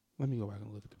monkey. Let me go back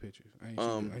and look at the pictures. I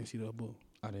ain't see the Abu.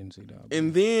 I didn't see that.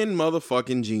 And then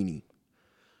motherfucking Genie.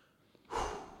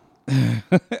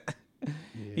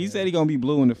 He said he gonna be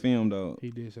blue in the film though.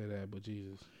 He did say that, but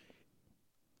Jesus.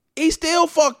 He still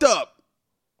fucked up.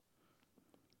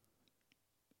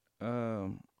 Let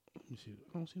me see.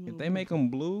 I don't see no If they make him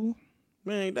blue,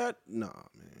 Man, nah, man.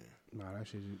 Nah, that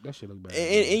shit look bad.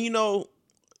 And you know,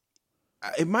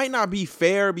 it might not be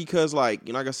fair because like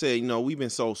I said, we've been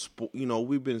so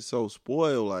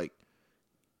spoiled. Like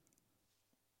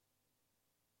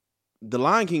the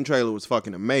Lion King trailer was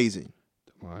fucking amazing.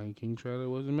 The Lion King trailer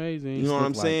was amazing. You know what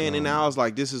I'm saying? And I was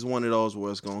like, this is one of those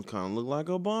where it's gonna kind of look like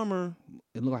a bummer.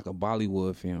 it looked like a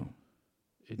Bollywood film.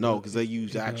 No, because they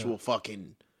use actual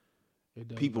fucking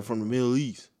people from the Middle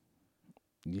East.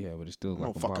 Yeah, but it's still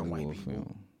like a fucking white Bollywood people.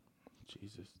 film.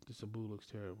 Jesus, this Abu looks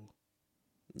terrible.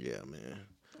 Yeah, man.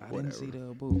 I Whatever. didn't see the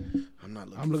Abu. I'm not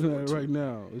looking. I'm looking at forward it to right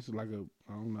now. It's like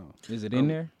I don't know. Is it in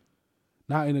there?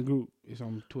 Not in the group. It's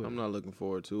on Twitter. I'm not looking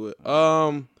forward to it.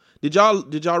 Did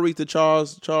y'all read the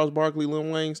Charles Barkley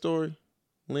Lil Wayne story?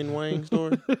 Lin Wayne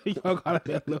story? Y'all got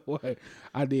that little way.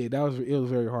 I did. It was a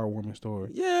very heartwarming story.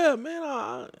 Yeah,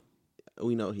 man.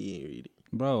 We know he ain't read it.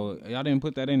 Bro, y'all didn't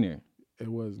put that in there. It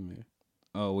wasn't there.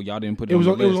 Oh, well, y'all didn't put It it, was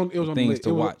on on. the It list was on. It was of on the things list.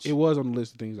 to watch. It was on the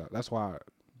list of things. That's why.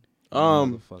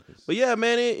 Motherfuckers. But yeah,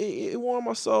 man, it warmed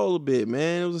my soul a bit,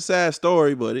 man. It was a sad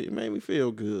story, but it made me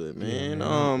feel good, man.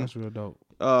 Yeah, that's real dope.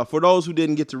 For those who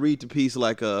didn't get to read the piece,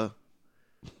 like yeah,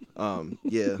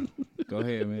 Go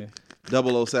ahead, man.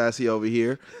 double O sassy over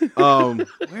here.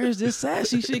 Where's this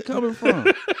sassy shit coming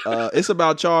from? It's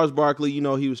about Charles Barkley.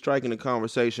 He was striking a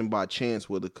conversation by chance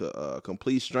with a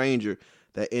complete stranger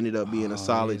that ended up being a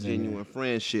solid, genuine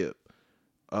friendship.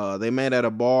 They met at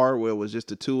a bar where it was just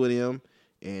the two of them,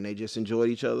 and they just enjoyed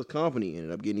each other's company.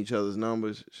 Ended up getting each other's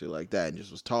numbers, shit like that, and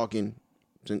just was talking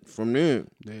from then.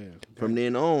 Yeah. From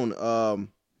then on.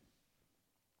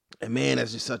 And man,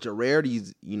 that's just such a rarity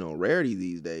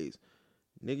these days.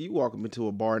 Nigga, you walk up into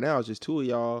a bar now, it's just two of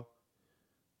y'all.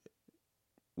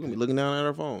 We're gonna be looking down at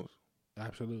our phones.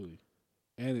 Absolutely.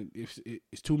 And if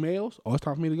it's two males, it's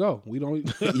time for me to go. We don't.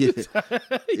 Yeah,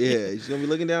 you're gonna be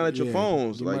looking down at your Yeah,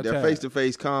 phones. give Like my that tab.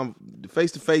 face-to-face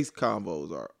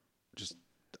combos are just.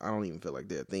 I don't even feel like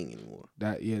they're a thing anymore.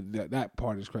 That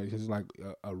part is crazy. 'Cause it's like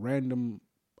a random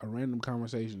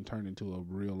conversation turned into a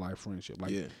real life friendship.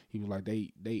 Like he was like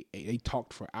they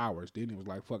talked for hours. Then it was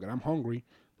like, fuck it, I'm hungry.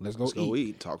 Let's go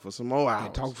eat. Talk for some more hours.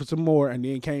 And talk for some more, and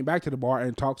then came back to the bar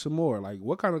and talked some more. Like,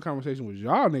 what kind of conversation was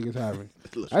y'all niggas having?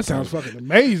 That sounds fucking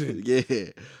amazing. Yeah.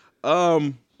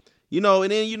 And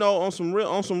then on some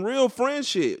real friend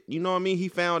shit. You know what I mean? He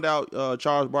found out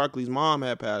Charles Barkley's mom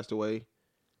had passed away.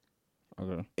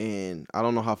 Okay. And I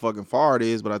don't know how fucking far it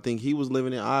is, but I think he was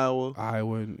living in Iowa.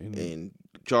 And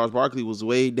Charles Barkley was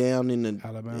way down in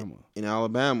Alabama. In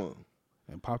Alabama.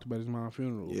 And popped up at his mom's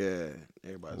funeral. Yeah.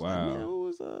 Everybody's Wow. like, man,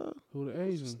 Who the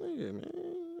Asian? this nigga,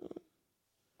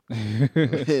 man?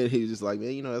 And he was just like,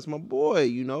 man, that's my boy,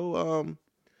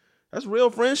 that's real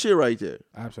friendship right there.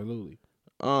 Absolutely.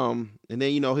 And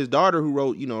then, his daughter who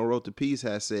wrote the piece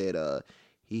has said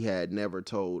he had never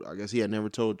told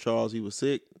Charles he was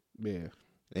sick. Yeah.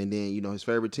 And then, his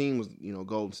favorite team was,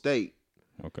 Golden State.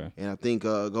 Okay. And I think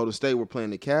Golden State were playing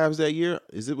the Cavs that year.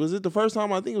 Was it the first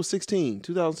time? I think it was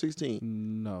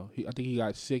 2016. No. I think he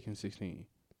got sick in 16.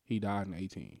 He died in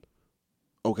 18.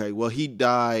 Okay, well, he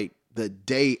died the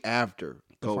day after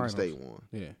Golden finals. State won.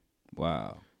 Yeah.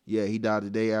 Wow. Yeah, he died the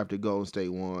day after Golden State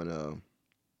won.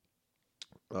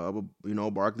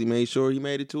 Barkley made sure he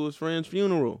made it to his friend's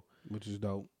funeral. Which is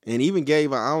dope. And even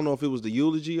gave, I don't know if it was the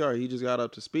eulogy or he just got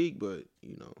up to speak, but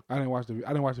I didn't watch the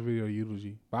video of the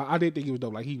eulogy, but I did think it was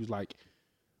dope. Like he was like,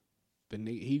 when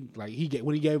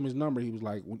he gave him his number, he was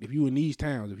like, if you in these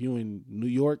towns, if you in New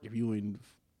York, if you in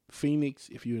Phoenix,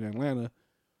 if you in Atlanta,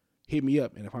 hit me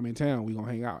up, and if I'm in town, we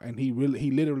gonna hang out. And he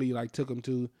literally like took him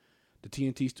to the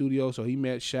TNT studio, so he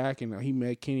met Shaq and he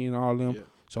met Kenny and all them. Yeah.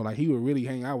 So like he would really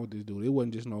hang out with this dude. It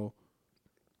wasn't just no.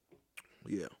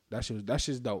 Yeah, that's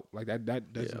just dope. Like that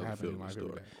doesn't happen in life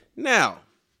every day. Now,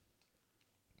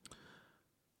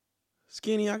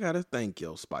 Skinny, I gotta thank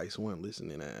your Spice One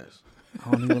listening ass. I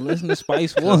don't even listen to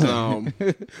Spice One.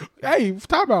 Hey,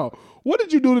 talk about what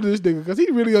did you do to this nigga? Because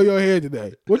he really on your head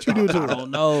today. What you do to him? I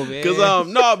don't know, man.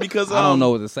 Because I don't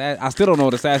know what I still don't know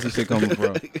where the sassy shit coming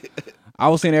from. I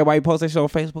was seeing everybody post that shit on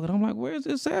Facebook, and I'm like, where's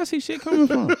this sassy shit coming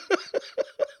from?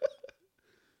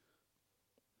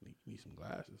 Need some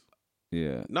glasses.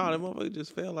 Yeah. No, that motherfucker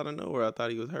just fell out of nowhere. I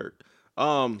thought he was hurt.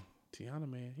 Tiana,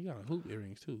 man, he got a hoop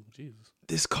earrings too. Jesus.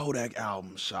 This Kodak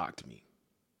album shocked me.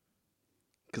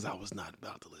 Because I was not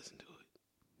about to listen to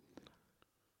it.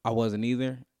 I wasn't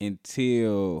either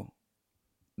until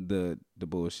the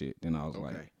bullshit. Then I was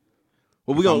like,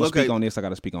 well, we if I'm gonna speak on this. I got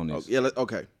to speak on this. Yeah,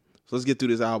 okay. So let's get through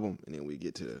this album and then we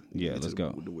get to let's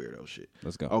go. The weirdo shit.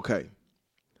 Let's go. Okay.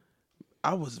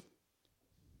 I was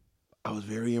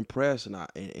very impressed and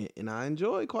I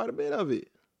enjoyed quite a bit of it.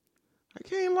 I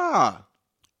can't lie.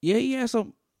 Yeah, he had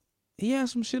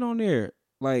some shit on there.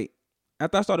 Like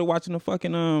after I started watching the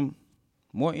fucking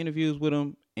more interviews with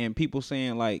him and people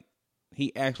saying like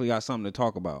he actually got something to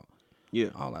talk about. Yeah.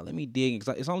 I was like, let me dig.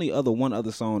 Cause it's only one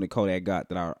other song that Kodak got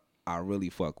that I really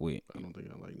fuck with. I don't think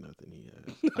I like nothing he has.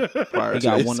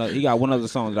 He got one other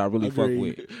song that I really fuck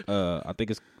Agreed. with. I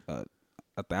think it's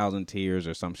 1,000 Tears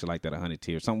or some shit like that, 100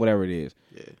 Tears, something whatever it is.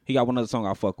 Yeah. He got one other song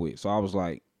I fuck with. So I was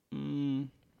like,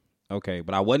 okay,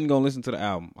 but I wasn't gonna listen to the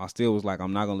album. I still was like,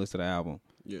 I'm not gonna listen to the album.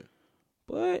 Yeah.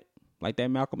 But like that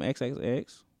Malcolm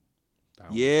XXX.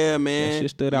 Yeah, man. That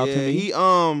shit stood out to me. He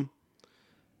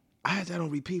I had that on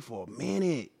repeat for a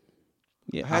minute.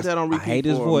 Yeah, I had that on repeat I hate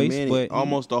his for voice, a minute, but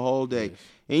almost the whole day.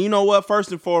 And you know what?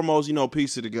 First and foremost,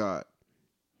 peace to the God.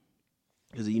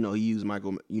 Because he used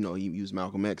Malcolm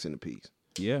X in the piece.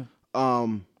 yeah.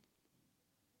 For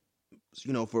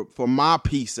my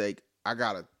peace sake, I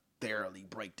gotta thoroughly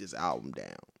break this album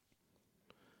down.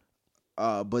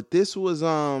 But this was If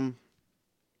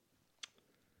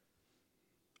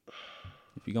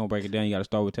you're gonna break it down, you gotta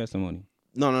start with Testimony.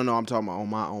 no, I'm talking about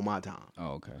on my time.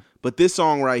 Oh, okay. But this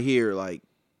song right here, like,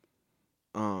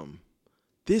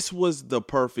 this was the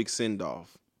perfect send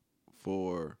off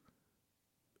for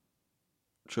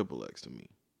Triple X to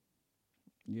me.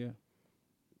 Yeah.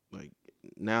 Like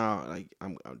now, like I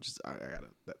gotta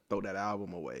throw that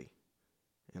album away,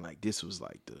 and like this was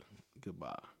like the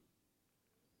goodbye.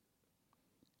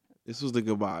 This was the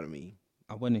goodbye to me.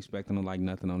 I wasn't expecting to like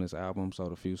nothing on this album, so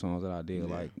the few songs that I did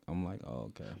like, I'm like, oh,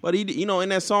 okay. But he, in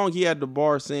that song, he had the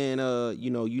bar saying,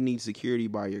 you need security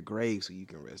by your grave so you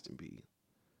can rest in peace.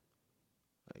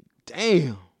 Like,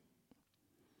 damn.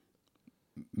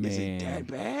 Man, Is it that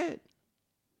bad?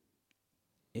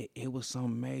 It was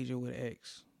something major with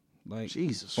X. Like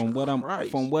Jesus from what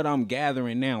Christ. I'm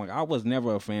gathering now, like I was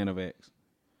never a fan of X.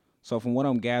 So from what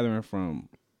I'm gathering from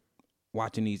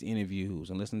watching these interviews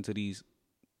and listening to these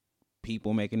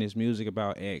people making this music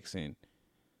about X and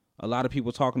a lot of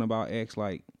people talking about X,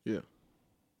 like Yeah.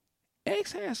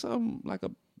 X had something like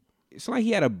it's like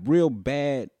he had a real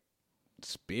bad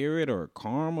spirit or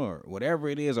karma or whatever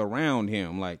it is around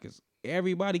him. Like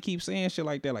everybody keeps saying shit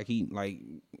like that. Like he, like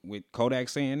with Kodak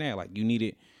saying that, like you need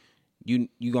it, you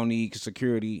gonna need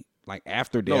security like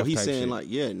after death. No, he's type saying shit. like,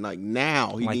 yeah, like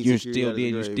now he like needs you're security still out of the dead,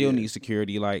 you grave, still yeah. need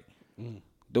security. Like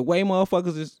the way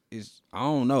motherfuckers is I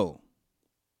don't know.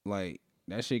 Like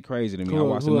that shit crazy to me. I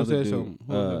watched another dude,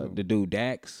 the dude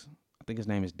Dax. I think his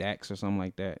name is Dax or something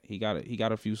like that. He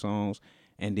got a few songs,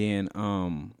 and then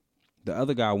the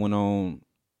other guy went on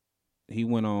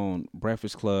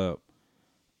Breakfast Club.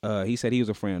 He said he was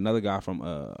a friend, another guy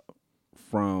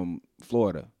from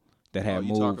Florida that had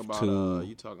moved to.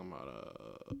 You talking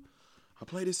about? I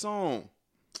played this song.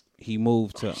 He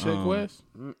moved to Sheck West?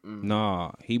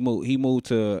 Nah, he moved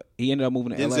to. He ended up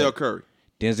moving to Denzel LA. Curry.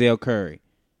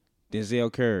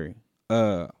 Denzel Curry.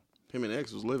 Him and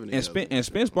X was living And together.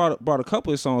 Spence brought a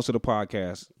couple of songs to the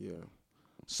podcast. Yeah.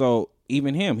 So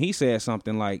even him, he said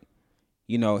something like,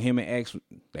 him and X,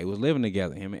 they was living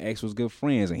together. Him and X was good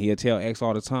friends, and he'll tell X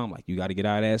all the time, like, you got to get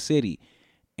out of that city.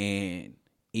 And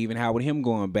even how with him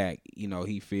going back,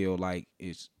 he feel like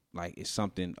it's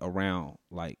something around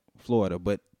like Florida,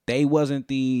 but they wasn't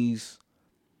these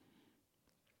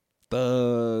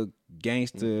thug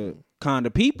gangster kind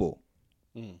of people.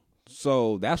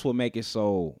 So that's what make it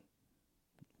so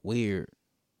weird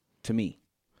to me.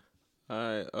 All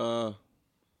right. Cause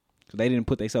they didn't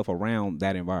put themselves around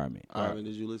that environment. Ivan,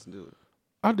 did you listen to it?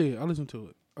 I did. I listened to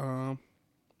it.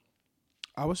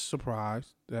 I was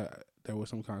surprised that there was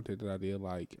some content that I did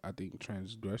like. I think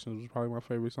Transgressions was probably my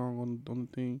favorite song on the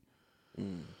thing.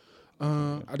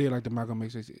 I did like the Malcolm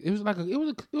X. It was like it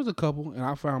was a couple, and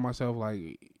I found myself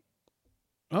like,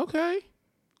 okay,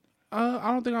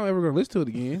 I don't think I'm ever gonna listen to it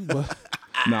again. But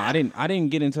No, I didn't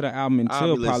get into the album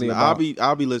until probably about.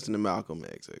 I'll be listening to Malcolm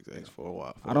XXX for a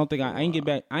while. I don't think I ain't get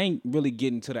back. I ain't really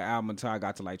getting to the album until I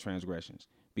got to like Transgressions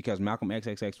because Malcolm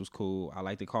XXX was cool. I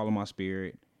liked to Call on My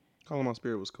Spirit. Calling My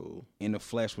Spirit was cool. In the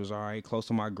Flesh was alright. Close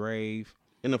to My Grave.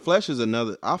 In the Flesh is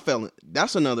another.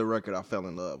 That's another record I fell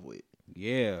in love with.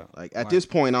 Yeah. Like at this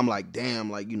point, I'm like,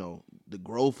 damn, like the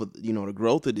growth of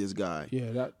this guy.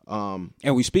 yeah, that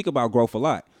And we speak about growth a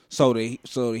lot. So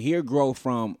to hear growth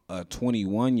from a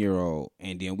 21-year-old,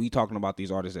 and then we talking about these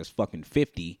artists that's fucking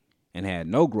 50 and had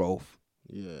no growth.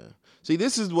 Yeah. See,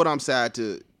 this is what I'm sad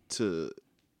to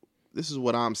this is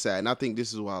what I'm sad, and I think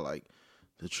this is why like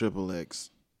the Triple X,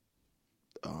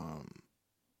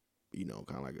 you know,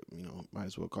 kind of like might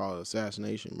as well call it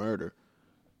assassination, murder.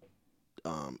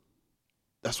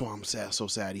 That's why I'm sad, so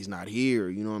sad he's not here.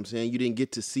 You know what I'm saying? You didn't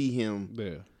get to see him,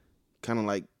 kind of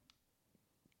like,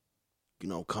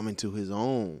 come into his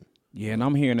own. Yeah, and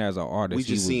I'm hearing as an artist, We he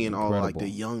just was seeing all like incredible. the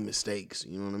young mistakes.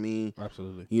 You know what I mean?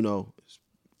 Absolutely.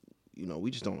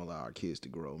 We just don't allow our kids to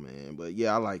grow, man. But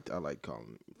yeah, I like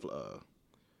calling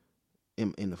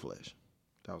in the flesh.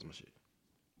 That was my shit.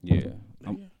 Yeah,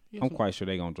 Yeah, I'm quite sure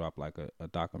they gonna drop like a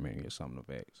documentary or something of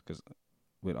X, because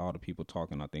with all the people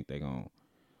talking, I think they gonna,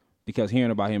 because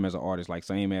hearing about him as an artist, like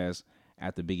same as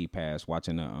after Biggie passed,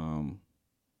 watching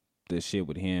the shit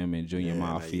with him and Junior Yeah, now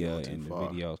you Mafia going too and the far.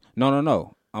 videos.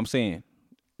 No. I'm saying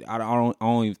I don't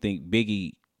even think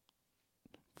Biggie.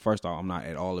 First off, I'm not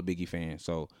at all a Biggie fan,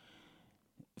 so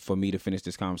for me to finish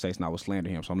this conversation, I would slander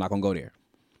him, so I'm not gonna go there.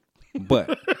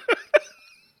 But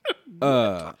You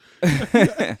got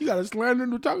a slander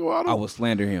to talk about him? I would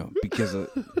slander him because of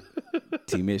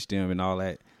T. Mitch them and all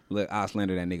that. Look, I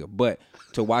slander that nigga. But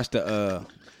to watch the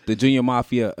Junior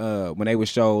Mafia when they would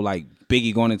show like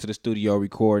Biggie going into the studio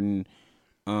recording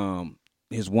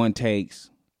his one takes,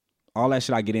 all that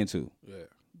shit I get into. Yeah.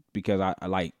 Because I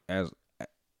like as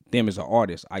them as an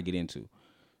artist, I get into.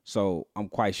 So I'm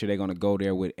quite sure they're gonna go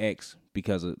there with X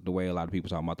because of the way a lot of people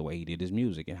talking about the way he did his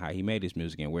music and how he made his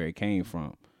music and where it came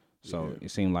from. So it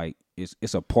seemed like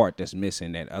it's a part that's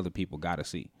missing that other people gotta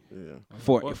see. Yeah.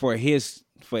 For his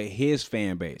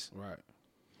fan base. Right.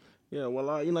 Yeah, well,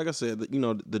 like I said,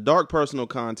 the dark personal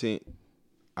content,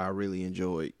 I really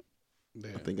enjoyed.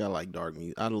 Yeah. I think I like dark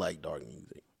music. I like dark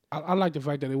music. I like the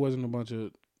fact that it wasn't a bunch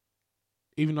of,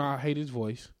 even though I hate his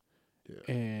voice,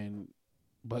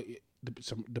 but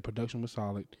the production was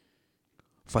solid.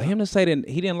 For him to say that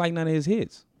he didn't like none of his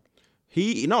hits.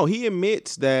 He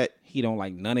admits that He don't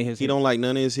like none of his he hits. don't like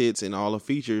none of his hits, and all the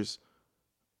features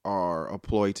are a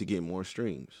ploy to get more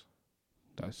streams.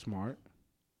 That's smart.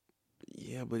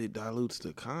 Yeah, but it dilutes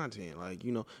the content,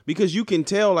 because you can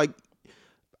tell. Like,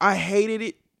 I hated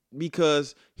it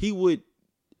because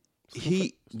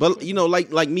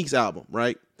like Meek's album,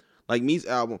 right? Like Meek's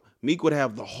album, Meek would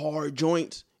have the hard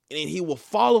joints, and then he will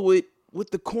follow it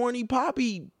with the corny,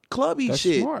 poppy, clubby That's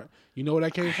shit. smart. You know where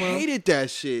that came I from? hated that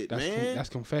shit, man. That's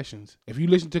Confessions. If you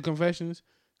listen to Confessions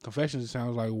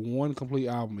sounds like one complete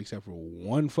album except for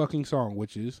one fucking song,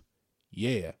 which is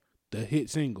the hit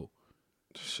single.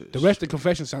 Shit. The rest of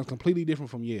Confessions sounds completely different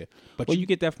from But Well, you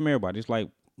get that from everybody. It's like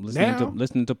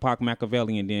listening to Pac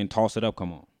Machiavelli and then Toss It Up.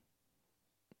 Come on,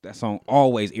 that song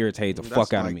always irritates the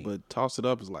fuck out of me. But Toss It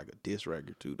Up is like a diss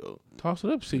record too, though. Toss It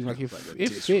Up seems like it Like a fit.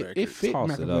 diss It record. fit Toss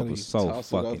It Up Machiavelli. was so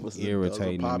Toss It Up fucking was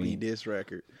irritating a to poppy me. diss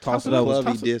record. Toss It Up was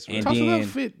Clubby diss and Toss It then Up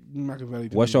fit Machiavelli.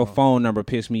 to What's me, Your though. Phone Number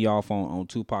pissed me off on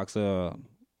Tupac's I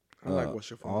like What's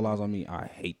Your Phone All Number. Eyes on Me. I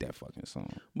hate that fucking song.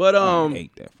 But I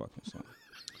hate that fucking song.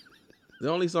 the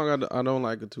only song I don't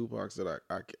like of Tupac's that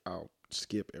I'll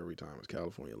skip every time is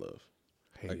California Love.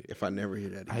 Hate Like, it. if I never hear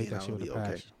that I hate again, that shit I'll with be a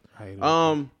okay. passion. I hate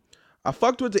it. I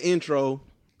fucked with the intro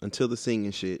until the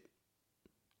singing shit.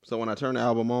 So when I turn the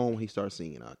album on, he starts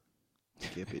singing. I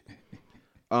skip it.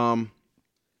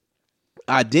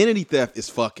 Identity Theft is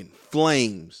fucking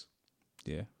flames.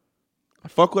 Yeah, I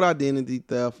fuck with Identity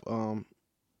Theft. I'm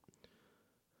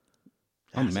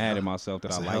That's mad a- at myself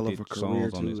that that's I a hell liked of the a career,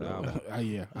 songs on this too, though. album.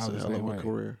 I That's was a the hell same of a way.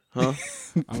 career, huh?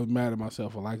 I was mad at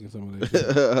myself for liking some of this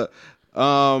shit.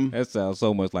 That sounds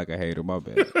so much like a hater. My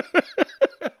bad.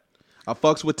 I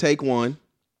fucks with Take One.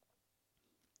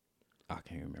 I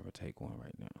can't remember Take One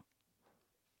right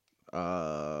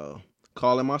now.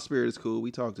 Calling My Spirit is cool.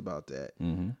 We talked about that.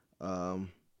 Mm-hmm.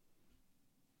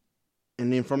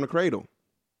 And then From the Cradle.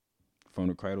 From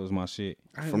the Cradle is my shit.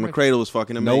 From the Cradle is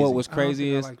fucking amazing. Know what was I don't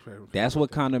crazy think I is like Cradle. that's what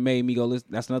kind of made me go listen.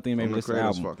 That's another thing that made From me the listen to the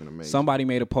Cradle's album. fucking amazing. Somebody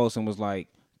made a post and was like,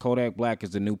 Kodak Black is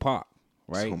the new Pac,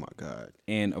 right? Oh my God.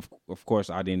 And of course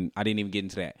I didn't even get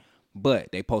into that.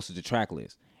 But they posted the track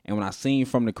list. And when I seen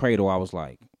From the Cradle, I was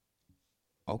like,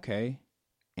 okay.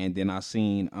 And then I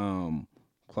seen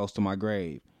Close to My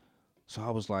Grave. So I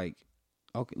was like,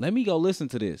 okay, let me go listen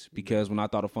to this. Because when I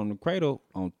thought of From the Cradle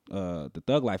on the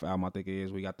Thug Life album, I think it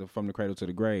is, we got the From the Cradle to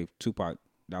the Grave, Tupac.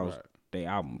 That was their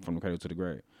album, From the Cradle to the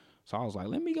Grave. So I was like,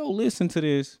 let me go listen to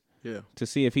this. Yeah. To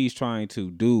see if he's trying to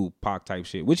do Pac type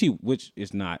shit, which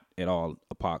is not at all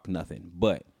a Pac nothing,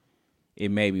 but it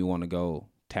made me want to go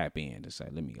tap in to say,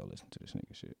 let me go listen to this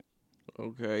nigga shit.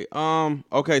 Okay.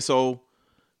 Okay, so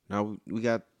now we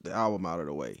got the album out of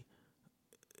the way.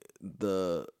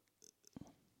 The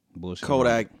Bullshit.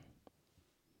 Kodak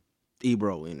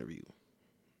Ebro interview.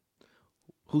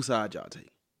 Whose side y'all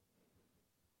take?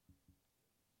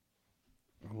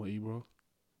 I'm with Ebro.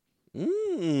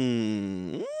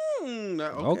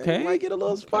 Okay. You might get a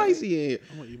little spicy in here.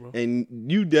 I'm with Ebro. And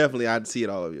you definitely, I'd see it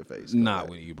all over your face. Not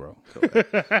with you, bro.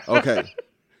 Okay.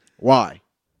 Why?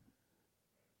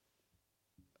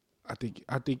 I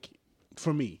think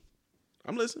for me,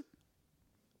 I'm listening.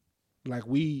 like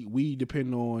we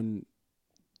depend on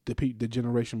the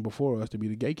generation before us to be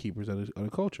the gatekeepers of the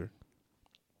culture.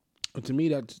 And to me,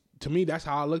 that's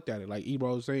how I looked at it. Like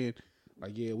Ebro was saying,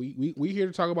 like, yeah, we here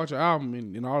to talk about your album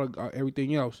and all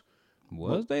everything else.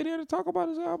 Was they there to talk about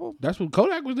his album? That's what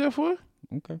Kodak was there for.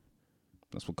 Okay,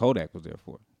 that's what Kodak was there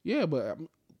for. Yeah, but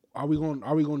are we going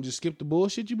to just skip the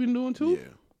bullshit you've been doing too? Yeah.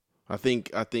 I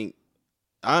think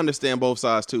I understand both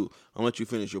sides too. I'll let you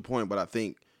finish your point, but I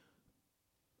think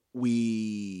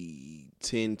we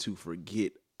tend to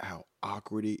forget how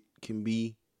awkward it can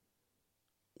be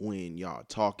when y'all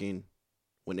talking,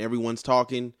 when everyone's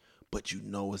talking, but you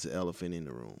know it's an elephant in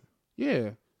the room.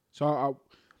 Yeah. So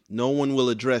no one will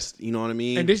address, you know what I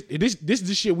mean? and this is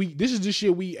the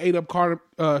shit we ate up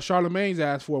Charlemagne's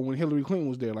ass for when Hillary Clinton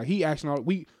was there. Like he asking all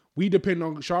we depend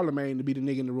on Charlemagne to be the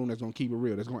nigga in the room that's gonna keep it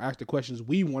real, that's gonna ask the questions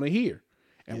we want to hear.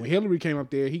 And when Hillary came up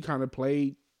there, he kind of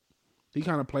played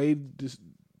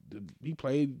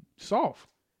soft.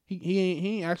 He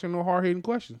ain't asking no hard hitting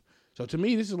questions. So to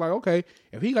me, this is like, okay,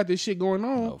 if he got this shit going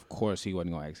on, Of course, he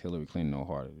wasn't gonna ask Hillary Clinton no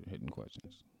hard hitting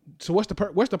questions. so what's the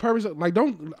purpose of, like,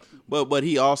 don't. But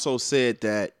he also said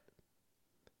that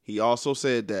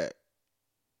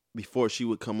before she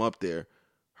would come up there,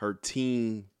 her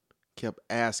team kept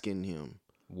asking him,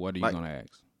 What are you like, gonna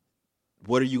ask?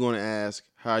 what are you going to ask?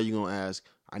 How are you going to ask?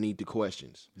 I need the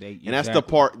questions. And that's the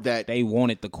part that they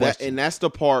wanted the question. and that's the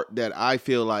part that I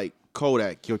feel like,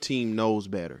 Kodak, your team knows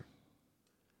better.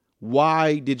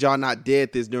 Why did y'all not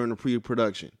dead this during the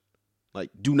pre-production? Like,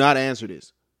 do not answer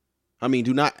this. I mean,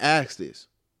 do not ask this.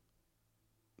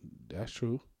 That's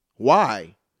true.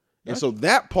 Why? And so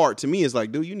that part to me is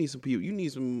like, dude, you need some people. You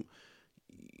need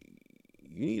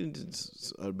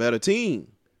a better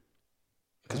team.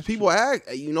 Because people ask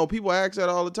that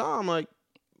all the time. Like,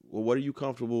 well, what are you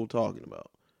comfortable talking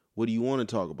about? What do you want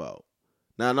to talk about?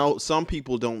 Now, I know some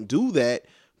people don't do that,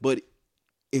 but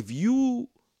if you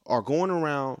are going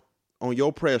around on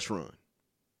your press run,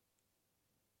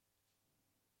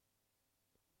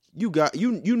 you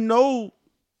know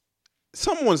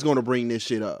someone's going to bring this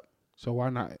shit up. So why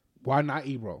not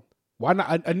Ebro? Why not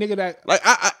a nigga that, like,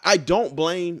 I don't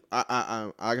blame.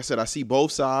 I like I said, I see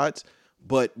both sides,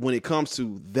 but when it comes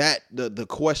to that, the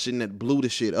question that blew the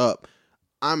shit up,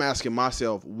 I'm asking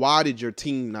myself, why did your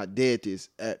team not dead this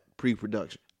at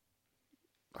pre-production?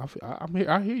 I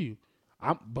hear you.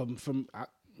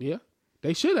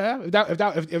 They should have.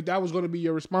 If that was going to be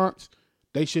your response,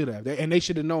 they should have. They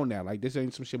should have known that. Like, this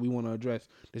ain't some shit we want to address.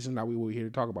 This is not what we're here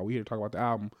to talk about. We're here to talk about the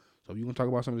album. So if you're gonna talk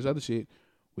about some of this other shit,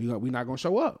 we not gonna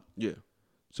show up. Yeah.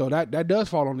 So that does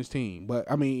fall on this team. But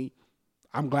I mean,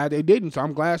 I'm glad they didn't. So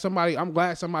I'm glad somebody got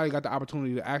the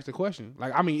opportunity to ask the question.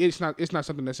 Like, I mean, it's not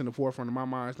something that's in the forefront of my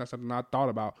mind. It's not something I thought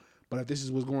about. But if this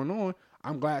is what's going on,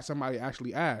 I'm glad somebody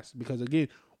actually asked, because again,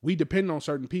 we depend on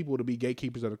certain people to be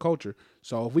gatekeepers of the culture.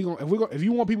 So if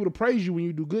you want people to praise you when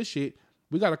you do good shit,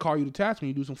 we got to call you to task when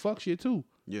you do some fuck shit too.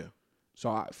 Yeah.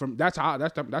 So that's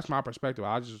my perspective.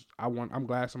 I'm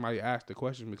glad somebody asked the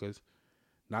question, because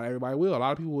not everybody will. A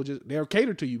lot of people will they'll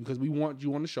cater to you because we want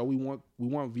you on the show. We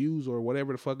want views or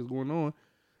whatever the fuck is going on,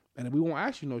 and if we won't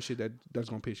ask you no shit that's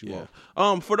gonna piss you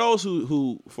off. For those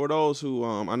who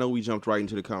I know we jumped right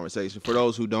into the conversation. For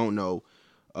those who don't know,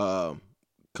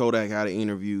 Kodak had an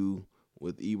interview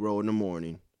with Ebro in the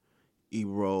morning.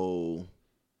 Ebro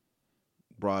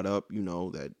brought up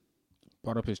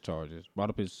his charges.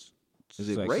 Brought up his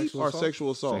rape or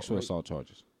sexual assault? Sexual assault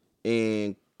charges.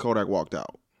 And Kodak walked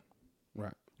out.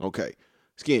 Right. Okay.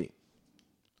 Skinny.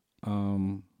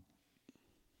 I'm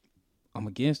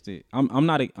against it. I'm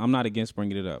not against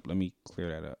bringing it up. Let me clear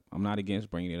that up. I'm not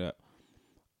against bringing it up.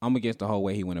 I'm against the whole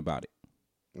way he went about it.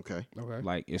 Okay.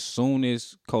 Like, as soon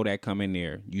as Kodak come in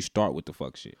there, you start with the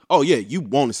fuck shit. Oh yeah, you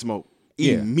want to smoke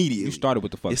immediately. You started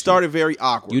with the fuck shit. It started very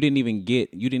awkward. You didn't even get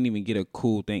a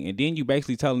cool thing, and then you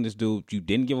basically telling this dude you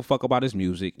didn't give a fuck about his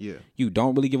music. Yeah. You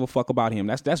don't really give a fuck about him.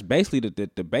 That's basically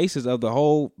the basis of the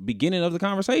whole beginning of the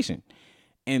conversation.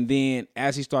 And then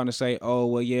as he's starting to say, oh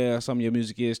well, yeah, some of your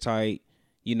music is tight.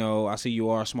 I see you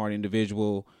are a smart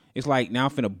individual. It's like, now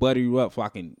I'm finna butter you up so I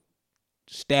can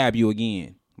stab you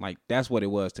again. Like, that's what it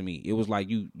was to me. It was like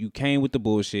you came with the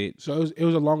bullshit. So it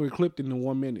was a longer clip than the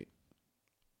 1 minute.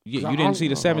 You didn't see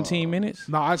the 17 minutes?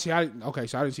 No, so I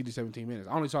didn't see the 17 minutes.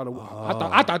 I only saw the.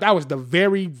 I thought that was the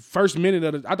very first minute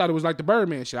of the. I thought it was like the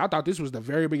Birdman shit. I thought this was the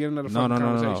very beginning of the fucking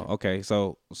conversation. No. Okay,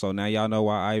 so now y'all know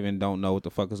why I even don't know what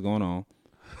the fuck is going on.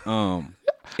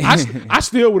 I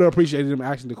still would have appreciated him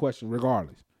asking the question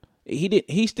regardless. He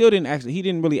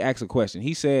didn't really ask a question.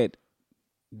 He said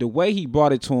the way he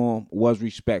brought it to him was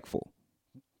respectful.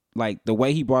 Like the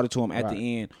way he brought it to him at the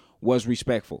end was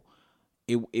respectful.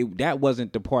 That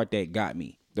wasn't the part that got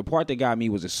me. The part that got me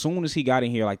was as soon as he got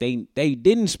in here, like they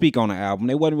didn't speak on the album.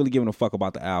 They wasn't really giving a fuck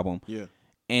about the album. Yeah.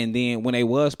 And then when they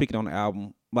was speaking on the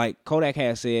album, like Kodak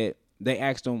had said, they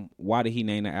asked him why did he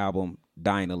name the album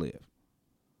Dying to Live.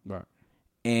 Right.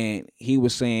 And he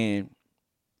was saying,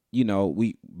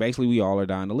 we all are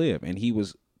dying to live. And he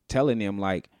was telling them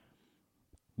like,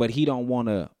 but he don't want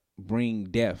to bring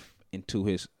death into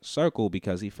his circle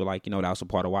because he feel like, that was a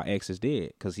part of why X is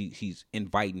dead because he's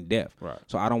inviting death. Right.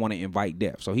 So I don't want to invite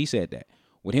death. So he said that.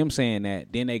 With him saying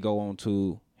that, then they go on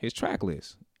to his track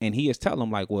list. And he is telling them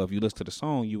like, well, if you listen to the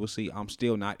song, you will see I'm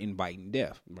still not inviting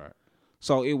death. Right.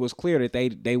 So it was clear that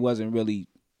they wasn't really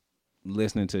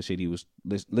listening to shit. He was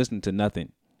listening to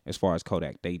nothing as far as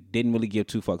Kodak. They didn't really give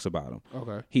two fucks about him.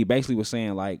 Okay. He basically was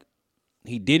saying like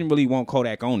he didn't really want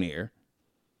Kodak on there.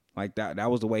 Like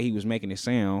that was the way he was making it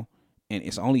sound. And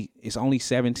it's only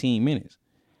 17 minutes.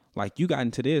 Like you got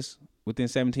into this within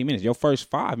 17 minutes. Your first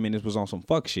 5 minutes was on some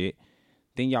fuck shit.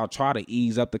 Then y'all try to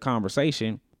ease up the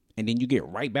conversation, and then you get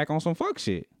right back on some fuck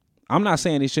shit. I'm not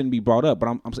saying it shouldn't be brought up,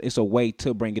 but it's a way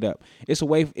to bring it up. It's a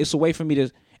way for me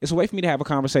to have a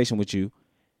conversation with you.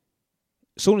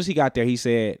 As soon as he got there, he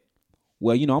said,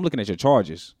 "Well, I'm looking at your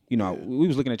charges. We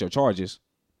was looking at your charges."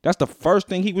 That's the first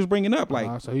thing he was bringing up.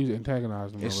 Like, so he was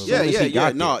antagonizing him.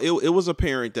 Yeah. No, it was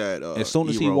apparent that as soon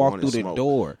as he Ebro walked wanted through the smoke.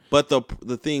 door. But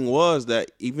the thing was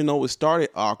that even though it started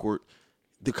awkward,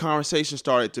 the conversation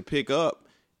started to pick up,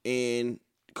 and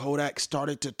Kodak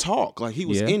started to talk like he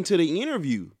was into the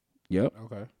interview. Yep.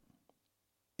 Okay.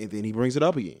 And then he brings it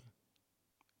up again.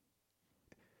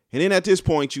 And then at this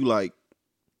point, you like,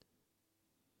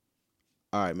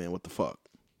 all right, man, what the fuck?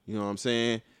 You know what I'm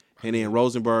saying? And then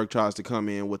Rosenberg tries to come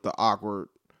in with the awkward.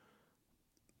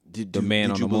 Did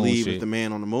you believe it's the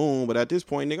man on the moon? But at this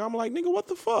point, nigga, I'm like, nigga, what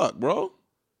the fuck, bro?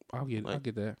 I'll get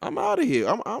that. I'm out of here.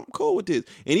 I'm cool with this.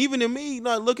 And even to me,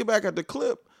 not looking back at the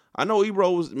clip, I know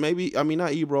Ebro was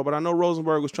not Ebro, but I know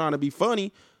Rosenberg was trying to be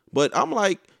funny. But I'm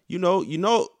like,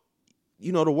 the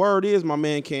word is my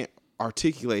man can't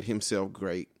articulate himself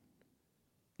great.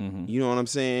 Mm-hmm. You know what I'm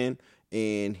saying?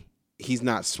 And he's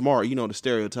not smart. The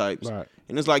stereotypes. Right.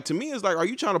 And it's like, to me, it's like, are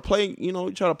you trying to play,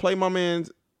 play my man's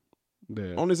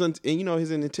on his,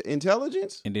 his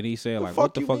intelligence? And then he said, like,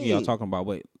 what the fuck are y'all talking about?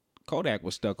 But Kodak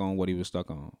was stuck on what he was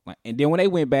stuck on. Like, and then when they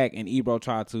went back and Ebro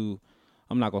tried to,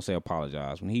 I'm not going to say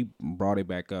apologize, when he brought it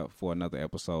back up for another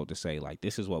episode to say, like,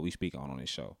 this is what we speak on this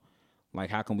show. Like,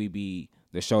 how can we be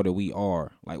the show that we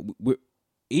are? Like,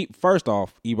 first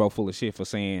off, Ebro full of shit for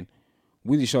saying,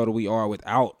 we the show that we are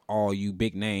without all you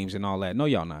big names and all that. No,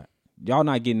 y'all not. Y'all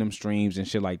not getting them streams and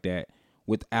shit like that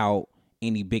without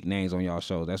any big names on y'all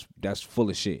show. That's full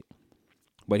of shit.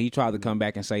 But he tried to come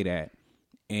back and say that.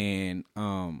 And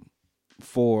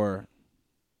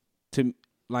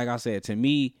like I said, to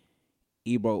me,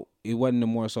 Ebro, it wasn't the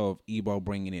more so of Ebro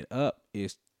bringing it up.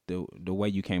 It's the way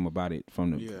you came about it from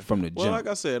the jump. Well, like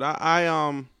I said,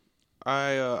 I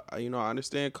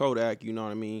understand Kodak. You know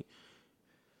what I mean.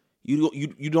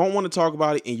 You don't want to talk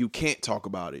about it, and you can't talk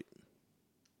about it.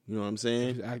 You know what I'm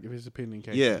saying? If his opinion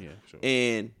came. Yeah. Sure.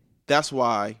 And that's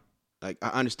why, like, I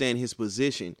understand his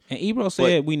position. And Ebro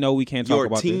said, we know we can't talk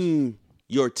about this.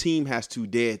 Your team has to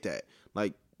dead that.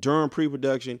 Like, during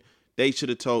pre-production, they should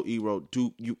have told Ebro,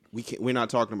 we're not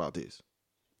talking about this.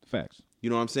 Facts. You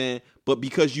know what I'm saying? But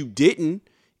because you didn't,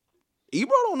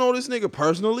 Ebro don't know this nigga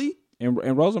personally.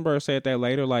 And Rosenberg said that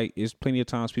later, like, it's plenty of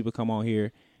times people come on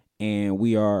here and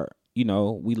we are,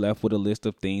 we left with a list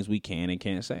of things we can and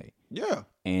can't say. Yeah.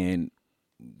 And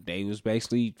they was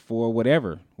basically for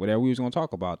whatever we was gonna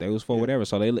talk about. They was for whatever.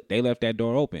 So they left that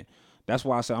door open. That's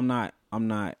why I said I'm not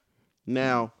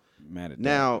now mad at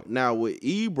that. Now with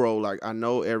Ebro, like, I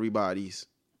know everybody's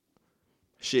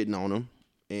shitting on him,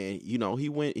 and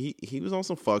he was on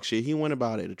some fuck shit. He went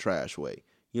about it a trash way.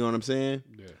 You know what I'm saying?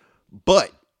 Yeah.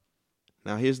 But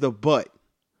now here's the but,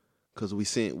 because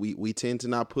we tend to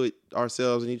not put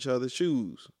ourselves in each other's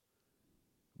shoes.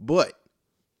 But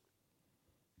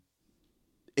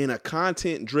in a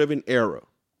content-driven era,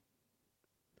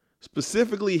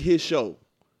 specifically his show,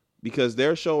 because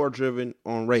their show are driven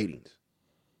on ratings.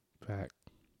 Fact.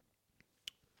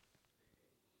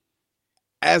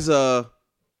 As a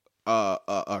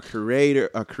a creator.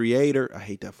 I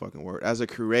hate that fucking word. As a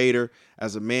creator,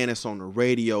 as a man that's on the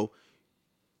radio,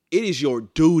 it is your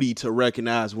duty to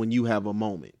recognize when you have a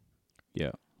moment.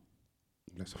 Yeah.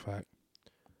 That's a fact.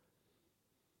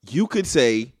 You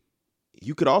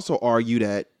could also argue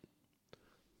that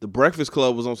the Breakfast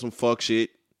Club was on some fuck shit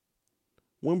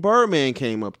when Birdman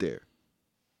came up there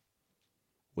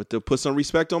with the put some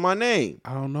respect on my name.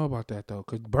 I don't know about that though,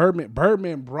 because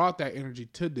Birdman brought that energy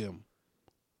to them.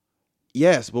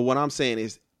 Yes, but what I'm saying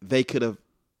is they could have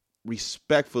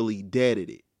respectfully deaded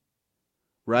it,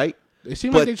 right? It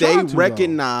seemed But like they tried to,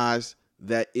 recognized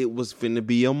that it was finna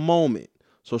be a moment.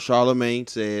 So Charlamagne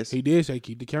says, He did say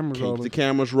keep the cameras keep rolling. the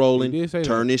cameras rolling, He did say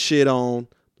turn that. this shit on,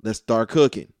 let's start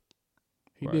cooking.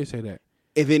 He did say that.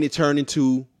 And then it turned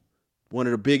into one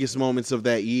of the biggest moments of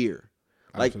that year.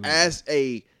 Like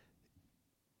Absolutely.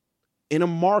 in a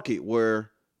market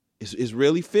where it's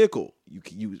really fickle.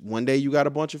 You one day you got a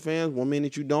bunch of fans, 1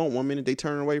 minute you don't, 1 minute they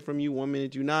turn away from you, 1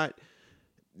 minute you not.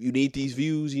 You need these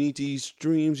views, you need these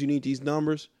streams, you need these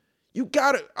numbers. You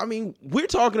gotta, we're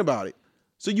talking about it.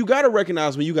 So you gotta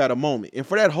recognize when you got a moment. And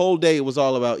for that whole day, it was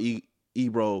all about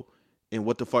Ebro and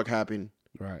what the fuck happened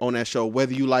on that show,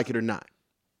 whether you like it or not.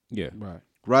 Yeah.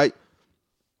 Right?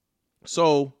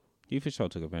 So He for sure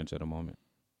took advantage of the moment.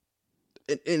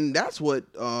 and that's what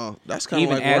that's kind of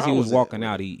Even like as where he I was at. walking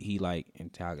out, he like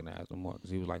antagonized him more because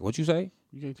he was like, "What you say?"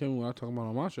 You can't tell me what I'm talking about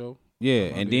on my show. Yeah,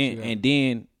 I and didn't see that.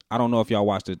 then I don't know if y'all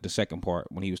watched the second part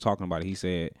when he was talking about it. He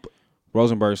said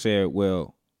Rosenberg said,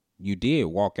 "Well, you did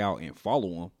walk out and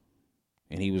follow him,"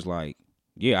 and he was like,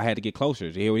 "Yeah, I had to get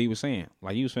closer to hear what he was saying.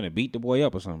 Like he was finna beat the boy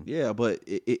up or something." Yeah, but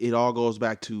it all goes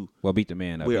back to Well, beat the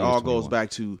man up. where He it was all goes 21. back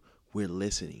to we're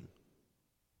listening.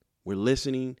 We're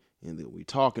listening and then we're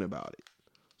talking about it.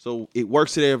 So it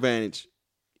works to their advantage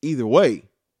either way,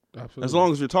 Absolutely. as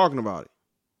long as we're talking about it.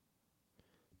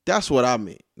 That's what I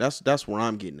meant. That's where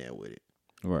I'm getting at with it.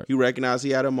 Right. He recognized he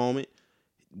had a moment.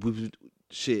 We've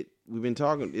been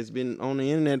talking. It was on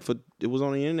the internet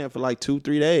for like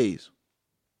 2-3 days.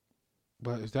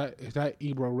 But is that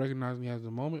Ebro recognizing he has the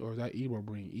moment, or is that Ebro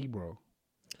bringing Ebro?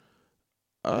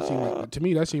 To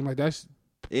me, that seemed like that's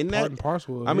In part that, and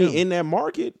parcel. Of I mean, him. in that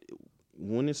market,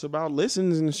 when it's about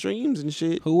listens and streams and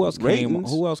shit. Who else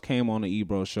ratings, came on the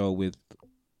Ebro show with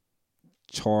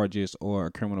charges or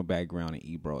a criminal background and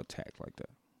Ebro attacked like that?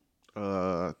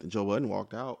 Joe Budden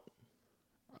walked out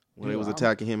when they Yeah, was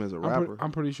attacking him as a rapper.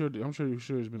 I'm pretty sure. I'm sure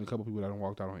there's been a couple people that have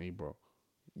walked out on Ebro.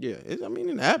 Yeah, it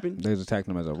happened. They was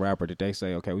attacking him as a rapper. Did they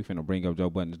say, okay, we finna bring up Joe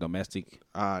Budden's domestic?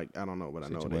 I don't know, but I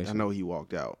situation? know he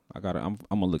walked out. I'm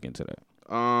gonna look into that.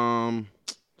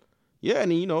 Yeah,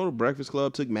 and then, the Breakfast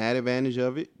Club took mad advantage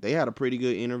of it. They had a pretty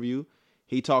good interview.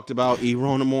 He talked about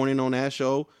Ebro in the morning on that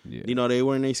show. Yeah. They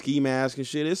were in their ski mask and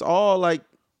shit. It's all like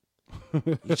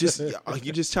you're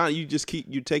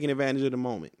taking advantage of the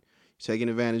moment. You're taking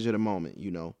advantage of the moment,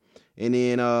 And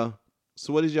then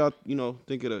so what did y'all,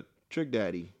 think of the Trick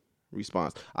Daddy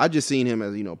response? I just seen him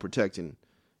as, protecting,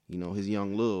 his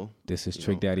young Lil. This is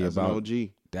Trick Daddy as an about OG.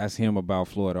 That's him about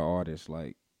Florida artists.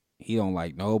 Like he don't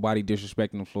like nobody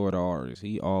disrespecting the Florida artists.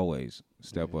 He always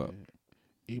step up.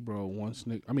 Ebro won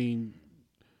Snick. I mean,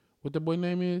 what the boy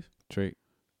name is? Trick.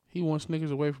 He won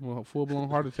Snickers away from a full blown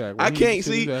heart attack. I can't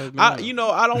see. I'm not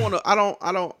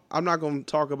gonna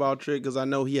talk about Trick because I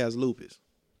know he has lupus.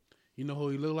 You know who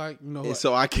he look like? And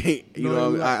so I can't.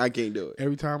 I can't do it.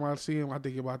 Every time I see him, I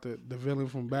think about the villain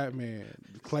from Batman,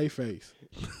 Clayface.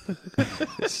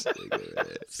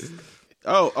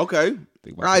 Oh, okay.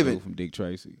 Think about Ivan the dude from Dick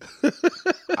Tracy.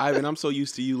 Ivan, I'm so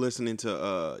used to you listening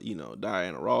to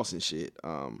Diana Ross and shit.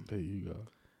 There you go.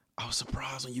 I was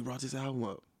surprised when you brought this album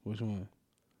up. Which one?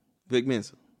 Vic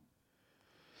Mensa.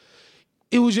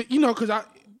 It was just, because I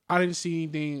didn't see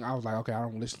anything. I was like, okay, I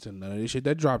don't listen to none of this shit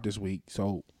that dropped this week.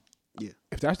 So yeah,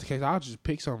 if that's the case, I'll just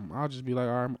pick something. I'll just be like,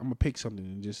 all right, I'm gonna pick something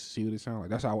and just see what it sounds like.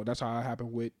 That's how it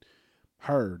happened with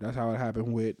her. That's how it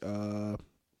happened with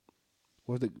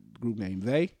what's the group name?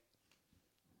 They.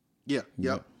 Yeah.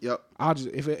 Yep. I'll just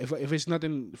if it's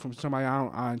nothing from somebody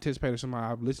I anticipated, somebody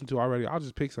I've listened to already, I'll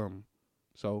just pick something.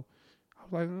 So I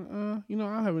was like,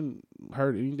 I haven't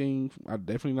heard anything.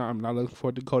 I'm not looking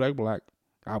forward to Kodak Black.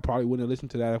 I probably wouldn't have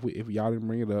listened to that if y'all didn't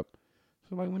bring it up.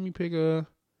 So let me pick I'll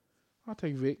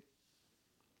take Vic.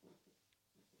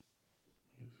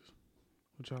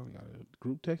 What y'all got? A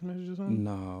group text message or something?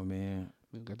 No, man.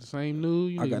 Got the same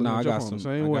news. I got some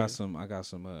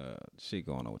shit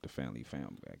going on with the family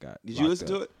fam. Did you listen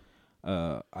to it?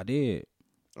 I did.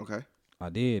 Okay. I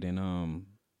did, and I'm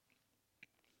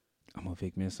a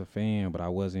Vic Mensa fan, but I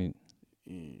wasn't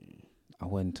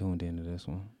tuned into this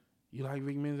one. You like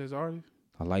Vic Mensa as an artist?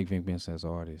 I like Vic Mensa as an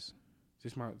artist.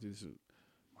 This is my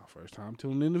first time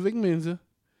tuning in to Vic Mensa.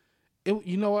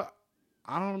 You know what?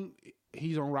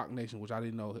 He's on Rock Nation, which I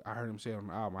didn't know. I heard him say it on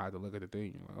the album. I had to look at the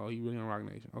thing. Like, oh, he really on Rock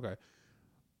Nation. Okay.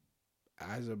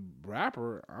 As a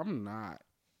rapper, I'm not.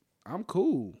 I'm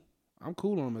cool. I'm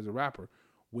cool on him as a rapper.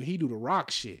 When he do the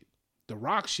rock shit,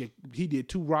 he did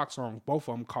 2 rock songs. Both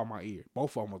of them caught my ear.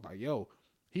 Both of them was like, yo,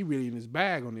 he really in his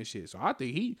bag on this shit. So I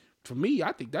think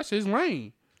I think that's his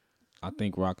lane. I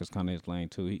think rock is kind of his lane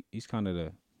too. He's kind of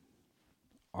the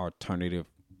alternative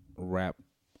rap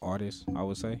artist, I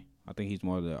would say. I think he's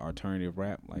more of the alternative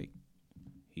rap. Like,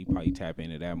 he probably tap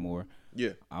into that more.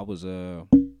 Yeah. I was I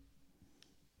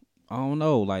don't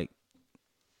know, like,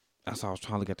 that's how I was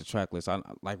trying to look at the track list. I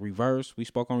like Reverse. We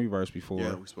spoke on Reverse before.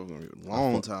 Yeah, we spoke on it a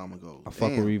long time ago. I fuck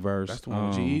with Reverse. That's the one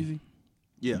with G-Eazy?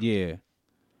 Yeah. Yeah.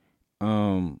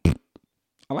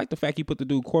 I like the fact he put the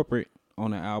dude Corporate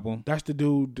on the album. That's the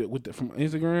dude from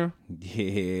Instagram?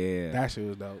 Yeah. That shit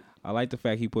was dope. I like the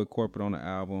fact he put Corporate on the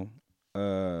album.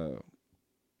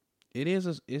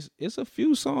 It's a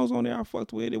few songs on there I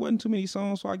fucked with. It wasn't too many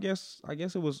songs, so I guess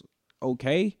it was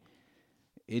okay.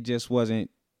 It just wasn't.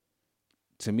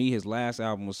 To me, his last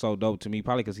album was so dope to me,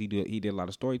 probably because he did a lot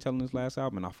of storytelling in his last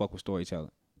album, and I fuck with storytelling.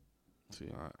 See,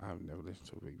 I've never listened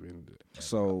to a Big Ben.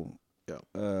 So,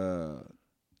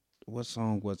 what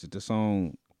song was it? The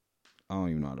song, I don't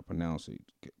even know how to pronounce it.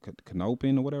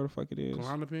 Canopin or whatever the fuck it is.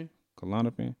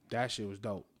 Klonopin. That shit was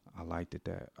dope. I liked it.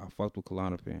 That I fucked with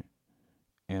Klonopin,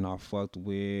 and I fucked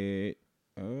with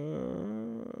that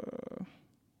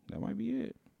might be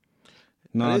it.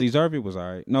 No, Deserve It was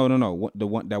alright. No. The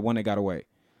one that got away.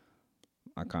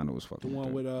 I kind of was fucking. The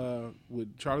one with that.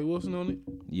 with Charlie Wilson on it.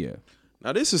 Yeah.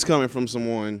 Now this is coming from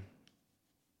someone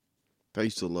that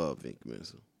used to love Vic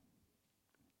Mensa.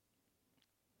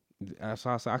 As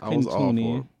I said, I I couldn't was all tune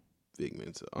for in. Vic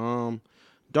Mensa.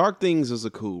 Dark Things is a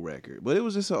cool record, but it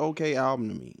was just an okay album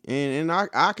to me. And I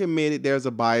can admit it. There's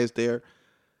a bias there.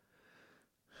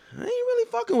 I ain't really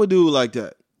fucking with dude like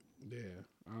that. Yeah,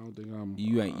 I don't think I'm.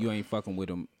 You ain't fucking with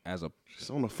him as a. It's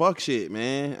on the fuck shit,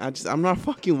 man. I'm not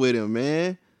fucking with him,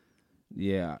 man.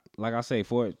 Yeah, like I say,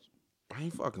 for I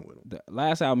ain't fucking with him. the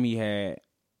last album he had,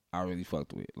 I really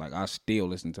fucked with. Like, I still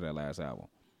listen to that last album.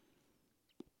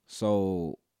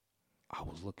 So I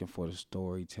was looking for the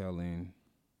storytelling.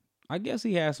 I guess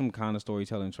he had some kind of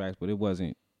storytelling tracks, but it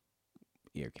wasn't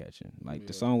ear catching. Like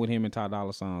the song with him and Ty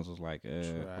Dolla $ign was like,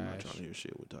 I'm not trying to hear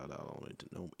shit with Ty Dolla on it to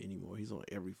know anymore. He's on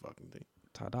every fucking thing.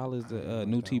 Ty Dolla is the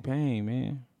new T-Pain,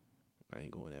 man. I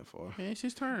ain't going that far. Man, it's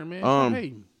his turn, man.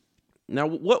 Hey, Now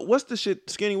what's the shit,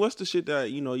 Skinny? What's the shit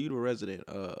that you the resident,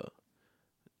 00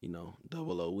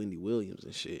 Wendy Williams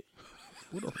and shit?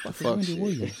 What the fuck, Fuck is shit.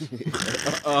 Wendy Williams?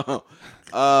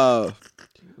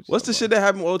 What's the shit that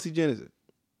happened with OT Genesis?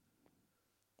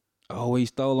 Oh, he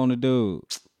stole on the dude.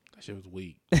 that shit was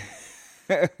weak.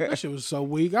 That shit was so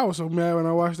weak. I was so mad when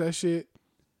I watched that shit.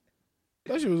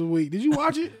 That shit was weak. Did you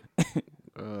watch it?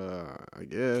 I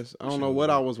guess I don't know what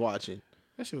I was watching.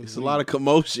 That shit was It's weak. a lot of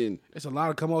commotion. It's a lot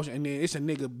of commotion, and then it's a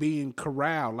nigga being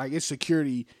corralled. Like, it's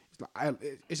security.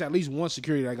 It's at least one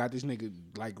security that got this nigga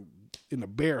like in a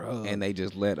bear hug, And they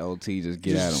just let OT just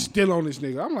get at him. Still on this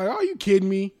nigga. I'm like, are you kidding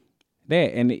me?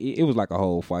 That and it was like a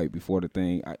whole fight before the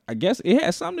thing. I guess it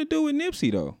had something to do with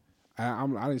Nipsey though. I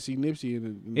didn't see Nipsey in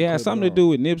the It had clip something at to do all.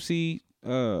 with Nipsey.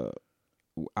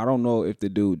 I don't know if the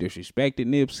dude disrespected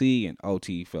Nipsey and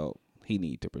OT felt he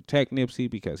needed to protect Nipsey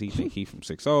because he think he from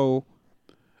 6'0".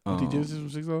 OT Genesis from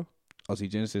 6'0"? OT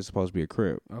Genesis is supposed to be a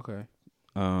Crip. Okay.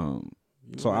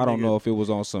 So I don't know if it was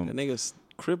on That some. nigga's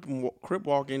crip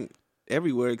walking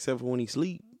everywhere except for when he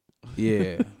sleep.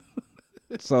 Yeah.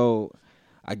 So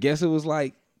I guess it was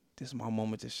like, this is my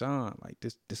moment to shine. Like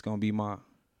this gonna be my.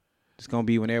 It's gonna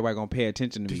be when everybody gonna pay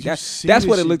attention to me. Did you That's see what this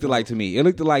it shit, looked though? like to me. It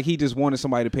looked like he just wanted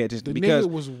somebody to pay attention The because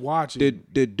nigga was watching.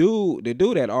 the dude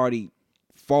that already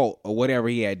fought or whatever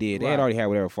he had did, they had Right. already had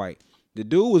whatever fight. The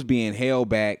dude was being held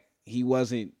back. He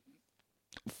wasn't.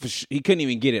 He couldn't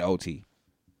even get it. OT,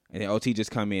 and then OT just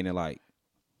come in and like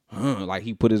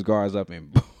he put his guards up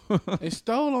and. and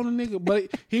stole on the nigga, but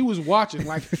he was watching.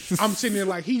 Like, I'm sitting there,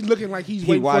 like, he's looking like he's He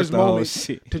waiting for watched his the whole moment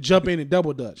shit. to jump in and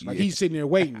double dutch. Like, he's sitting there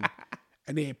waiting,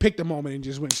 and then picked the moment and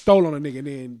just went and stole on the nigga, and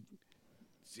then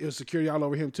it was security all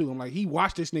over him too. I'm like, he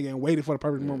watched this nigga and waited for the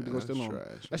perfect moment to go steal on him.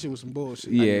 trash. That shit was some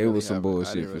bullshit. Yeah, I it didn't was some I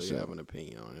bullshit didn't for really sure. have an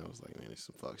opinion on it. I was like, man, it's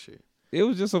some fuck shit. It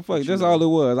was just some fuck. That's all it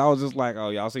was. I was just like,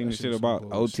 oh, y'all seen this shit about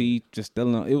OT just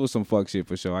stealing? It was some fuck shit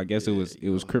for sure. I guess it was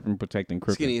Crippin protecting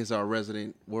Crippin. Skinny is our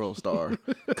resident world star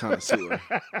connoisseur.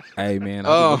 Hey man,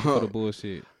 I'm looking for the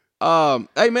bullshit.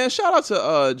 Hey man, shout out to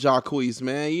Jacquees,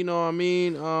 man. You know what I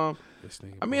mean? This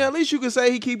nigga, I mean, at least you can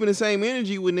say he keeping the same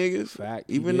energy with niggas. Fact.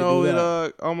 He Even did though do it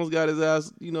that. almost got his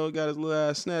ass, got his little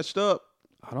ass snatched up.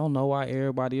 I don't know why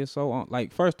everybody is so on.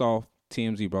 Like, first off,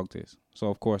 TMZ broke this, so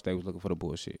of course they was looking for the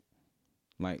bullshit.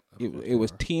 Like it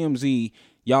was TMZ.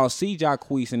 Y'all see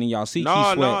Jacquees and then y'all see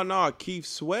Keith Sweat. No. Keith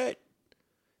Sweat.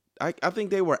 I think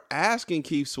they were asking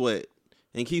Keith Sweat,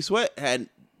 and Keith Sweat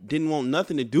didn't want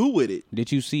nothing to do with it.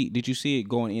 Did you see it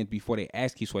going in before they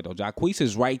asked Keith Sweat though? Jacquees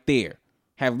is right there.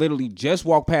 Have literally just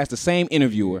walked past the same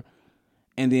interviewer,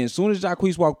 and then as soon as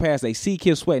Jacquees walked past, they see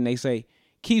Keith Sweat and they say,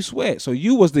 "Keith Sweat, so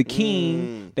you was the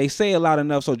king." They say it loud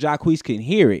enough so Jacquees can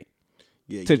hear it.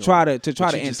 Yeah, to try to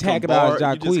antagonize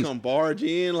Jacquees. You just come barge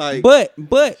in like. But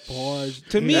Barge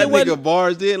to me, that it wasn't, nigga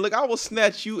barged in. Look, I will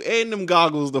snatch you and them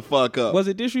goggles the fuck up. was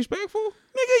it disrespectful?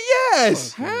 Nigga,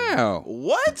 yes. How?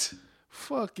 What?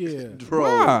 Fuck yeah. Bro,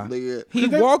 Why? nigga. He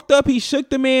walked up, he shook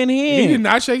the man's hand. He did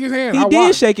not shake his hand. He I did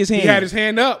watched. shake his hand. He had his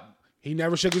hand up. He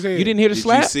never shook his hand. You didn't hear the Did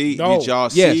slap? you see? No. Did y'all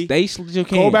Yes, see? they shook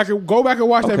Go hands. back and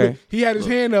watch that. Okay. Video. He had his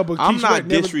hand up, but I'm Keith not Sweat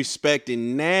never, disrespecting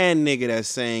nan nigga that's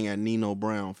saying at Nino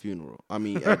Brown funeral. I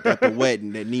mean, at the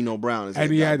wedding that Nino Brown is at.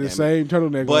 and he had the goddamn same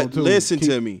turtleneck But on too. listen Keith-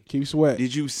 to me. Keith Sweat.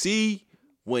 Did you see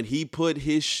when he put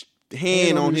his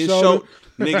hand on his shoulder?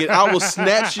 shoulder? Nigga, I will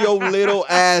snatch your little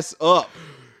ass up.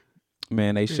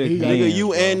 Man, they shook He- hands. Nigga, you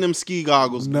bro. and them ski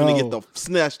goggles gonna get No. the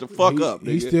snatch the fuck he, up.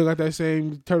 He Nigga. still got that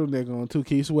same turtleneck on too.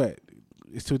 Keith Sweat.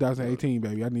 It's 2018,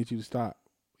 baby. I need you to stop.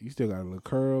 You still got a little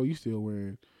curl. You still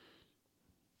wearing.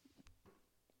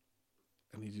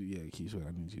 I need you, yeah, Keith Sweat.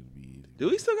 I need you to be easy. Do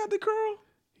he still got the curl?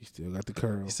 He still got the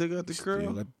curl. He still got the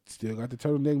curl. Still got the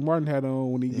turtleneck Martin had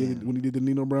on when he did the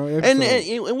Nino Brown episode.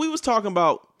 And we was talking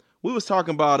about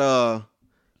the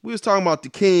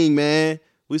king, man.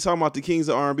 We was talking about the kings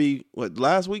of R&B. What,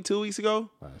 last week, 2 weeks ago?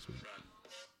 Last week.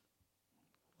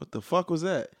 What the fuck was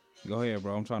that? Go ahead,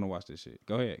 bro. I'm trying to watch this shit.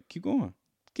 Go ahead. Keep going.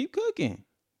 Keep cooking.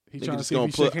 He Nigga trying to just see if gonna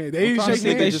he shook put- hands. They didn't I'm trying to shake see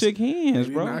if they hands. shook hands, They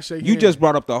did bro. not shake You hands. just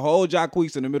brought up the whole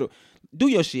Jacquees in the middle. Do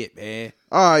your shit, man.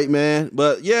 All right, man.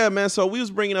 But yeah, man. So we was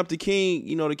bringing up the king,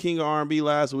 the king of R&B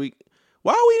last week.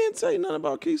 Why we didn't say nothing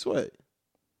about Keith Sweat?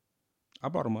 I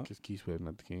brought him up. Because Keith Sweat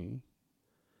not the king.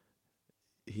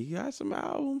 He got some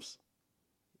albums.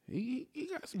 He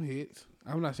got some hits.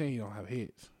 I'm not saying he don't have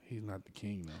hits. He's not the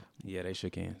king though. Yeah, they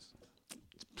shook hands.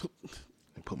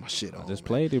 Put my shit on. Just man.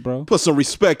 played it, bro. Put some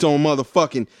respect on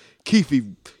motherfucking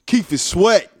Keith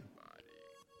Sweat.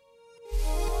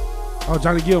 Oh,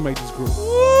 Johnny Gill made this group.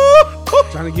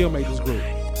 Johnny Gill made this group.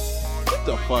 Get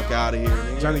the fuck out of here,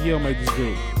 nigga. Johnny Gill made this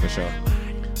group. For sure.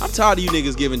 I'm tired of you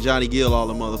niggas giving Johnny Gill all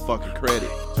the motherfucking credit.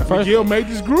 Johnny Gill made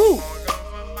this group.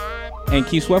 And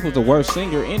Keith Sweat was the worst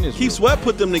singer in this Keith group. Sweat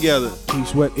put them together. Keith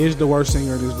Sweat is the worst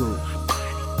singer in this group.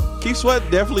 Keith Sweat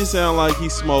definitely sound like he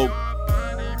smoked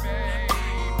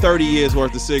 30 years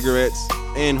worth of cigarettes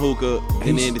and hookah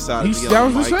and then decided He to get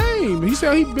sounds on the the mic. same. He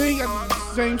said he got the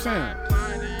same sound.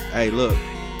 Hey, look.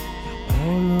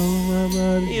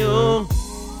 You.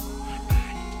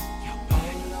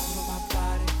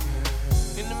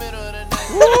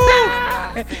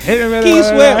 Keith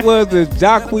Sweat was the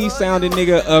Jacquees sounding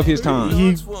nigga of his time.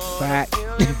 He fat.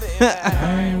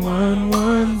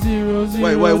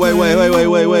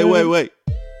 Wait.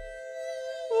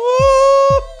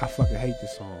 I fucking hate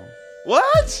this song.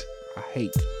 What? I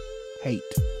hate.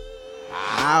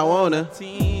 I wanna.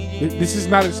 This is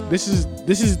not. This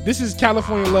is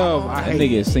California love. I That hate.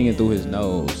 nigga is singing through his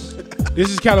nose. This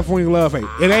is California love hate.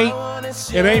 It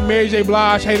ain't Mary J.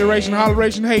 Blige hateration,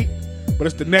 holleration hate, but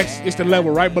it's the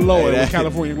level right below it with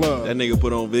California love. That nigga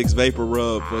put on Vicks Vapor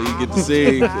Rub before you get to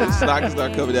sing. The snot can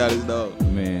start coming down his nose.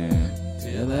 Man.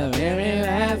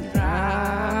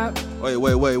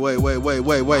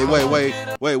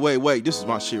 Wait. This is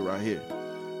my shit right here.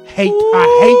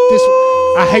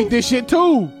 I hate this shit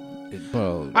too.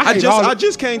 Bro. I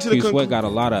just came to the Keith Sweat conclusion. got a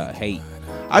lot of hate.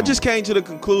 I just came to the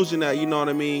conclusion that, you know what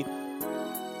I mean,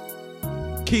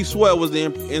 Keith Sweat was the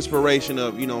inspiration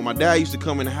of, my dad used to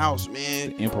come in the house,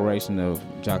 man. Inspiration of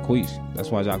Jacquees. That's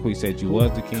why Jacquees said you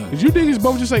was the king. Did you niggas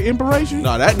both just say inspiration?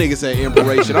 No, that nigga said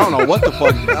inspiration. I don't know what the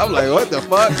fuck. I'm like, what the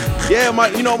fuck? Yeah, my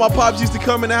pops used to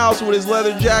come in the house with his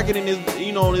leather jacket and his,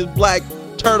 his black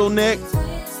turtleneck.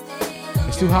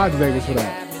 It's too hot in Vegas for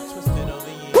that.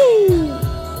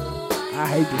 I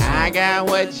hate this song. I got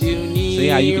what you need. See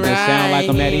how you can just sound like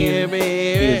him that easy? He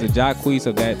baby. is the Jacquees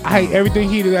of that. I hate everything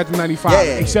he did after 95, Yeah,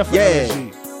 except for yeah.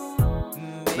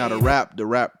 LSG. Now the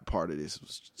rap part of this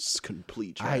was just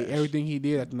complete trash. I hate everything he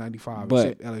did after 95, But-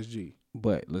 except LSG.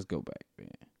 But let's go back, man.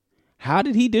 How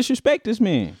did he disrespect this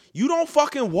man? You don't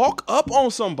fucking walk up on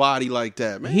somebody like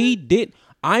that, man. He did.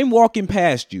 I'm walking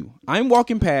past you. I'm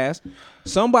walking past.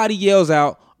 Somebody yells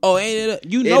out, Oh,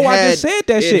 you know I just said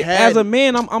that shit. As a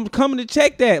man, I'm coming to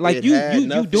check that. Like you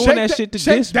doing Check that shit to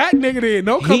check this. that nigga then.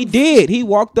 No, He did. He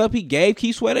walked up. He gave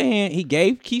Keith Sweat a hand. He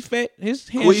gave Keith Sweat his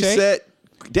handshake. said,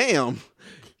 damn.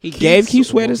 He gave Keith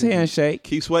Sweat his handshake.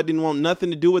 Keith Sweat didn't want nothing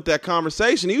to do with that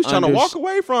conversation. He was trying to walk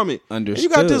away from it. Understood. And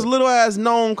you got this little ass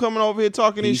gnome coming over here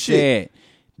talking He his shit. said,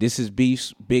 "This is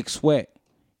Big Sweat.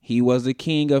 He was the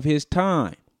king of his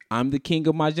time. I'm the king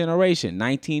of my generation.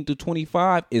 19 to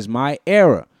 25 is my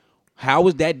era." How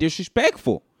is that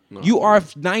disrespectful? No. You are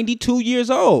 92 years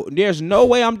old. There's no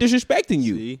way I'm disrespecting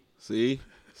you. See?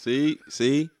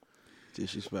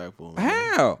 Disrespectful. Man.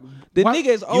 How? The nigga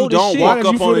is old as shit. Walk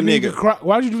up on a nigga.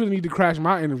 Why did you feel the need to crash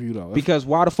my interview though? Because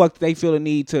why the fuck they feel the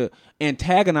need to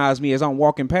antagonize me as I'm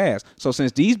walking past? So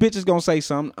since these bitches gonna say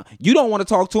something, you don't want to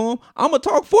talk to them, I'm gonna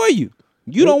talk for you.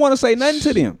 You don't want to say nothing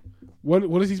to them.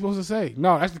 What is he supposed to say?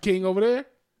 No, that's the king over there.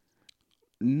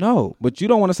 No, but you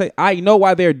don't want to say, I know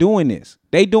why they're doing this.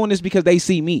 They doing this because they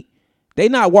see me. They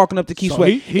not walking up to Keith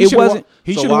Sweat. He should have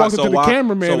walked up to the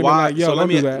cameraman and been like, yo, let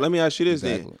do that. me ask you this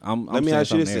then. Let me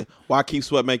ask you this then. Why Keith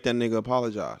Sweat make that nigga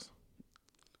apologize?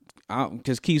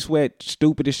 Because Keith Sweat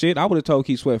stupid as shit. I would have told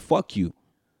Keith Sweat, fuck you.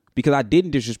 Because I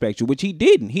didn't disrespect you, which he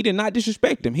didn't. He did not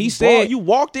disrespect him. He said, you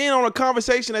walked in on a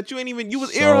conversation that you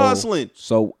was ear hustling.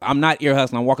 So I'm not ear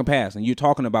hustling. I'm walking past, and you're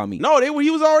talking about me. No, he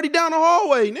was already down the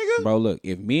hallway, nigga. Bro, look,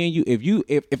 if me and you,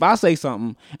 if I say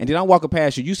something and then I'm walking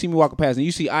past you, you see me walking past, and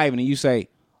you see Ivan, and you say,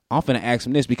 I'm finna ask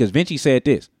him this because Vinci said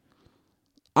this.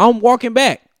 I'm walking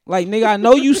back. Like, nigga, I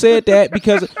know you said that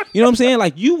because, you know what I'm saying?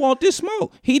 Like, you want this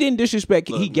smoke. He didn't disrespect.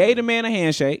 He gave the man a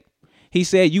handshake. He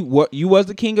said, you was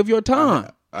the king of your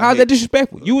time. How's that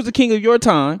disrespectful? You was the king of your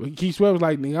time. Keith Sweat was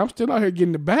like, nigga, I'm still out here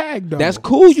getting the bag, though. That's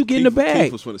cool, you getting the bag.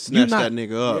 Keith was finna snatch that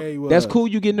nigga up. Yeah, that's cool,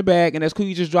 you getting the bag, and that's cool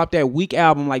you just dropped that weak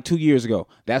album like 2 years ago.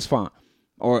 That's fine.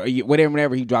 Or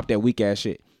whatever he dropped that weak ass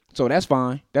shit. So that's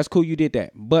fine. That's cool you did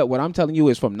that. But what I'm telling you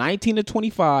is from 19 to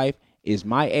 25 is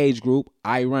my age group.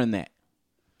 I run that.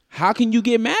 How can you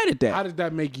get mad at that? How does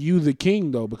that make you the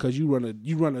king though? Because you run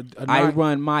a I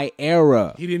run my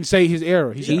era. He didn't say his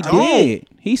era. He did.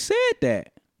 He said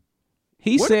that.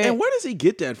 He said. And where does he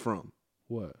get that from?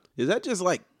 What? Is that just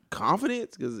like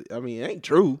confidence? Because I mean, it ain't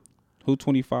true. Who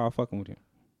 25 fucking with him?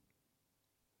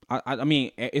 I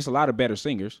mean, it's a lot of better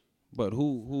singers, but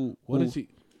who? What is he?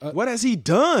 What has he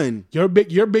done? Your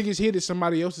biggest hit is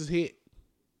somebody else's hit.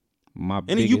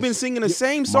 You've been singing the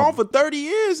same song for 30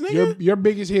 years, nigga. Your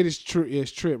biggest hit is Trip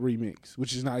remix,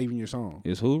 which is not even your song.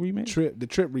 Is who remix? The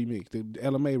Trip remix, the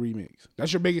LMA remix.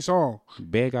 That's your biggest song.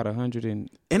 Bad got 100 and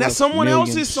that's someone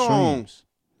else's song.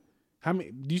 How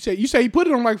many? You say he put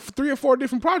it on like 3 or 4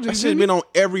 different projects. That shit been on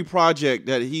every project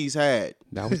that he's had.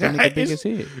 That was the nigga biggest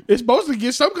hit. It's supposed to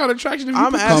get some kind of traction. If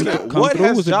I'm asking, what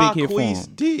has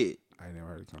Jacquees did? I never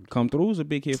heard it Come Through was a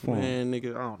big hit for him. Man,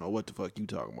 nigga, I don't know what the fuck you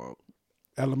talking about.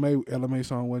 LMA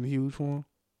song wasn't huge for him.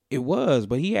 It was,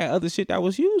 but he had other shit that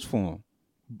was huge for him.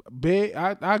 Big,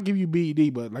 I'll give you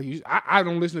BED, but like I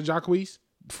don't listen to Jacquees.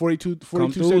 42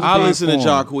 I listen to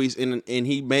Jacquees and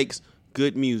he makes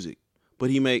good music. But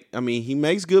he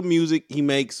makes good music. He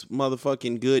makes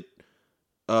motherfucking good.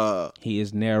 He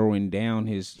is narrowing down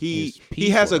his. He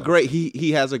has a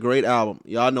great album.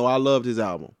 Y'all know I loved his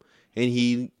album, and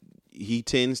he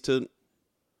tends to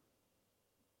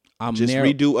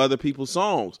redo other people's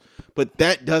songs. But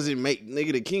that doesn't make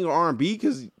nigga the king of R&B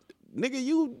because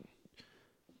niggas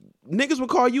would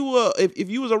call you if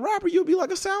you was a rapper, you'd be like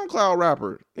a SoundCloud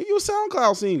rapper. And you a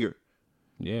SoundCloud singer.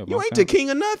 Yeah, you ain't the king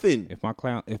of nothing. If my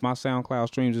SoundCloud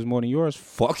streams is more than yours,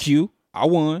 fuck you. I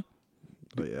won.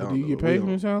 But do you get paid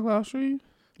from the SoundCloud stream?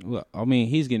 Well, I mean,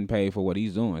 he's getting paid for what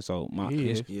he's doing. So my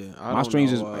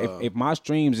streams know, if my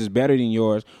streams is better than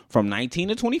yours from 19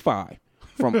 to 25.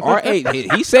 From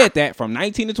R8, he said that from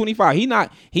 19 to 25. He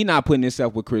not putting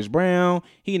himself with Chris Brown.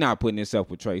 He not putting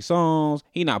himself with Trey Songz.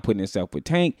 He not putting himself with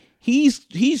Tank. He's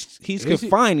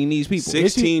confining these people.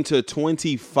 16 to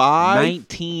 25?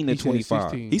 19 to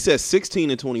 25. He said 16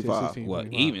 to 25. Well,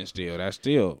 even still, that's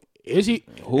still. Is he?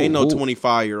 Ain't no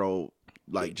 25-year-old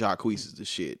like Jacquees is the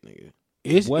shit, nigga.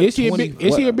 Is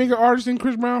he a bigger artist than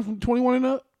Chris Brown from 21 and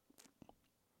up?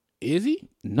 Is he?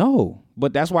 No,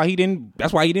 but that's why he didn't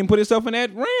put himself in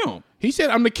that realm. He said,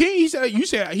 "I'm the king." He said, "You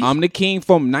said I'm the king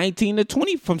from 19 to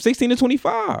 20, from 16 to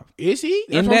 25." Is he?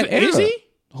 In that era. Is he?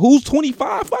 Who's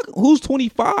 25? Who's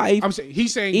 25?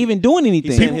 He's saying even doing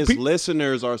anything. He's saying his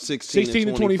listeners are 16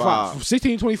 to 25.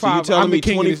 16 to 25. So you telling me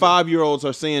 25-year-olds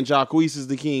are saying Jacquees is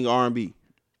the king R&B?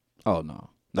 Oh no.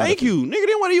 Thank you, nigga.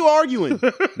 Then what are you arguing?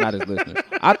 Not his listeners.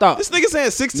 I thought this nigga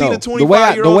saying 16 to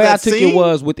 25-year-olds. The way I took it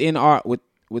was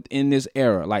within this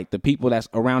era, like the people that's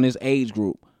around his age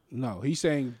group. No, he's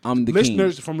saying I'm the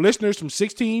listeners from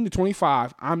 16 to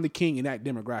 25. I'm the king in that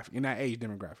demographic, in that age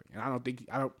demographic, and I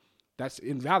don't. That's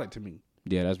invalid to me.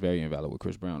 Yeah, that's very invalid with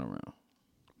Chris Brown around.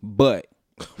 But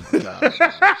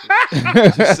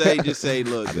just say,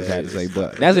 look. I just had to say,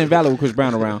 but that's invalid with Chris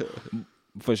Brown around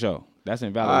for sure. That's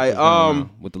invalid All right, with Chris Brown around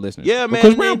with the listeners. yeah, but man,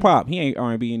 Chris Brown man. pop. He ain't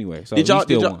R&B anyway. So Did y'all he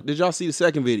still won. did y'all see the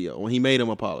second video when he made him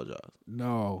apologize?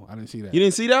 No, I didn't see that. You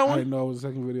didn't see that I one? didn't know the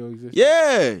second video existed.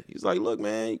 Yeah, he's like, look,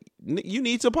 man, you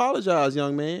need to apologize,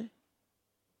 young man.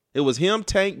 It was him,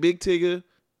 Tank, Big Tigger,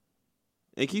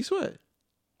 and Keith Sweat.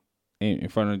 In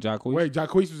front of Jacquees. Wait,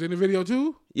 Jacquees was in the video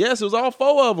too. Yes, it was all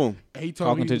four of them. And he told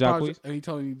Talking me to to apologize, Jacquees? and he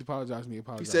told me to apologize, and he He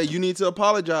apologized. said, you need to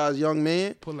apologize, young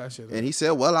man. pull that shit up. And he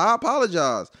said, well, I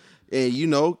apologize. And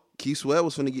Keith Sweat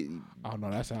was finna get. Oh no,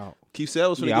 that's out. Keith Sweat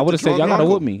was finna Yeah, get I would have the said y'all drunk gotta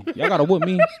uncle. whoop me. Y'all gotta whoop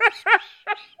me.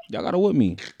 Y'all gotta whoop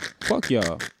me. Fuck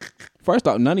y'all. First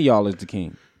off, none of y'all is the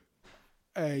king.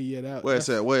 Hey, yeah, that. Where it's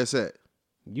at? Where it's at?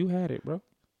 You had it, bro.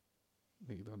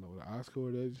 Nigga don't know what the Oscar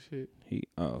or that shit. He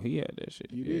had that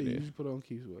shit. You Yeah, did. that You just put on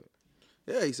Keith Sweat.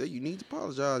 Yeah, he said, you need to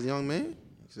apologize, young man.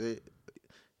 He said,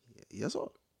 yes, sir.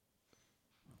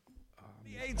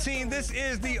 18, this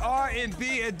is the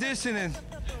R&B edition, and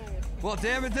well,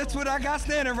 damn it, that's what I got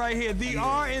standing right here, the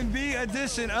R&B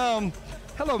edition.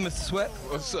 Hello, Mr. Sweat.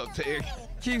 What's up, Terry?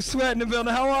 Keep Sweat in the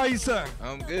building. How are you, sir?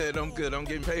 I'm good. I'm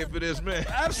getting paid for this, man.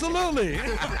 Absolutely.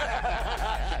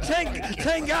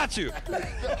 Tank got you. You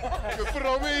gonna put it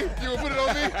on me? You gonna put it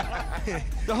on me?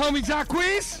 The homie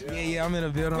Jacquees. Yeah, I'm in the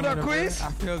building. What I'm up, in the building. Quiz?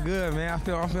 I feel good, man.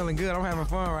 I'm feeling good. I'm having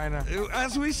fun right now.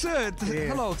 As we should.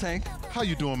 Hello, Tank. How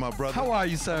you doing, my brother? How are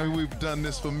you, sir? We've done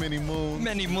this for many moons.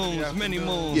 Many moons, many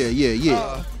moons.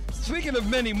 Yeah. Speaking of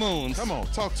many moons, Come on,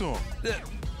 talk to him.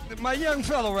 my young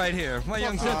fellow right here, my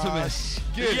young gentleman.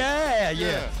 Get it.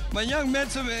 Yeah. My young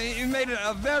gentleman, he made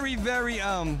a very, very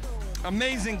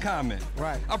amazing comment.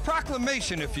 Right. A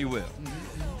proclamation, if you will.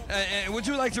 Would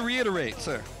you like to reiterate,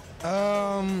 sir?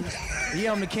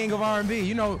 Yeah, I'm the king of R&B.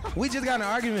 You know, we just got in an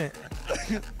argument.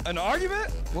 An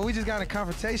argument? Well, we just got in a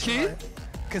confrontation. Keith? Right?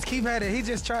 Cause Keith had it. He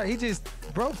just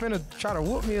bro finna try to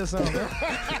whoop me or something.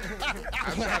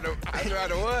 I tried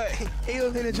to what? He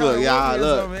was finna try to whoop me or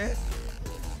something, man.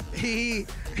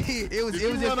 It was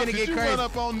just finna get Did you crazy. run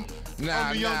up on the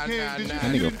young king? Did you- That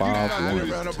nigga you- you 5'1", did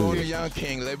not Run up too. on the young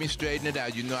king. Let me straighten it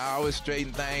out. You know, I always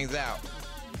straighten things out.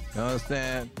 You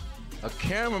understand? A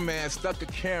cameraman stuck a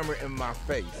camera in my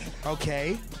face,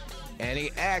 Okay. and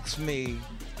he asked me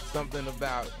something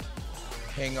about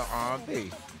king of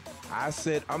R&B. I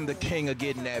said, I'm the king of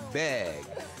getting that bag.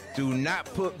 Do not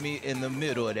put me in the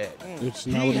middle of that. It's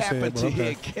He not what he happened said, to but hear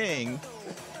okay. king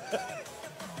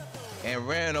and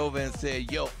ran over and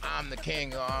said, yo, I'm the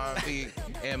king of R&B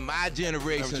in my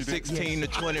generation, 16 to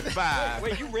 25.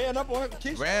 Wait, you ran up on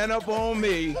Keith? Ran up on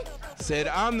me, said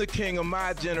I'm the king of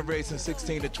my generation,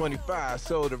 16 to 25.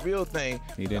 So the real thing,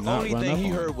 He the did not only run thing up he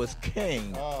on heard him. was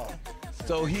king.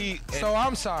 So So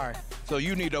I'm sorry. so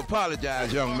you need to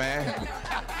apologize, young man.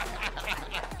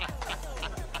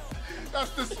 That's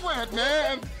the sweat,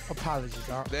 man. Apologies,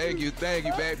 dog. Thank you, baby.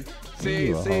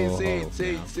 You a hoe,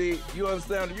 See, you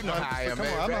understand? You know how I am, Come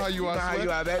man. on, I know how you are,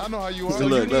 Sweat. I know how you are. So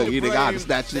look, need you to the guy to blame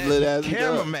snatch his that little ass.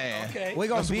 cameraman. Okay. We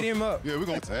gonna beat him up. Yeah, we're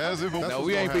gonna as if No,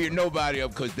 we ain't beating nobody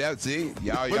up because that's it.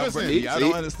 Y'all listen, y'all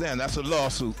don't understand. That's a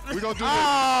lawsuit. We're gonna do this.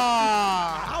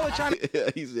 I was trying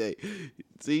to. He said,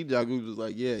 see, Jacquees was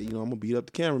like, yeah, I'm gonna beat up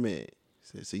the cameraman. He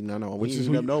said, see, no, we Which ain't is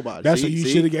beating who- up nobody. That's See, what you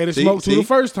see, should have gave the see, smoke to see? the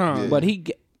first time. Yeah. But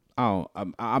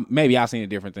maybe I seen a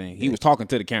different thing. He was talking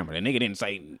to the camera. The nigga didn't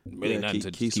say really nothing to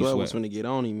Keith Keith Sweat was Sweat. finna get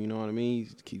on him, you know what I mean?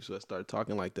 Keith Sweat started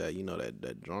talking like that,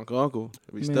 that drunk uncle.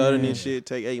 Be stuttering and shit,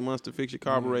 take 8 months to fix your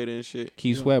carburetor and shit.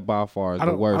 Keith Sweat by far is I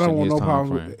the don't worst want in his no time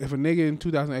problem. frame. If a nigga in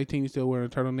 2018 is still wearing a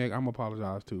turtleneck, I'm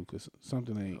apologize too, cause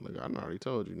something ain't. Look, I already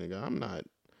told you, nigga, I'm not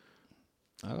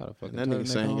I got a fucking That nigga turtleneck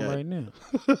saying on got- right now.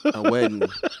 a wedding.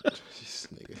 This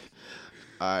nigga.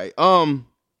 All right,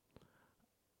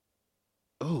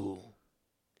 oh,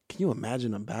 can you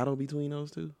imagine a battle between those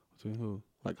two? Between who?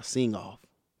 Like a sing-off.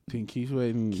 Between Keith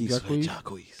Sweat and Keith Sweat, Jacquees?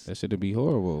 Jacquees. That should be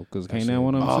horrible because That can't shit- that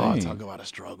one of them Oh, sing. talk about a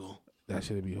struggle. That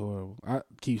should be horrible.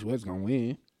 Keith Sweat's gonna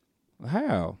win.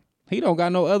 How? He don't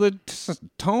got no other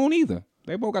tone either.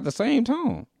 They both got the same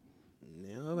tone.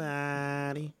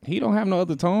 Nobody. He don't have no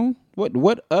other tone.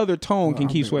 What other tone can I'm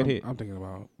Keith Sweat thinking- hit? I'm thinking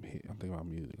about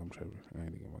music. I'm tripping. I ain't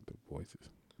thinking about the voices.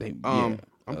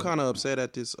 I'm kind of upset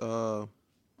at this.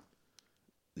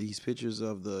 These pictures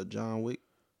of the John Wick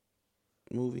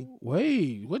movie.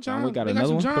 Wait, what John John? Wick got they another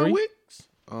some one? John 3? Wicks?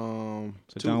 So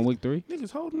John Wick 3.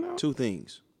 Niggas holding out. Two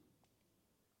things.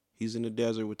 He's in the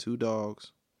desert with 2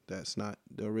 dogs That's not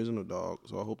the original dog,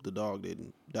 so I hope the dog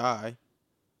didn't die.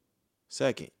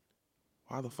 Second,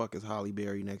 why the fuck is Halle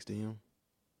Berry next to him?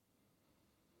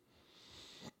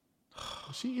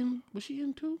 Was she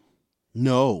in too?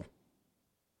 No.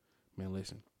 Man,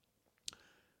 listen.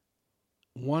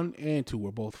 1 and 2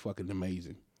 were both fucking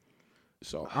amazing.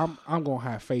 So I'm gonna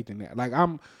have faith in that. Like I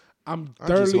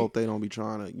just hope they don't be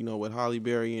trying to, with Halle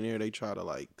Berry in there, they try to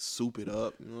like soup it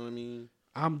up. You know what I mean?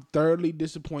 I'm thoroughly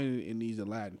disappointed in these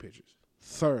Aladdin pictures.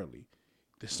 Thoroughly.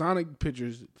 The Sonic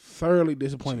pictures thoroughly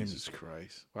disappointed Jesus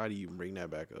Christ. Why do you even bring that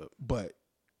back up? But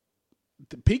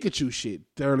the Pikachu shit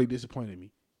thoroughly disappointed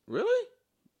me. Really?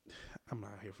 I'm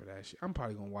not here for that shit. I'm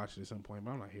probably gonna watch it at some point,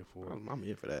 but I'm not here for it. I'm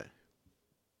here for that.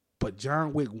 But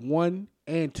John Wick 1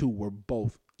 and 2 were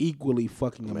both equally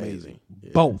fucking amazing. Yeah.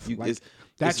 Both. That's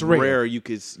it's rare. You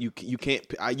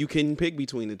can pick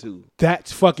between the two.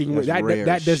 That's fucking rare.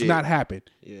 That does shit. not happen.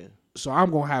 Yeah. So I'm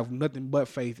gonna have nothing but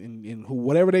faith in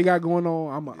whatever they got going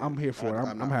on. I'm here for it.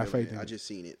 I'm have faith in it. I just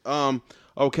seen it.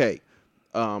 Okay.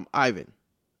 Ivan,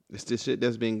 it's this shit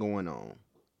that's been going on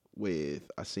with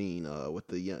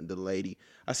the lady.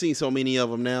 I seen so many of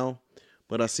them now,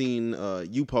 but I seen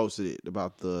you posted it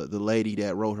about the lady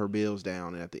that wrote her bills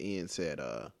down and at the end said,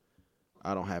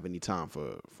 I don't have any time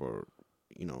for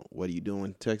what are you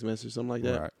doing? Text message or something like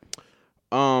that.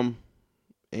 Right.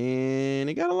 And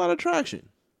it got a lot of traction.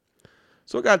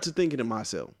 So I got to thinking to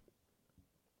myself,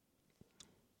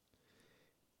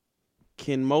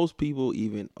 can most people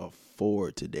even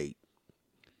afford to date?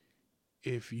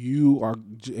 If you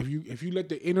let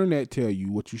the internet tell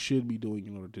you what you should be doing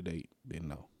in order to date, then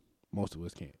no. Most of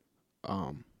us can't.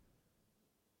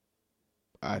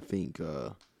 I think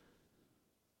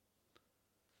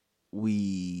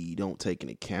we don't take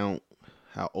into account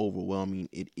how overwhelming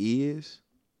it is.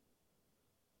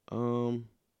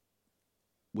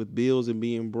 With bills and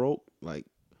being broke, like,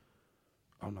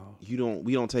 oh no,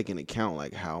 we don't take into account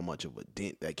like how much of a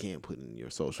dent that can put in your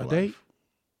social life.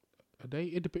 A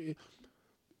date, it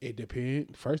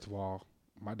depends. First of all,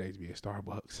 my dates be at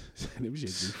Starbucks. Them shit be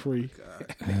free.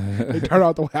 They turn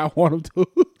out the way I want them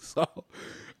to. So,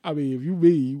 I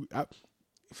mean,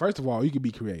 first of all, you can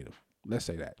be creative. Let's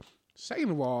say that. Second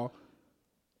of all,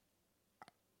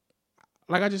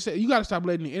 like I just said, you got to stop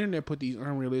letting the internet put these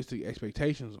unrealistic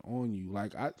expectations on you.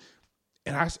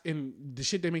 And the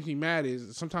shit that makes me mad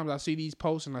is sometimes I see these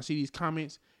posts and I see these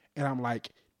comments and I'm like,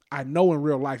 I know in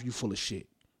real life you full of shit.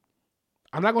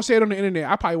 I'm not gonna say it on the internet.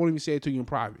 I probably won't even say it to you in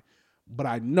private, but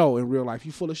I know in real life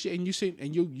you full of shit. And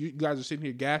you guys are sitting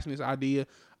here gassing this idea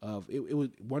of it was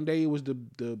one day it was the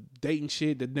dating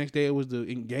shit, the next day it was the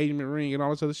engagement ring and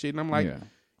all this other shit. And I'm like,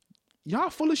 y'all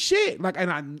full of shit. Like, and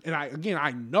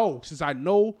I know, since I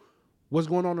know what's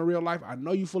going on in real life, I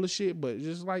know you full of shit. But it's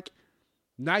just like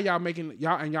now y'all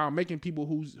making people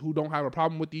who don't have a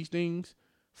problem with these things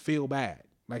feel bad.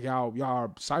 Like y'all are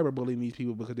cyberbullying these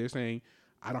people because they're saying,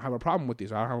 I don't have a problem with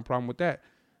this. I don't have a problem with that.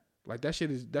 Like that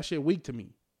shit weak to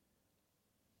me.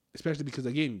 Especially because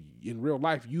again, in real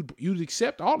life, you're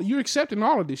accepting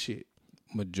all of this shit.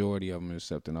 Majority of them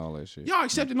accepting all that shit. Y'all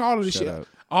accepting all of this shit. Up.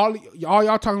 All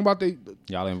y'all talking about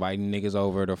y'all inviting niggas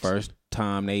over the first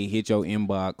time they hit your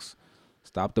inbox.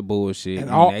 Stop the bullshit.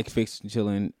 And Netflix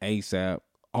chilling ASAP.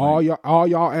 All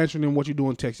y'all answering them what you do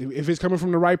in text. If it's coming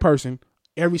from the right person,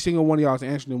 every single one of y'all is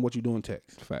answering them what you do in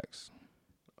text. Facts.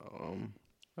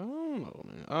 I don't know,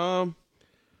 man.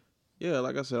 Yeah,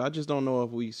 like I said, I just don't know if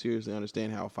we seriously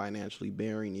understand how financially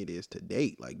bearing it is to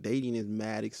date. Like, dating is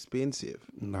mad expensive.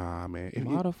 Nah, man.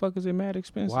 Why the fuck is it mad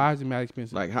expensive? Why is it mad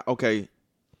expensive? Like,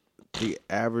 the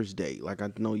average date. Like,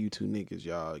 I know you two niggas,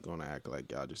 y'all gonna act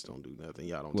like y'all just don't do nothing.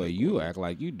 Y'all don't. Well, you act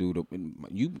like you do.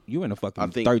 You in a fucking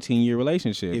 13-year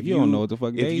relationship. If you don't know what the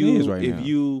fuck dating is right now. If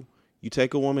you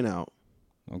take a woman out,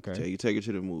 okay, you take her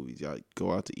to the movies, y'all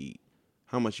go out to eat.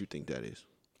 How much you think that is?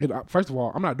 First of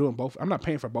all, I'm not doing both. I'm not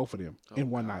paying for both of them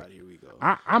in one night. Here we go.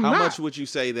 How much would you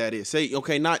say that is? Say,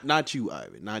 okay, not you,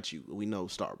 Ivan, not you. We know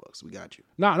Starbucks. We got you.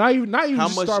 Not even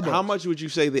Starbucks. How much would you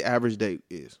say the average date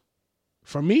is?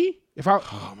 For me,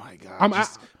 oh my god,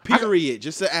 period,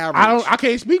 just the average. I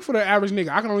can't speak for the average nigga.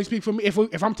 I can only speak for me.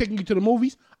 If I'm taking you to the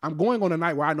movies, I'm going on a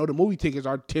night where I know the movie tickets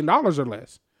are $10 or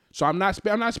less. So I'm not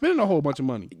spending a whole bunch of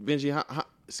money. Benji, how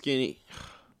skinny?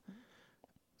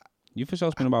 You for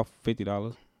sure spend about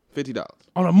 $50. $50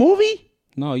 on a movie?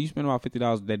 No, you spend about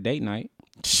 $50 that date night.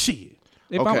 Shit.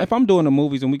 If I'm doing the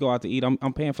movies and we go out to eat,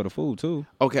 I'm paying for the food too.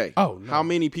 Okay. Oh, no. How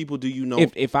many people do you know?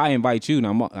 If I invite you,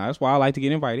 now that's why I like to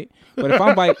get invited. But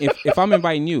if I'm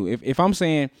inviting you, if I'm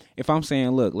saying,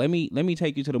 look, let me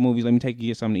take you to the movies, let me take you to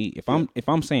get something to eat. If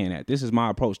I'm saying that, this is my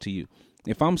approach to you.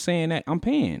 if I'm saying that, I'm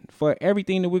paying for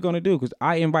everything that we're gonna do because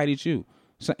I invited you.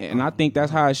 So, and I think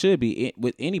that's how it should be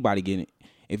with anybody getting it.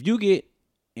 If you get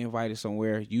invited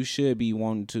somewhere, you should be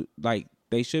wanting to, like,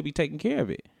 they should be taking care of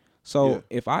it. So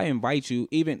if I invite you,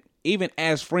 even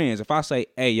as friends, if I say,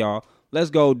 hey, y'all, let's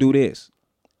go do this.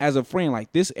 As a friend,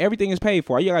 like this, everything is paid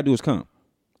for. All you gotta do is come.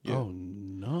 Yeah. Oh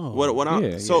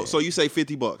no! So you say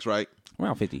 $50, right?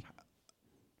 Around 50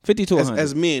 to 100.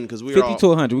 As men, because we're 50 all, to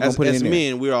 100. We're gonna put it in as there.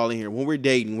 men, we're all in here. When we're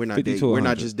dating, we're not 50 to dating. We're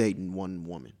not 100. just dating one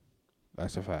woman.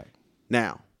 That's a fact.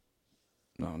 Now,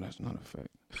 No, that's not a fact.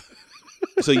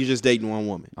 so you're just dating one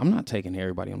woman. I'm not taking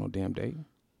everybody on no damn date.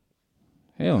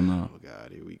 Hell no. Oh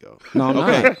God, here we go. No, I'm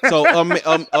okay. not.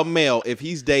 So a male, if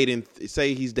he's dating,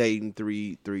 say he's dating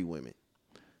three women,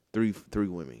 three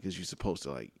women, because you're supposed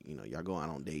to, like, you know, y'all go out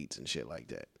on dates and shit like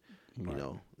that. You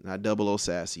know, not 00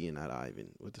 sassy and not Ivan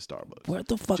with the Starbucks. What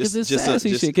the fuck Just- is this just a- sassy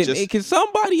just- shit? just- Can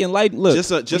somebody enlighten? Look,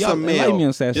 just a y'all male, enlighten me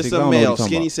on sassy just shit, 'cause I a don't know what male. you're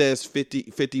talking Skinny about. says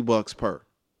 $50 per,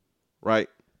 right?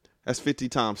 That's 50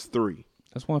 times 3.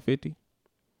 That's 150.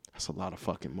 That's a lot of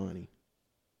fucking money.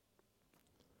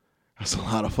 That's a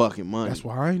lot of fucking money. That's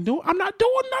why I'm not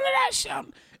doing none of that shit.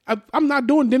 I'm not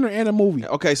doing dinner and a movie.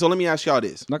 Okay, so let me ask y'all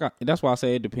this. That's why I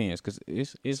say it depends, because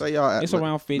it's Say y'all, it's let-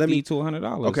 around let 50 me- to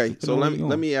 $100. Okay, so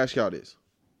let me ask y'all this.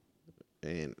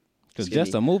 And because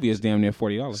just a movie is damn near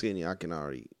 $40. Skinny, I can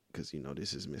already, because, you know,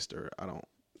 this is Mr. I don't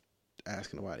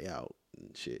ask nobody out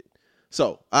and shit.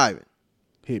 So, Ivan,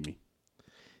 Hit me.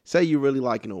 say you really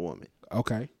liking a woman.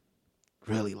 Okay.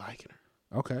 Really liking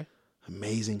her. Okay.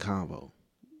 Amazing convo.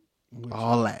 I'm with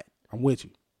All that. you. I'm with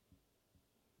you.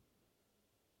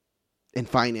 And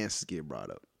finances get brought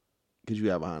up. Could you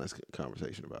have an honest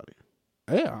conversation about it?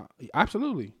 Yeah,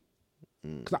 absolutely.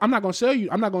 Mm. Cause I'm not gonna sell you.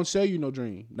 I'm not gonna sell you no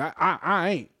dream. I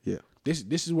ain't. Yeah. This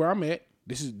is where I'm at.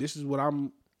 This is what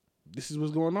I'm. This is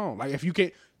what's going on. Like, if you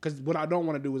can't, because what I don't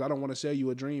want to do is I don't want to sell you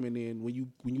a dream, and then when you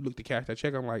look to cash that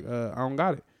check, I'm like, I don't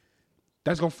got it.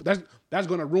 That's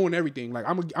gonna ruin everything. Like,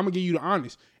 I'm gonna give you the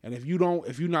honest. And if you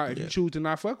choose to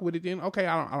not fuck with it, then okay,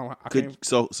 I can't.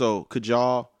 So could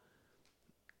y'all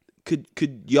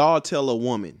tell a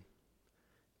woman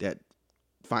that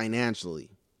financially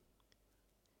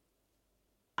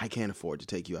I can't afford to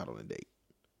take you out on a date?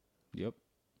 Yep.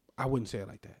 I wouldn't say it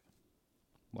like that.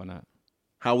 Why not?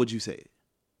 How would you say it?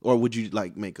 Or would you,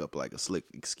 like, make up like a slick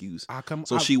excuse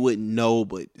So she wouldn't know,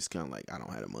 but it's kind of like, I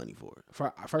don't have the money for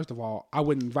it. First of all, I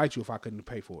wouldn't invite you if I couldn't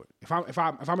pay for it. If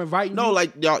I'm inviting No, you,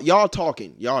 like y'all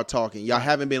talking. Y'all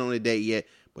haven't been on a date yet,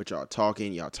 but y'all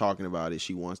talking about it.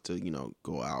 She wants to, you know,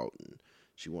 go out and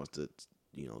she wants to,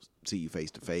 you know, see you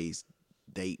face to face,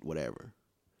 date, whatever.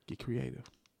 get creative.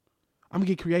 I'm gonna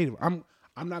get creative.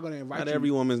 I'm not gonna invite Not you.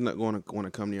 every woman's not going to want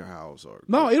to come to your house or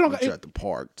No, it don't. meet you at the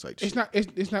park. Type It's shit. not.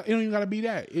 It's not. It don't even gotta be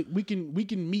that. We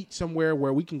can meet somewhere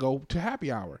where we can go to happy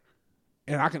hour,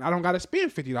 and I don't gotta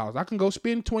spend $50. I can go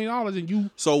spend $20 and you.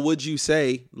 So would you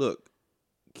say, look,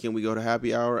 can we go to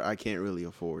happy hour? I can't really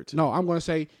afford to. No, I'm gonna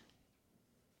say,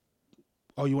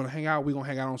 oh, you want to hang out? We're gonna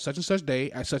hang out on such and such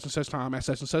day at such and such time at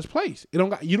such and such place. You don't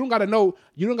gotta know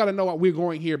what we're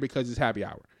going here because it's happy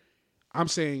hour. I'm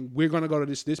saying we're gonna go to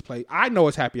this place. I know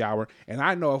it's happy hour, and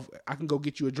I know if I can go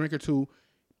get you a drink or two,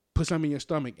 put something in your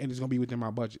stomach, and it's gonna be within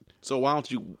my budget. So why don't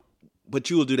you? But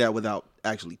you will do that without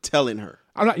actually telling her.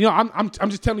 I'm not. You know, I'm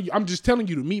just telling you. I'm just telling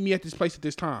you to meet me at this place at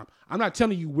this time. I'm not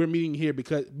telling you we're meeting here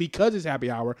because it's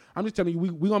happy hour. I'm just telling you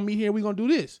we gonna meet here. We gonna do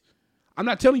this. I'm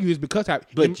not telling you it's because happy.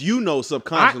 But you know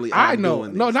subconsciously. I I'm know.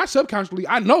 doing this. No, not subconsciously.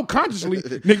 I know consciously.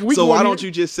 Nigga, So why don't you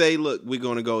just say, look, we're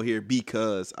gonna go here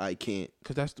because I can't.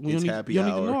 Because that's It's happy you don't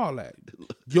need hour. to know all that.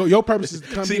 Your purpose is to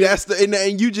come See, here. that's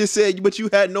and you just said, but you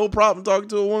had no problem talking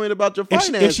to a woman about your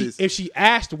finances. If she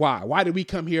asked why did we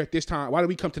come here at this time? Why did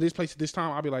we come to this place at this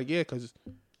time? I'll be like, yeah, because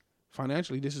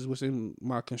financially this is what's in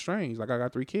my constraints. Like, I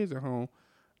got 3 kids at home.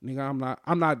 Nigga,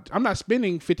 I'm not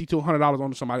spending $50 to $100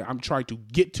 on somebody I'm trying to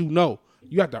get to know.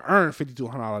 You have to earn $50 to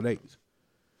 $100 dates.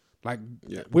 Like,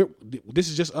 this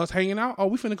is just us hanging out. Oh,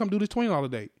 we finna come do this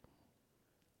 $20 date.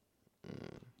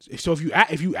 So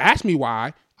if you ask me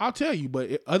why, I'll tell you.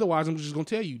 But otherwise, I'm just gonna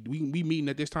tell you we meeting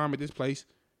at this time at this place.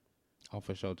 I'm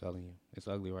for sure telling you, it's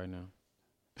ugly right now.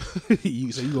 So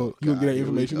you gonna get that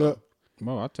information up?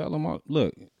 Bro, I tell them,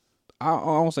 look, I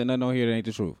don't say nothing on here that ain't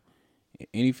the truth.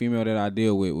 Any female that I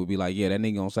deal with would be like, yeah, that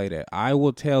nigga gonna say that. I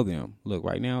will tell them, look,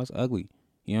 right now it's ugly.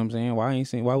 You know what I'm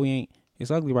saying? Why we ain't?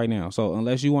 It's ugly right now. So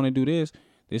unless you want to do this,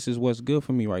 this is what's good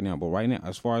for me right now. But right now,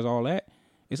 as far as all that,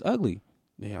 it's ugly.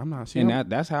 Yeah, I'm not seeing. And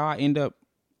that's how I end up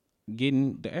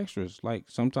getting the extras. Like,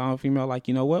 sometimes female like,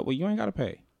 you know what? Well, you ain't gotta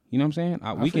pay. You know what I'm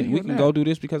saying? We can go do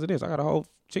this because of this. I got a whole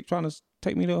chick trying to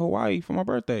take me to Hawaii for my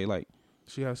birthday. Like,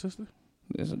 she got a sister?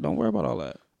 Don't worry about all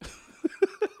that.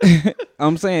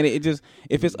 I'm saying it just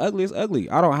if it's ugly, it's ugly.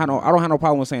 I don't have no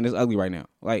problem with saying it's ugly right now.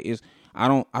 Like I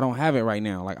don't have it right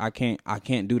now. Like I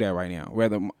can't do that right now.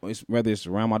 Whether it's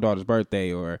around my daughter's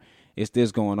birthday or it's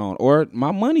this going on or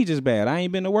my money just bad. I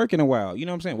ain't been to work in a while. You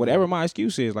know what I'm saying? Whatever my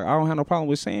excuse is, like I don't have no problem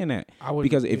with saying that.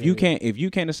 Because if you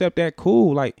can't accept that,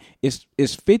 cool. Like it's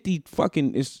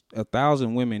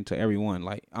 1,000 women to every one.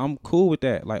 Like I'm cool with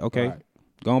that. Like okay,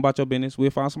 go on about your business.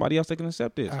 We'll find somebody else that can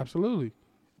accept this. Absolutely.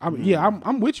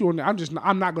 I'm with you on that.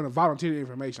 I'm not going to volunteer the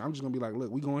information. I'm just going to be like, look,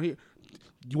 we going here.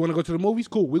 You want to go to the movies?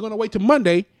 Cool. We're going to wait till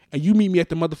Monday, and you meet me at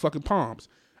the motherfucking Palms.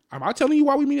 Am I telling you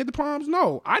why we meet at the Palms?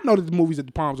 No. I know that the movies at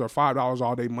the Palms are $5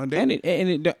 all day Monday. And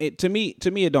it to me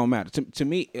it don't matter. To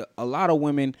me, a lot of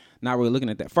women not really looking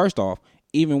at that. First off,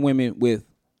 even women with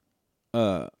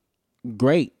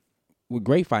great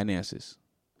finances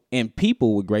and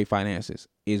people with great finances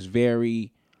is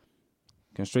very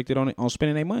constricted on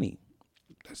spending their money.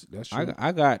 That's true.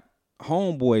 I got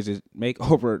homeboys that make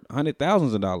over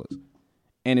 $100,000s of dollars,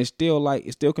 and it's still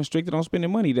constricted on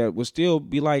spending money. That would still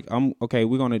be like,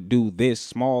 we're gonna do this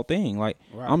small thing. Like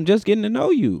I'm just getting to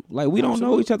know you. Like we don't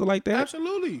know each other like that.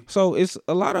 Absolutely. So it's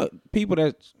a lot of people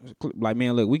that like,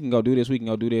 man, look, we can go do this,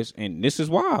 and this is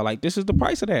why. Like this is the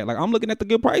price of that. Like I'm looking at the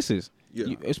good prices.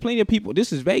 Yeah. It's plenty of people.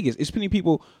 This is Vegas. It's plenty of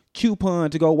people coupon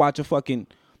to go watch a fucking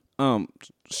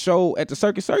show at the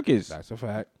Circus. That's a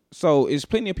fact. So it's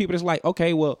plenty of people that's like,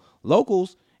 okay, well,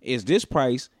 locals is this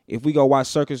price if we go watch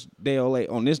Circus de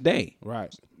Olay on this day.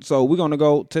 Right. So we're going to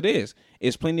go to this.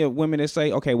 It's plenty of women that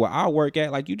say, okay, well, I work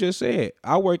at, like you just said,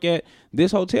 I work at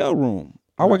this hotel room.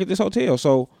 I work at this hotel.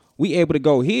 So we able to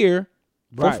go here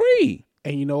for free.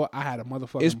 And you know what? I had a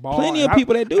motherfucking ball. There's plenty of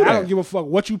people that do that. I don't give a fuck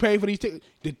what you pay for these tickets.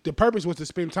 The purpose was to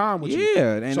spend time with you.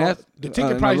 Yeah, and so that's the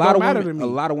ticket price don't matter to me. A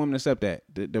lot of women accept that.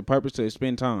 The purpose to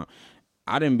spend time.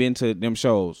 I done been to them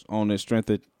shows on the strength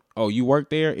of, oh, you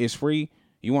work there, it's free.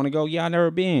 You want to go? Yeah, I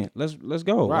never been. Let's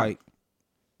go. Right. Like,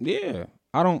 yeah.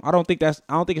 I don't think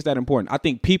it's that important. I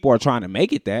think people are trying to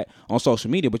make it that on social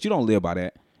media, but you don't live by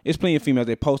that. It's plenty of females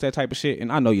that post that type of shit,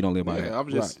 and I know you don't live by that.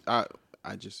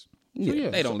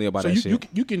 They don't live by that shit.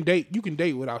 You can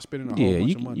date without spending a whole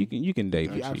bunch of money. You can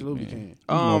date. You absolutely can. You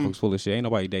motherfuckers full of shit. Ain't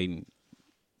nobody dating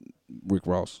Rick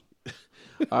Ross.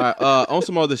 All right, on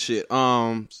some other shit.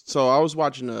 So I was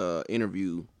watching an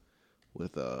interview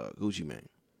with Gucci Mane.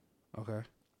 Okay.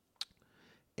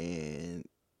 And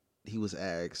he was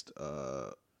asked,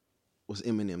 was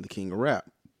Eminem the king of rap?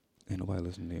 Ain't nobody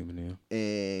listening to Eminem.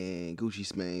 And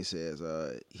Gucci Mane says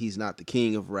he's not the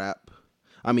king of rap.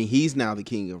 I mean, he's now the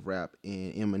king of rap,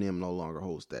 and Eminem no longer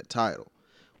holds that title.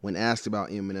 When asked about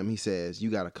Eminem, he says, you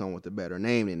got to come with a better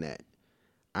name than that.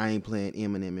 I ain't playing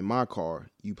Eminem in my car.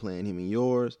 You playing him in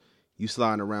yours. You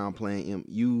sliding around playing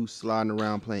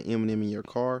Eminem in your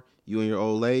car. You and your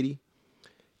old lady.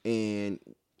 And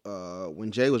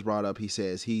when Jay was brought up, he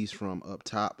says he's from up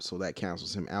top, so that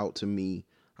cancels him out. To me,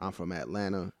 I'm from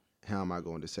Atlanta. How am I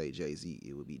going to say Jay-Z?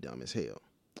 It would be dumb as hell.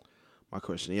 My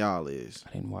question to y'all is,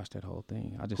 I didn't watch that whole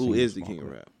thing. I just who is the king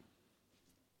of rap?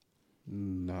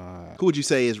 Nah. Who would you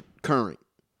say is current?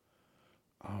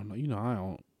 I don't know. You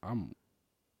know,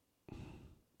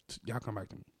 y'all come back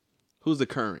to me. Who's the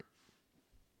current?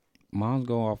 Mine's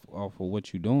go off of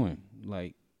what you doing,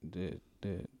 like the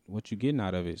what you getting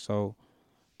out of it. So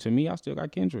to me, I still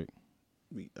got Kendrick.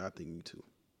 I think me too.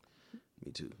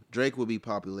 Me too. Drake would be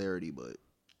popularity, but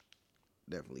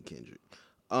definitely Kendrick.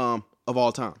 Of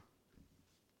all time,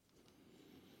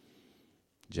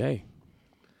 Jay.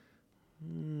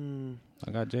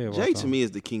 I got Jay. Jay to me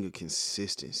is the king of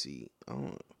consistency.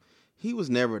 He was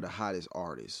never the hottest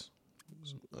artist.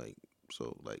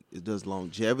 Does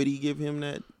longevity give him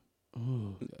that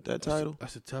title?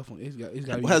 That's a tough one. It's got.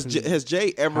 Has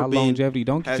Jay ever been longevity?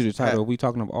 Don't get you the title. We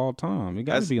talking of all time. It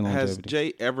got to be longevity. Has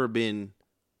Jay ever been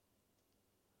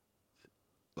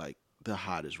like the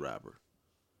hottest rapper?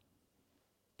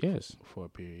 Yes, for a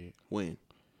period. When?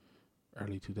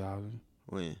 Early 2000.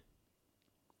 When?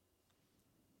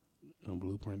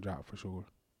 Blueprint dropped for sure.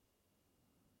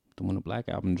 When the Black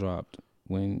Album dropped,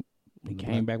 when he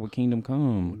came back with Kingdom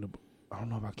Come. I don't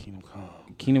know about Kingdom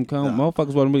Come. Kingdom Come,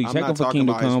 motherfuckers wasn't really checking for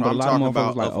Kingdom Come, but a lot of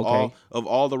motherfuckers like, okay. Of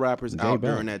all the rappers out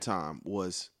during that time,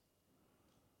 was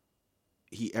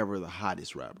he ever the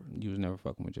hottest rapper? You was never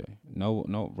fucking with Jay.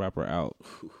 No rapper out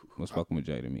was fucking with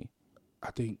Jay to me.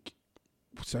 I think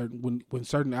when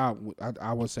certain albums,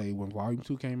 I would say when Volume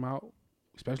 2 came out,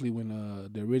 especially when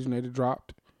the Originator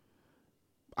dropped.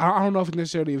 I don't know if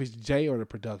it's Jay or the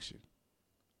production.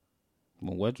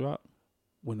 When what dropped?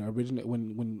 When the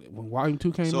when Volume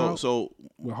 2 came out. So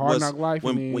with Hard Knock Life.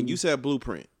 When you said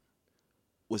Blueprint,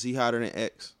 Was he hotter than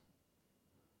X?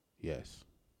 Yes.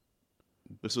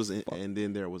 This was, and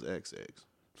then there was XX.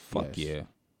 Fuck Yes. yeah.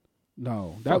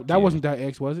 No, Fuck that yeah. wasn't that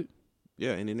X, was it?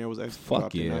 Yeah, and then there was X. Fuck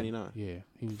dropped in yeah. 99. Yeah.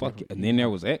 He was Fuck yeah. definitely- And then there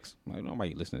was X. Like,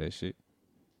 nobody listen to that shit.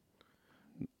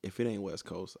 If it ain't West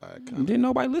Coast, I kind Didn't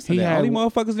nobody listen He to that. had- All these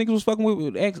motherfuckers niggas was fucking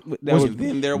with X. That of. was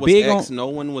Then there was big X. on No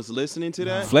one was listening to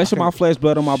that. flesh of my flesh,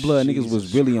 blood of my blood. Niggas was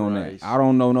Jesus really on that. Christ. I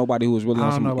don't know nobody who was really I on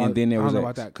don't some. know about, And then there I was don't know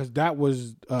X. about that because that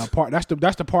was part. That's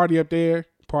the party up there,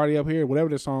 party up here, whatever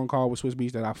the song called with Swiss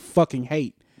Beats that I fucking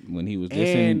hate. When he was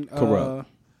dissing Corrupt.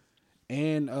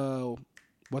 And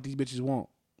what these bitches want.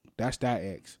 That's that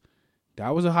X. That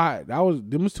was a hot.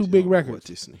 Them was two big What records.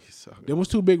 this nigga's talking Them was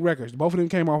two big records. Both of them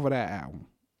came off of that album.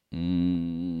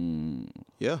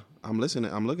 Yeah, I'm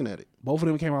listening. I'm looking at it. Both of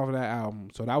them came off of that album.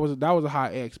 So that was a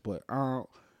hot X. But to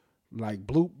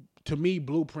me,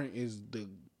 Blueprint is the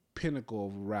pinnacle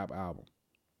of a rap album.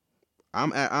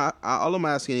 All I'm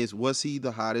asking is, was he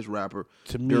the hottest rapper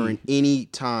To me, during any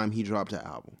time he dropped an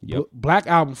album? Yep. Black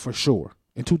Album for sure.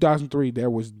 In 2003, there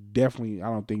was definitely, I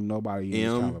don't think nobody in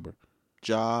his caliber.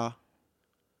 Ja,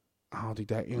 I don't think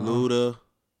that. Luda.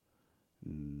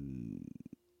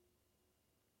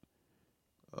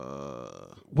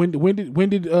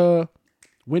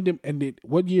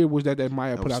 What year was that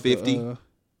Maya That put was out 50. that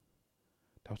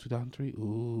was 2003.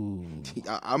 Ooh,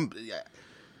 I'm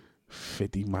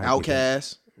 50 might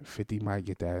Outkast. 50 might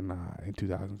get that in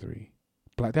 2003.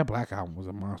 That Black Album was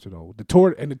a monster though. The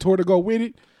tour to go with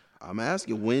it. I'm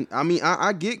asking when. I mean,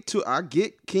 I get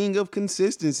King of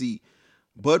Consistency,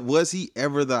 but was he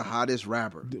ever the hottest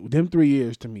rapper? Them 3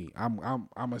 years to me, I'm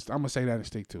gonna say that and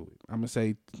stick to it. I'm gonna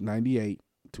say 98,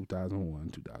 2001,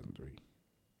 2003.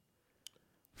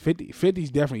 50's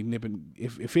definitely nipping.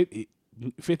 If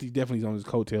 50's definitely on his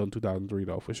coattail in 2003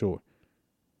 though for sure.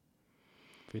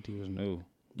 50 was new.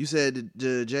 You said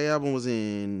the J album was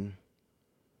in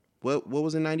what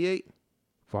was in 98?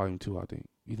 Volume 2, I think.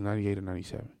 Either 98 or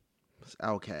 97. It's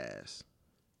Outkast,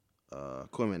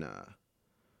 Quemini,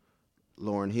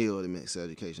 Lauryn Hill, the mixed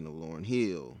education of Lauryn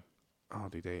Hill. I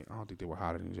don't think they were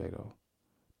hotter than J though.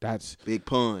 That's Big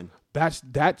Pun. That's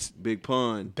Big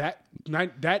Pun. that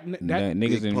Niggas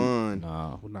Big in Pun.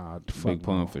 nah, Big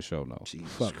Pun for sure. No.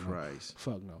 Jesus Fuck no. Christ.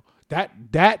 Fuck no.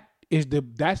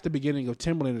 That's the beginning of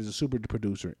Timbaland as a super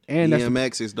producer, and that's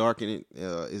DMX is dark and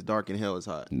hell is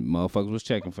hot. Motherfuckers was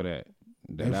checking for that.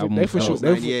 That they album for was sure. hot.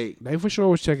 98. They for sure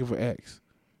was checking for X.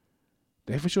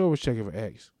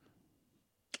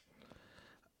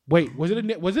 Wait, was it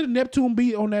a Neptune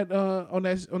beat on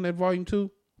that volume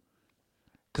 2?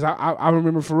 Because I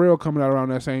remember Pharrell coming out around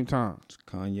that same time.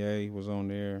 Kanye was on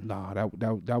there. Nah,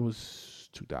 that was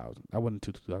 2000. That wasn't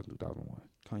 2000, 2001.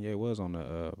 Kanye was on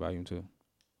the volume 2.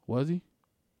 Was he?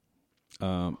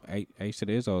 H to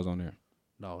the Izzo was on there.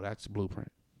 No, that's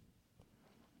Blueprint.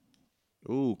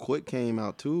 Ooh, Quick came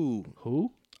out too.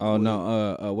 Who? Oh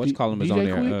no, what's calling is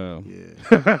DJ on there.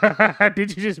 Quick? Yeah.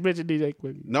 Did you just mention DJ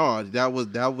Quick? No, that was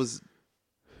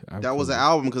an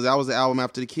album because that was the album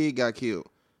after the kid got killed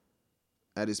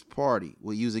at his party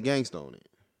with Use a Gangsta on it.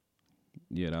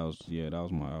 Yeah, that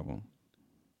was my album.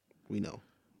 We know.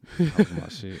 That was my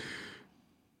shit.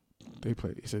 They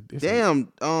played. It's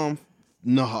Damn.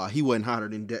 Nah, he wasn't hotter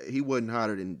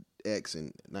than X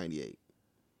in 98.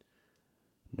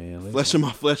 Man, listen. Flesh of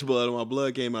my flesh, blood of my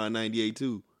blood came out in 98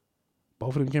 too.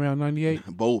 Both of them came out in 98.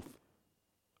 Both.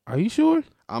 Are you sure?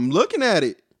 I'm looking at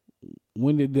it.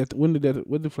 When did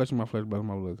Flesh of My Flesh, Blood of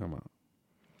My Blood come out?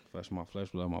 Flesh of my flesh,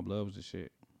 blood of my blood was the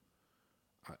shit.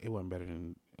 It wasn't better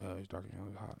than It's Dark and Hell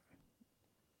is Hot.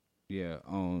 Yeah,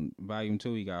 on volume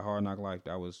 2, he got Hard Knock Life.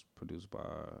 That was produced by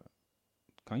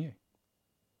Kanye.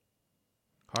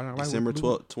 Hard Knock Life December was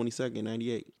 12th, 22nd,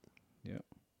 98. Yeah.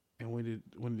 And when did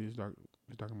It's Dark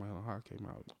and Hell is Hot came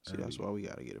out? See, that's why we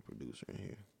got to get a producer in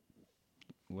here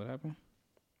What happened?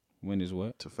 When is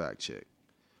what? to fact check.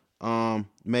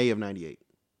 May of 98.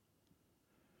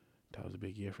 That was a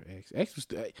big year for X. X was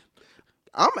still.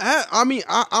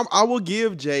 I will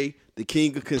give Jay the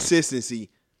king of consistency,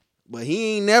 but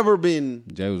he ain't never been.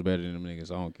 Jay was better than them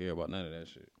niggas. I don't care about none of that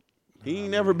shit. He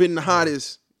ain't never been the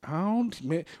hottest. I don't.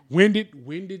 Man, when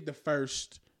did the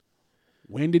first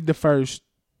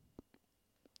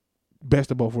Best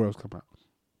of Both Worlds come out?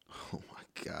 Oh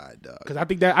my god, dog. Because I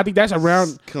think that's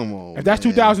around. Come on. If that's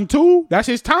man. 2002, that's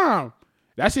his time.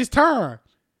 That's his time.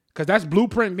 Because that's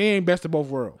Blueprint, then Best of Both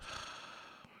Worlds.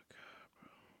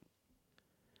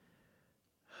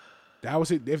 That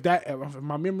was it. If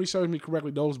my memory serves me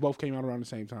correctly, those both came out around the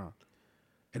same time,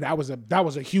 and that was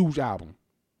a huge album.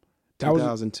 That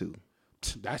 2002.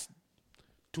 That's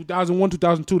 2001,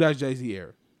 2002. That's Jay-Z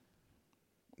era.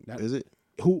 Is it?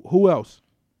 Who else?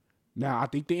 Now I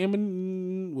think the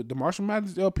Eminem with the Marshall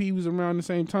Mathers LP was around the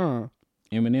same time.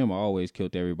 Eminem always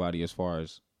killed everybody as far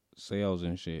as sales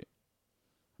and shit.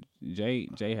 Jay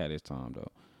had his time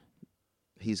though.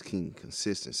 He's king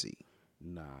consistency.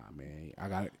 Nah, man, I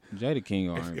got it. Jay the king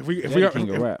of R&B. If we Jay the king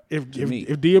of rap. if to me.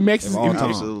 DMX is Of all time.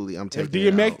 Absolutely, I'm if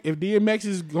taking DMX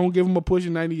is gonna give him a push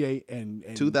in '98 and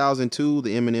 2002, the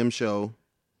Eminem Show,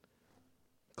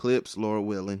 Clips, Lord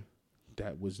willing,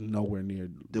 that was nowhere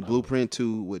near The Blueprint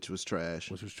 2, which was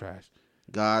trash,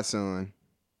 Godson,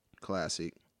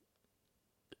 classic,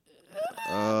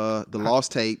 The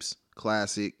Lost Tapes,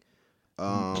 classic.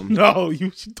 No,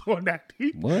 you throwing that.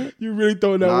 What? You really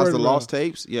throwing that Nas word The around. Lost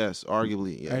Tapes? Yes,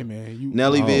 arguably. Yeah. Hey man, you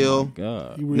Nellyville. Oh my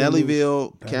God. You really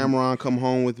Nellyville, Cameron, Come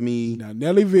Home With Me, Now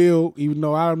Nellyville, even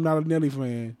though I'm not a Nelly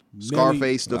fan,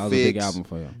 Scarface, The That was a big Fix, album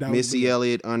for him. that was Missy big.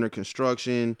 Elliott, Under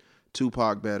Construction,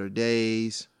 Tupac, Better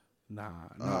Days,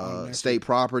 Nah, State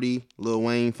Property, Lil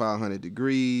Wayne, 500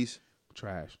 Degrees,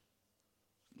 trash.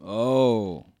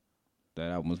 Oh, that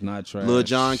album was not trash. Lil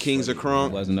Jon, Kings of It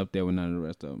Crunk. wasn't up there with none of the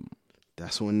rest of them.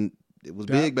 That's when it was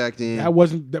big back then. That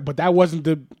wasn't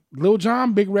the Lil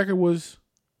Jon big record was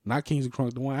not Kings of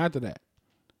Crunk. The one after that,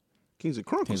 Kings of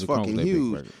Crunk was Kings of Crunk fucking was their big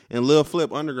huge. record. And Lil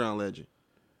Flip, Underground Legend.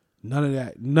 none of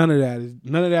that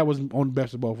was on the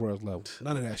best of both worlds level.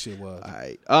 None of that shit was. All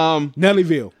right.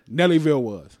 Nellyville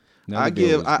was. I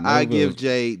Nellyville give was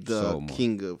Jay the so much.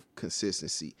 king of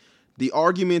consistency. The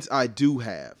arguments I do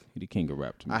have, He the king of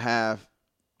rap to me. I have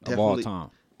of all definitely, time.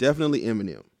 definitely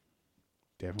Eminem.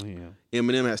 Definitely am.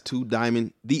 Eminem has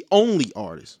the only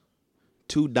artist,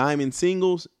 2 diamond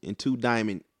singles and 2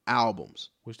 diamond albums.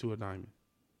 Which two are diamond?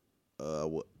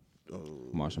 What?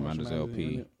 Marshall Mathers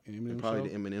LP. Eminem Probably show?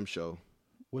 the Eminem Show.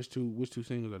 Which two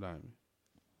singles are diamond?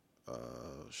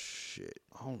 Shit.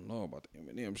 I don't know about the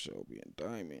Eminem show being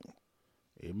diamond.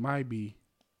 It might be.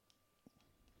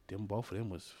 Them both of them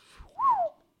was.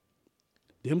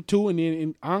 Them two, and then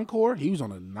in Encore, he was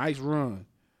on a nice run.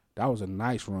 That was a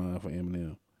nice run for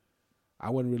Eminem. I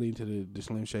wasn't really into the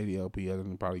Slim Shady LP other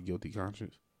than probably Guilty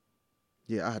Conscience.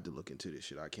 Yeah, I had to look into this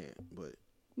shit. I can't, but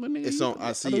Nigga, it's on.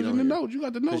 I see those it in on the here. notes. You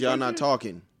got the notes. Because y'all right not there.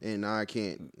 talking, and I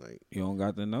can't. Like, You don't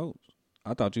got the notes.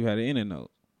 I thought you had it in the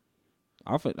notes.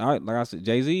 Like I said,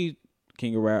 Jay-Z,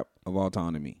 king of rap of all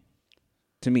time to me.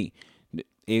 To me,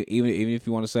 even if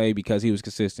you want to say because he was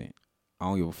consistent, I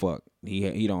don't give a fuck.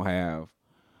 He don't have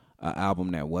an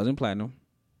album that wasn't platinum.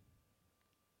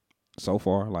 So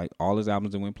far, like all his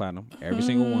albums that went platinum, every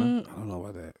single one. I don't know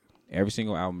about that. Every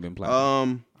single album been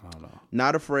platinum. I don't know.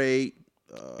 Not Afraid.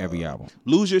 Every album.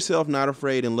 Lose Yourself, Not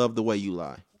Afraid, and Love the Way You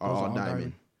Lie are Those all are all diamond.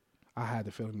 diamond? I had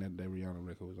the feeling that Rihanna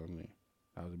record was on there.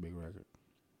 That was a big record.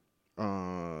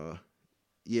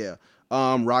 Yeah.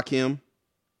 Rakim.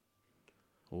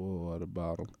 What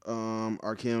about him?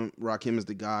 Rakim is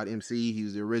the God MC. He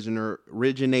was the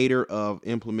originator of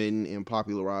implementing and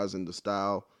popularizing the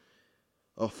style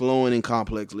of flowing and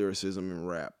complex lyricism in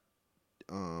rap.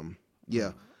 The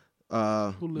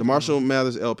Marshall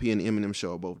Mathers LP and Eminem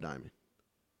Show are both diamond.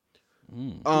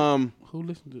 Who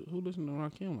listened to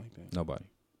Rakim like that? Nobody.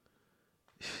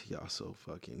 Y'all so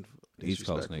fucking East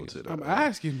Coast disrespectful niggas. to the I'm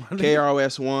asking. My nigga.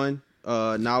 KRS-One.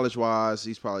 Knowledge wise,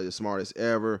 he's probably the smartest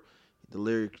ever. The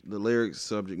lyrics,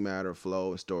 subject matter,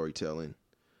 flow, and storytelling.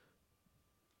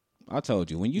 I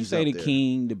told you, when you He's say up the there.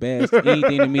 king, the best,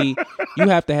 anything to me, you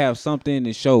have to have something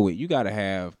to show it. You got to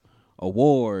have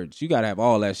awards. You got to have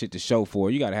all that shit to show for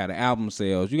it. You got to have the album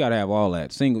sales. You got to have all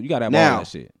that single. You got to have Now, all that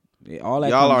shit. Yeah, all that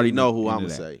Y'all comes already into- know who into I'm gonna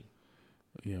that. say.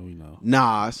 Yeah, we know.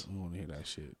 Nas. We want to hear that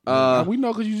shit. We we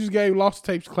know because you just gave Lost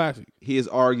Tapes classic. He is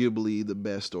arguably the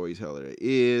best storyteller there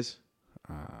is.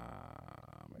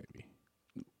 Maybe.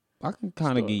 I can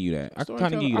kind of give you that. I can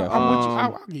kind of give you that. I'm with you.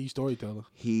 I'll give you storyteller.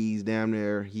 He's damn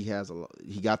near. He has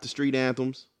he got the street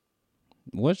anthems.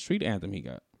 What street anthem he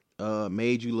got?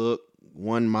 Made You Look,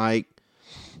 One Mic.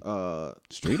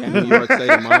 Street New anthem. York State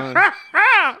of Mind.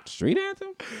 Street anthem.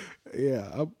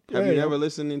 Yeah.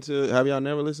 Have y'all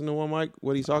never listened to One Mic?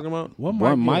 What he's talking about?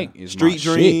 One mic is Street my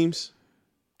shit. Dreams.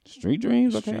 Street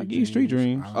Dreams. Okay, I give you Street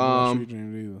Dreams. I don't know Street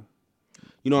Dreams either.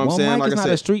 You know what I'm One saying? mic Like is I not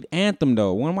said, a street anthem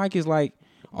though. One mic is like,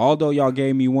 although y'all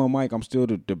gave me one mic, I'm still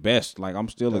the best. Like I'm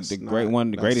still That's the not- great one,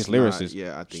 the that's greatest not- lyricist.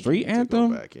 yeah, I think street you need to go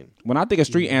anthem. back and- When I think of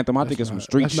street anthem, I think of some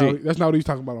street That's shit. Not, that's not what he's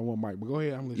talking about on one mic. But go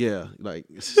ahead. I'm listening. Yeah, like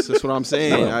that's what I'm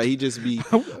saying. Yeah. He just be.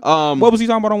 What was he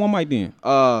talking about on one mic then?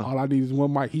 All I need is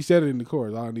one mic. He said it in the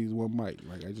chorus. All I need is one mic.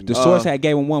 Like I just, The source had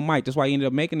gave him one mic. That's why he ended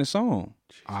up making the song.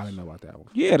 I didn't know about that one.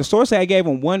 Yeah, the source had gave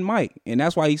him one mic, and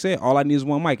that's why he said all I need is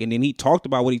one mic. And then he talked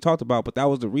about what he talked about, but that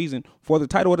was the reason for the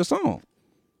title of the song.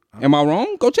 Am I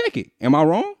wrong? Go check it. Am I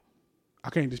wrong? I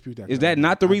can't dispute that. Is that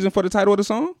not the reason for the title of the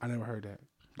song? I never heard that.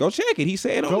 Go check it. He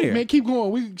said on there. Man, keep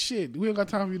going. We don't got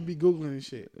time for you to be Googling and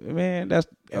shit. Man, that's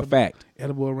a fact.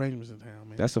 Edible arrangements in town,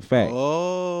 man. That's a fact.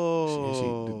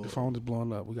 Oh. The phone is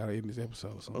blowing up. We got to end this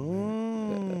episode. So,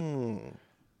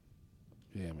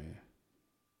 yeah,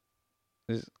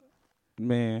 man.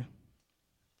 Man.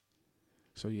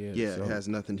 So, yeah. Yeah, it has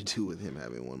nothing to do with him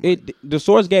having one mic. The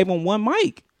source gave him one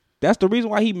mic. That's the reason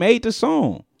why he made the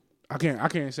song. I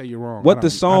can't say you're wrong. What the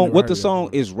song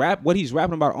is what he's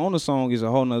rapping about on the song is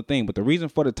a whole nother thing. But the reason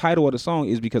for the title of the song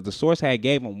is because the source had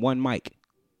gave him one mic.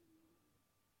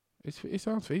 It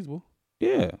sounds feasible.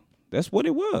 Yeah, that's what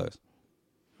it was.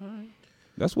 All right.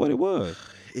 That's what it was.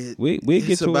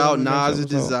 It's about Nas's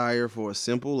desire for a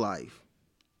simple life.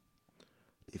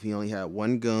 If he only had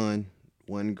one gun,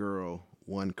 one girl,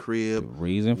 one crib, the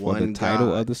reason for the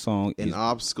title of the song and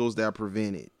obstacles that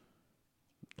prevent it.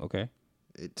 Okay.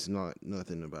 It's not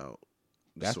nothing about.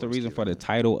 That's the reason for the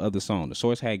title of the song. The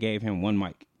source had gave him one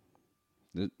mic.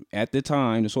 At the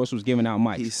time, the source was giving out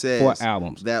mics he says for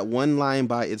albums. That one line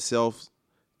by itself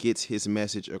gets his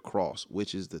message across,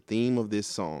 which is the theme of this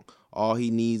song. All he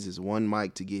needs is one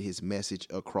mic to get his message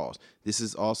across. This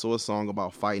is also a song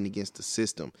about fighting against the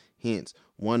system. Hence,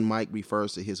 one mic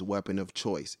refers to his weapon of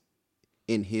choice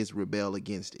in his rebel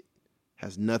against it.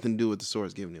 Has nothing to do with the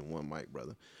source giving him one mic,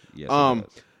 brother. Yes, it does.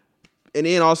 And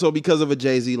then also because of a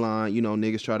Jay-Z line,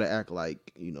 niggas try to act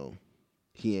like,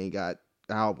 he ain't got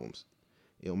albums.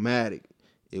 Illmatic,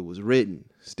 it was written.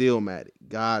 Stillmatic,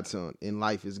 Godson, and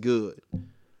Life is Good.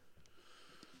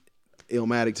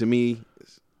 Illmatic to me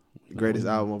is the greatest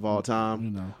album of all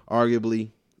time, arguably.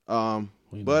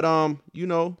 But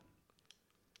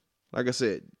like I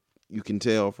said, you can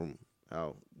tell from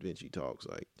how Vinci talks.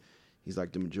 Like he's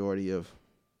like the majority of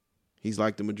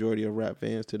rap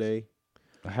fans today.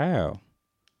 How?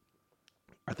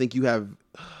 I think you have,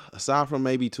 aside from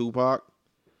maybe Tupac,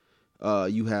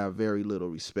 you have very little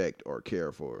respect or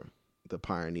care for the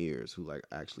pioneers who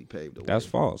actually paved the way. That's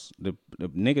false. The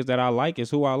niggas that I like is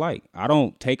who I like. I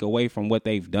don't take away from what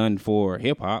they've done for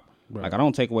hip hop. Right. Like I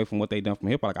don't take away from what they've done from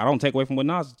hip hop. Like I don't take away from what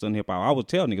Nas has done hip hop. I would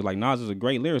tell niggas like Nas is a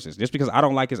great lyricist. Just because I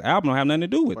don't like his album don't have nothing to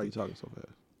do with it. Why are you talking so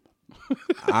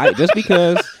fast? Just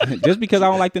because I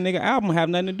don't like the nigga album have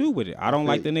nothing to do with it. I don't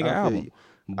like the nigga album.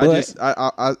 But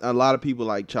a lot of people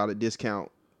try to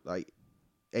discount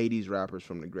 80s rappers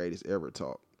from the greatest ever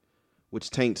talk, which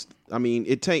taints. I mean,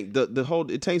 it taints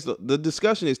the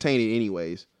discussion is tainted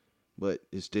anyways, but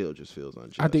it still just feels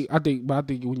unjust. I think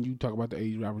when you talk about the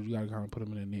 80s rappers, you gotta kind of put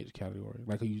them in a niche category,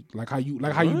 like how you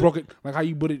broke it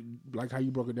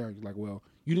down. Like, well,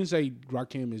 you didn't say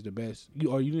Rakim is the best,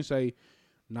 or you didn't say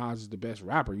Nas is the best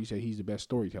rapper. You say he's the best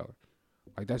storyteller.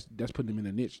 Like that's putting him in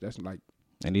a niche. That's like.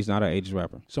 And he's not an 80s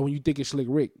rapper. So when you think of Slick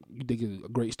Rick, you think of a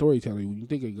great storyteller. When you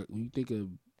think of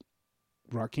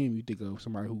Rakim, you think of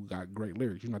somebody who got great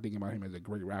lyrics. You're not thinking about him as a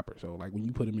great rapper. So like when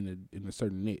you put him in a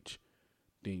certain niche,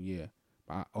 then yeah.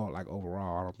 But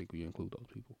overall, I don't think we include those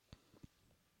people.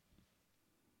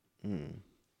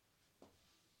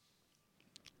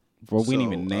 Bro, we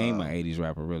didn't even name an 80s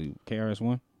rapper really.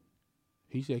 KRS-One?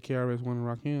 He said KRS-One and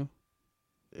Rakim.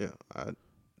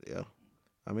 Yeah,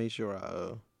 I made sure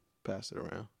I pass it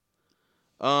around.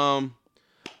 All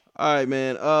right,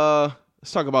 man.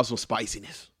 Let's talk about some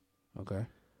spiciness. Okay.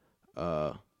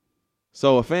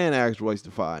 So a fan asked Royce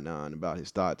da 5'9" about his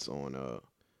thoughts on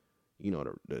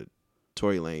the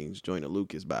Tory Lanez Joyner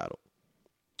Lucas battle.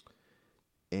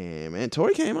 And man,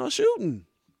 Tory came out shooting.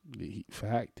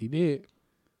 Fact, he did.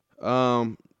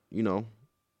 What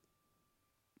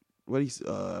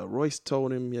Royce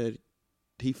told him that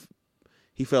he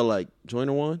felt like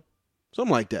Joyner won.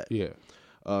 Something like that. Yeah.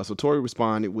 So Tory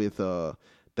responded with,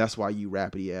 that's why you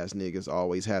rapidy ass niggas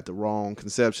always had the wrong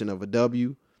conception of a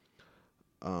W.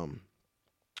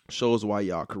 Shows why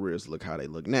y'all careers look how they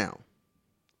look now.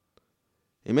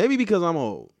 And maybe because I'm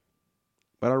old,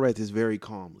 but I read this very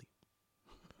calmly.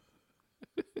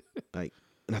 And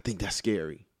I think that's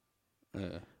scary.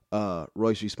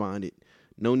 Royce responded,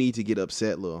 no need to get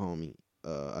upset, little homie.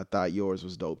 I thought yours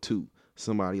was dope too.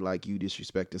 Somebody like you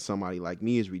disrespecting somebody like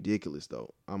me is ridiculous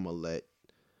though. I'ma let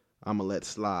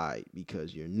slide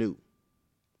because you're new.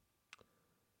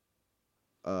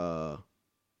 I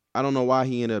don't know why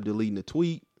he ended up deleting the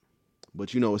tweet,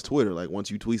 but it's Twitter. Like once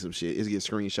you tweet some shit, it gets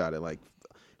screenshotted like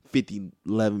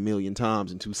 11 million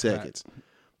times in 2 seconds.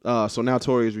 So now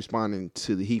Tory is responding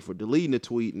to the heat for deleting the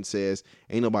tweet and says,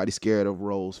 ain't nobody scared of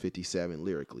Rose 57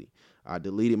 lyrically. I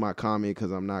deleted my comment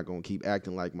because I'm not going to keep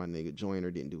acting like my nigga Joyner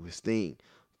didn't do his thing.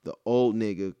 The old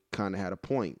nigga kind of had a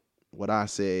point. What I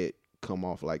said come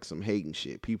off like some hating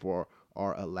shit. People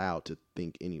are allowed to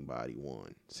think anybody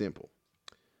won. Simple.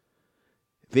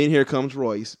 Then here comes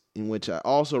Royce, in which I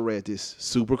also read this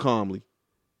super calmly.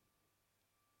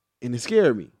 And it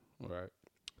scared me. Right.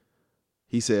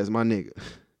 He says, my nigga,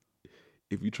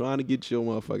 if you're trying to get your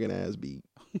motherfucking ass beat,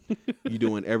 you're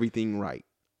doing everything right.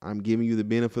 I'm giving you the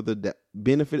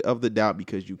benefit of the doubt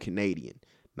because you Canadian.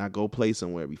 Now go play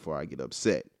somewhere before I get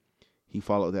upset. He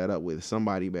followed that up with,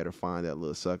 somebody better find that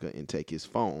little sucker and take his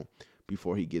phone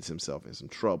before he gets himself in some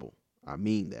trouble. I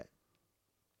mean that.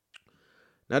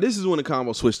 Now this is when the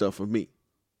combo switched up for me.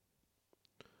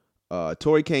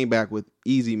 Tory came back with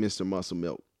easy Mr. Muscle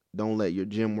Milk. Don't let your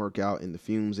gym workout and the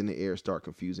fumes in the air start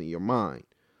confusing your mind.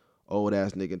 Old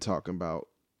ass nigga talking about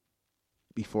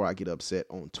before I get upset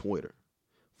on Twitter.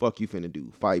 Fuck you finna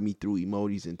do? Fight me through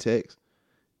emojis and text?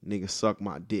 Nigga, suck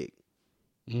my dick.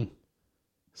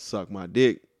 Suck my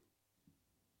dick.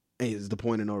 And it's the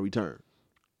point of no return.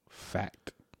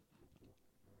 Fact.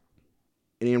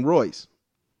 And then Royce.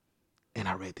 And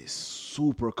I read this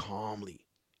super calmly.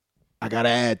 I gotta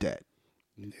add that.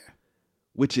 Yeah.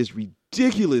 Which is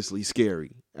ridiculously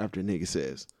scary after a nigga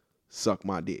says, suck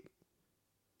my dick.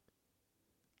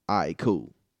 All right,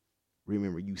 cool.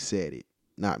 Remember, you said it,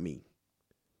 not me.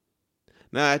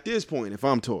 Now, at this point, if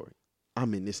I'm Tory,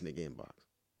 I'm in this nigga inbox.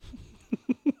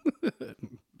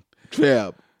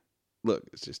 Treb, look,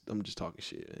 I'm just talking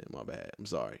shit, man. My bad. I'm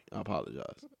sorry. I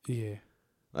apologize. Yeah.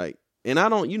 Like, and I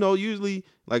don't, usually,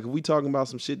 like, if we talking about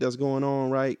some shit that's going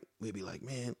on, right, we'd be like,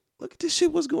 man, look at this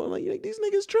shit, what's going on? Like, these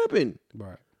niggas tripping.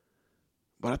 Right.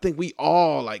 But I think we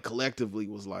all, like, collectively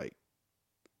was like,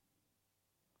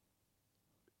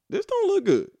 this don't look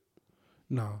good.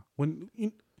 No. When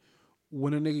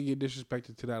a nigga get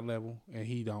disrespected to that level and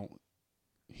he don't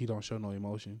show no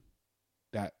emotion,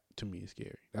 that to me is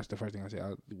scary. That's the first thing I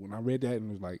said. When I read that and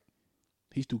it was like,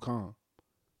 he's too calm.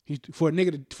 For a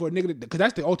nigga to, because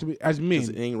that's the ultimate, as men.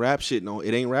 It ain't rap shit no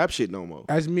more.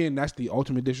 As men, that's the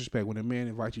ultimate disrespect. When a man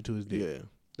invites you to his dick. Yeah.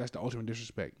 That's the ultimate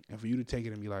disrespect. And for you to take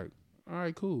it and be like, all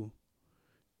right, cool.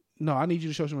 No, I need you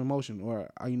to show some emotion, or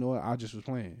you know what? I just was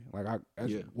playing. Like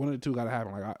one of the two got to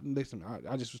happen. Like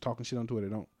I just was talking shit on Twitter.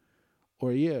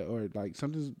 Or like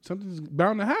something's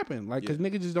bound to happen. Like because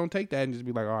niggas just don't take that and just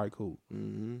be like, all right, cool.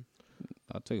 Mm-hmm.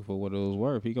 I'll take it for what it was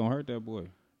worth. He gonna hurt that boy.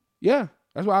 Yeah,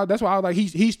 that's why I was like,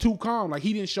 he's too calm. Like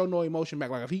he didn't show no emotion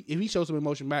back. Like if he showed some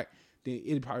emotion back, then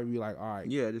it'd probably be like, all right.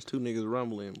 Yeah, there's two niggas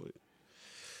rumbling, but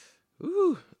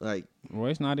ooh, like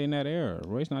Royce not in that era.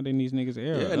 Royce not in these niggas'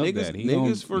 era. Yeah,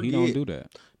 niggas forget. He don't do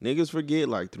that. Niggas forget,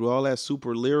 like, through all that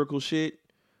super lyrical shit,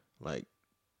 like,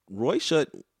 Roy shut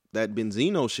that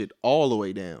Benzino shit all the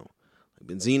way down.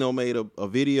 Like, Benzino made a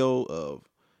video of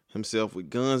himself with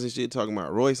guns and shit talking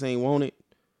about Royce ain't want it.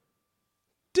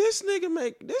 This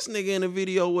nigga in a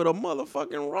video with a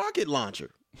motherfucking rocket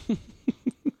launcher.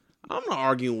 I'm not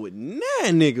arguing with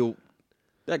that nigga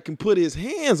that can put his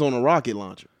hands on a rocket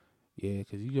launcher. Yeah,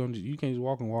 because you can't just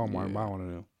walk in Walmart and buy one of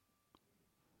them.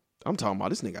 I'm talking about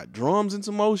this nigga got drums and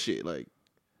some more shit. Like,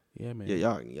 yeah, man.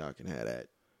 Yeah, y'all can have that.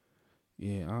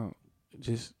 Yeah,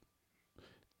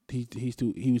 he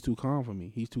was too calm for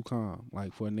me. He's too calm.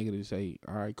 Like for a nigga to say,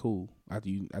 all right, cool. After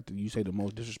you say the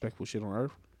most disrespectful shit on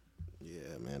earth.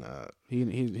 Yeah, man.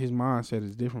 His mindset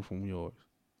is different from yours.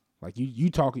 Like you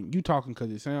talking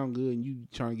because it sound good and you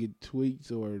trying to get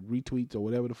tweets or retweets or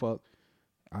whatever the fuck.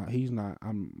 He's not.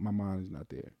 My mind is not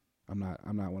there. I'm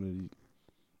not one of these.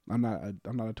 I'm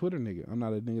not a Twitter nigga. I'm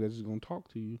not a nigga that's just gonna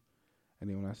talk to you, and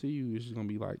then when I see you, it's just gonna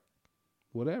be like,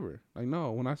 whatever. Like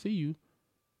no, when I see you,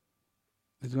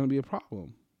 it's gonna be a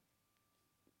problem.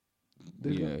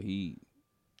 That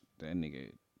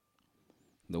nigga,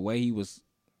 the way he was.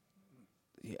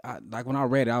 Like when I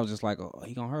read it, I was just like, oh,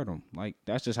 he gonna hurt him. Like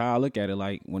that's just how I look at it.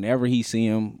 Like whenever he see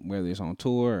him, whether it's on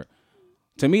tour,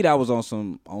 to me that was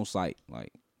on site.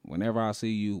 Like whenever I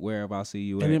see you, wherever I see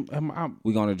you,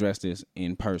 we gonna address this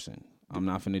in person. I'm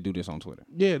not finna do this on Twitter.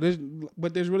 Yeah, there's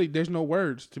no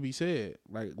words to be said.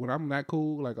 Like when I'm that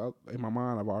cool, like in my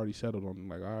mind, I've already settled on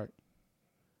like, all right,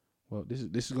 well this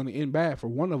is gonna end bad for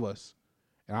one of us,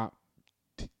 and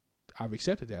I've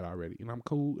accepted that already, and I'm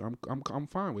cool. I'm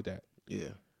fine with that. Yeah,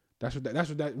 that's what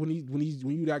that when you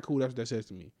that cool, that's what that says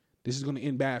to me. This is gonna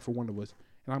end bad for one of us,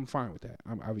 and I'm fine with that.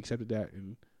 I've accepted that,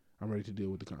 and I'm ready to deal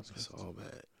with the consequences. That's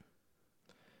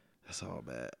all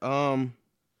bad.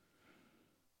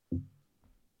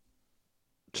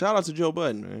 Shout out to Joe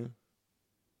Budden, man.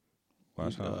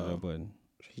 Shout out to Joe Budden.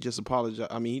 He just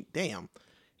apologized. I mean, damn,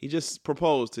 he just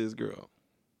proposed to his girl.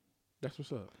 That's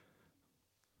what's up.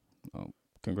 Oh,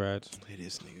 congrats. Hey,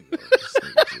 this nigga, bro. This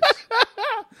nigga just...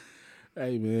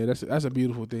 Hey man, that's a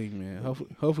beautiful thing, man.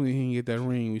 Hopefully he can get that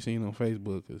ring we seen on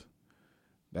Facebook, cause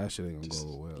that shit ain't gonna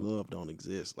go well. Love don't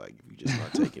exist. Like if you just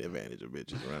not taking advantage of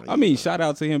bitches around. I mean, shout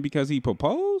out to him because he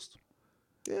proposed.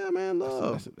 Yeah, man,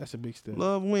 love. That's a big step.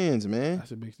 Love wins, man.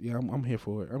 That's a big. Yeah, I'm here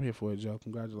for it. I'm here for it, Joe.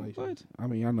 Congratulations. What? I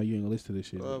mean, I know you ain't gonna listen to this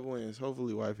shit. Love wins.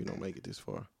 Hopefully, wifey don't make it this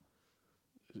far.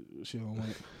 She don't want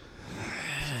it.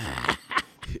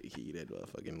 Give you that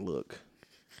motherfucking look.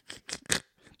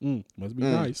 Must be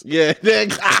nice. Yeah, there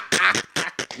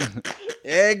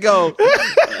you go.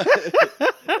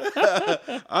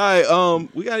 All right,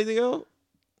 we got anything else?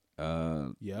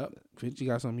 Yep. Finch, you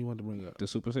got something you want to bring up? The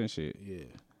Super Sin shit. Yeah.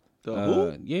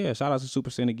 Who? Yeah, shout out to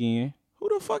Super Sin again. Who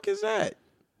the fuck is that?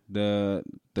 The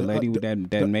lady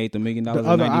that made the $1 million in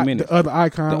 90 minutes. The other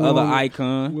icon. The other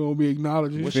icon. We won't be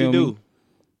acknowledging. What she do?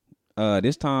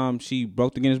 This time she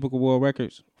broke the Guinness Book of World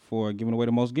Records for giving away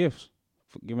the most gifts.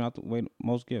 For giving out the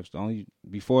most gifts.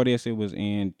 Before this it was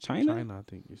in China. China, I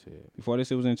think you said. Before this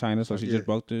it was in China, so she just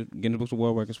broke the Guinness Book of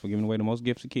World Records for giving away the most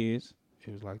gifts to kids.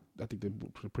 It was like, I think the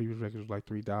previous record was like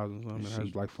 3,000 something. It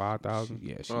was like 5,000.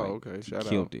 Yeah, she okay. She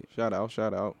killed it. Shout out.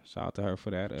 Shout out to her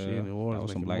for that. She in New Orleans that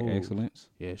was some making black moves. excellence.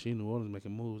 Yeah, she in New Orleans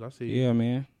making moves. I see. Yeah,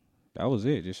 man. That was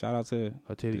it. Just shout out to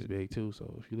her titties big too.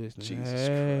 So if you listening, Jesus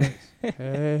Christ.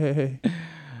 Hey.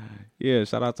 Yeah,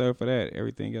 shout out to her for that.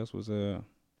 Everything else was I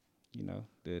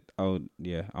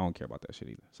don't care about that shit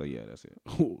either. So yeah, that's it.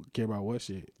 Care about what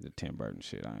shit? The Tim Burton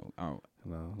shit. I don't.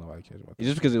 No, nobody cares about that. It's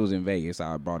just because it was in Vegas,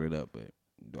 I brought it up. But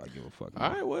do I give a fuck? All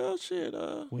right, well, shit.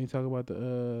 When you talk about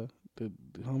the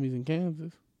homies in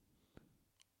Kansas,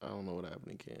 I don't know what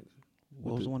happened in Kansas.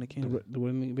 What was the one in Kansas? The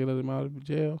one they let him out of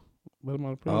jail. Let him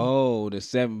out of prison. Oh,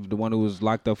 the one who was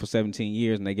locked up for 17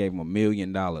 years and they gave him $1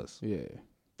 million. Yeah,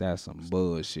 that's some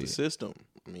bullshit. The system.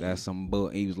 I mean, that's some bull.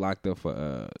 He was locked up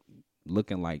for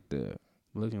looking like dude.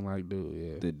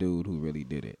 Yeah, the dude who really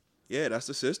did it. Yeah, that's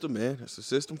the system, man. That's the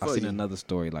system for I seen you. another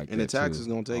story like that. And the taxes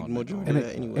too. gonna take majority and of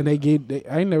that anyway. And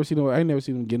I ain't never seen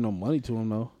them getting no money to him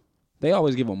though. They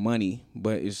always give him money,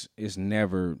 but it's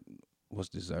never what's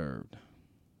deserved.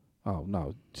 Oh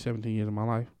no, 17 years of my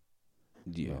life.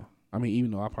 Yeah. No. I mean,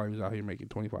 even though I probably was out here making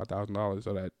 $25,000,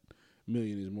 so that $1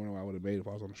 million is more than what I would have made if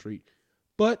I was on the street.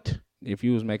 But if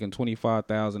you was making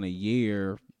 $25,000 a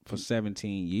year for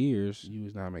 17 years, you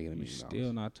was not making $1 million.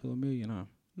 Still not to $1 million, huh?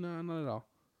 No, not at all.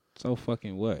 So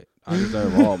fucking what? I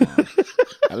deserve all mine.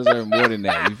 I deserve more than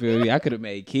that. You feel me? I could have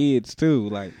made kids too.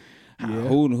 Like,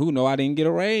 who know I didn't get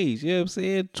a raise? You know what I'm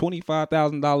saying?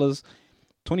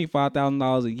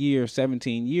 $25,000 a year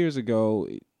 17 years ago.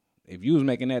 If you was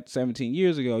making that 17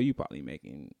 years ago, you probably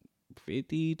making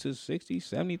 50 to 60,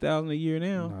 70,000 a year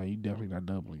now. No, you definitely not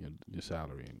doubling your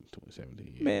salary in 17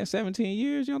 years. Man, 17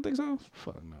 years? You don't think so?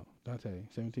 Fuck no. I tell you,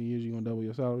 17 years you gonna double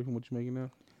your salary from what you're making now?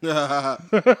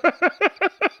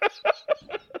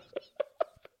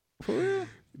 For real?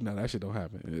 No, that shit don't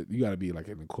happen. You gotta be like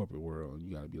in the corporate world.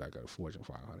 You gotta be like a Fortune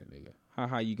 500 nigga. How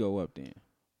high you go up then?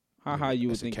 How high you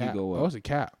would think you go up? Oh, it's a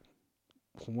cap.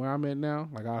 From where I'm at now,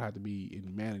 like I'll have to be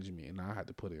in management, and I have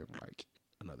to put in like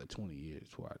another 20 years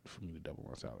for me to double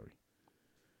my salary.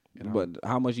 But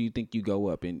how much do you think you go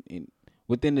up in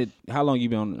within the how long you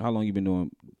been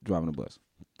doing driving a bus?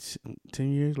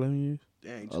 10 years, 11 years.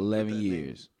 Dang, 11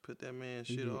 years. Put that man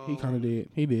shit on. He kind of did.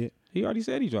 He did. He already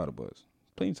said he drive a bus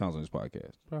plenty of times on this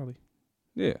podcast. Probably.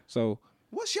 Yeah. So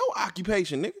what's your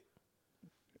occupation, nigga?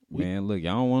 Man, look,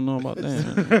 y'all don't want to know about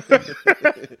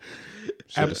that.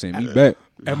 Should have sent me back.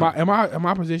 In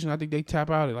my position, I think they tap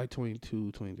out at like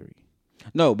 22, 23.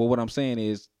 No, but what I'm saying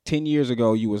is 10 years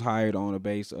ago, you was hired on a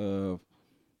base of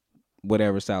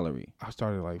whatever salary. I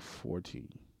started at like 14.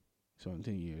 So in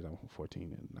 10 years, I'm from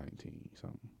 14 to 19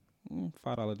 something.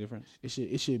 $5 difference.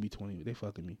 It should be 20. They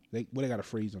fucking me. They got a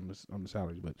freeze on the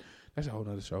salaries, but that's a whole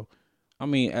nother show. I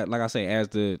mean, like I say, as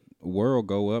the world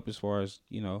go up, as far as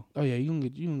you know. Oh yeah, you can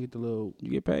get the little.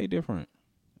 You get paid different.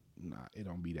 Nah, it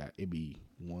don't be that. It be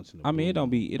once in a. I mean, it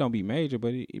don't be major,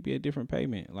 but it be a different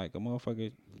payment. Like a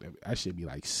motherfucker. That should be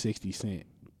like 60 cents.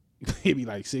 It be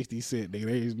like 60 cents. They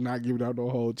is not giving out no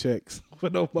whole checks for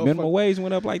no motherfucker. Minimum wage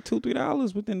went up like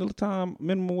 $2-3 within the time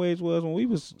minimum wage was when we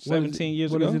was 17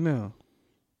 years ago. What is it now?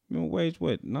 Minimum wage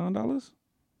what? $9?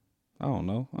 I don't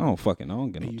know. I don't fucking know. I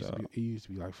don't get no job. It used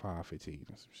to be like $5.15 or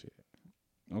some shit.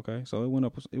 Okay, so it went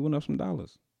up. It went up some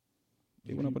dollars.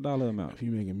 It went up $1 amount. If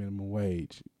you make a minimum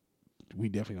wage, we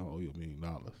definitely don't owe you $1 million.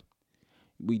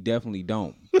 We definitely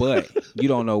don't. But you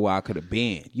don't know where I could have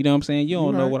been. You know what I'm saying? You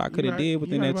don't know what I could have did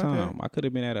within that time. I could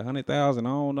have been at 100,000. I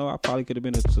don't know. I probably could have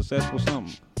been a successful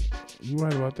something. You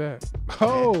right about that.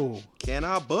 Oh, can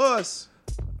I bust?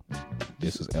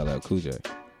 This is LL Cool J.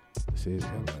 This is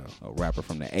LL. A rapper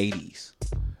from the 80s.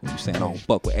 You saying I don't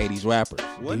fuck with 80s rappers.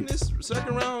 Wasn't this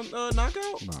second round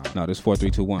knockout? No, this 4 3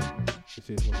 2 1. This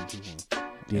is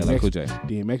 4-3-2-1. LL Cool J.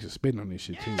 DMX is spitting on this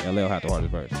shit too. LL had the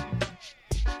hardest verse.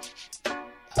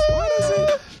 Why does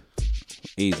it?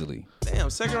 Easily. Damn,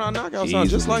 second round knockout sound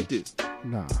just Easily. like this.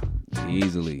 Nah.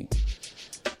 Easily.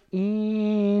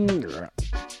 What?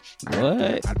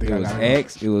 What? I think It I was got it.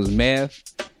 X. It was Meth.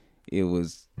 It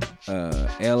was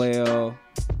LL.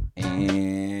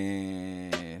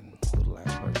 And who the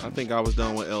last person? I think I was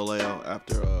done with LL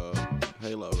after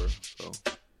Hey Lover. So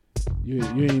You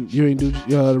ain't do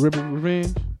the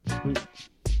Revenge?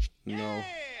 no.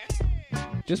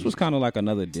 This was kind of like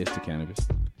another diss to Cannabis.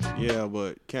 Yeah,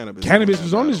 but Cannabis. Cannabis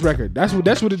was on this record. This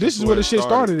is where the shit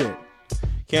started at.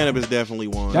 Cannabis definitely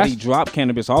won. He dropped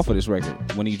Cannabis off of this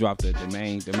record when he dropped the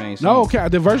main song. No,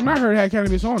 the version I heard had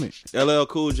Cannabis on it. LL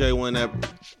Cool J won that.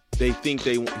 They think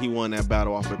he won that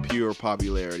battle off of pure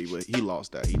popularity, but he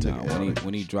lost that. He took it.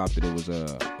 When he dropped it, it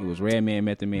was Redman,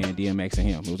 Method Man, DMX, and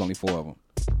him. It was only 4 of them.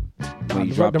 When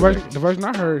he dropped The version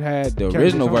I heard had the Cannabis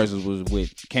original on it. verses was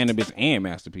with Cannabis and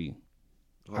Master P.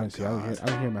 I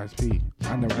didn't hear Master P.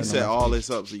 I never. He set all this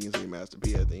up so you can see Master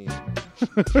P at the end.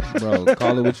 Bro,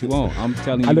 call it what you want. I'm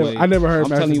telling you. I never heard I'm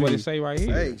Master telling you P. what it say right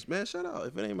here. Hey man, shut up!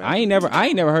 If it ain't Master I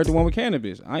ain't never heard the one with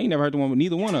Cannabis. I ain't never heard the one with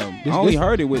neither one of them. I only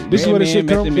heard it with This is where the Redman, shit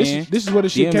come. Method Man, This is where the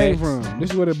shit came DMX, from. This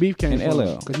is where the beef came and from.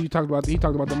 LL. Because he talked about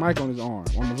the mic on his arm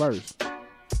on the verse.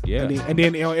 Yeah. And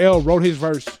then LL wrote his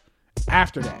verse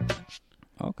after that.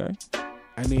 Okay.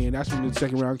 And then that's when the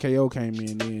second round KO came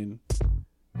in. Then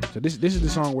so this is the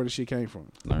song where the shit came from.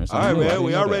 Learn All something right, new. I man. didn't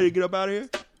We know all that. ready to get up out of here?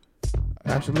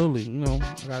 Absolutely. You know,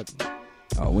 I got.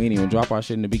 Oh, we didn't even drop our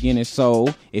shit in the beginning.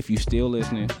 So if you still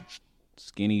listening,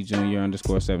 Skinny Junior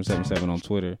 _777 on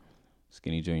Twitter,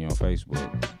 Skinny Junior on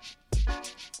Facebook.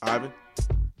 Ivan.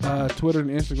 Twitter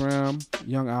and Instagram,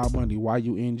 Young Al Bundy,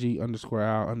 YUNG_Al_Mundy.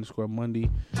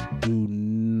 Do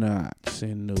not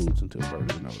send nudes until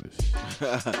further notice.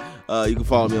 You can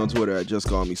follow me on Twitter at Just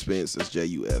Call Me Spence. That's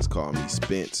JUS. Call me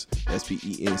Spence.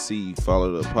 SPENC.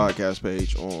 Follow the podcast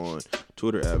page on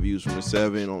Twitter at Views from the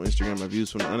 7. On Instagram at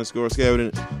Views from the _7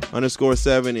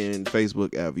 and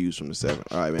Facebook at Views from the 7.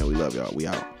 All right, man. We love y'all. We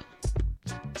out.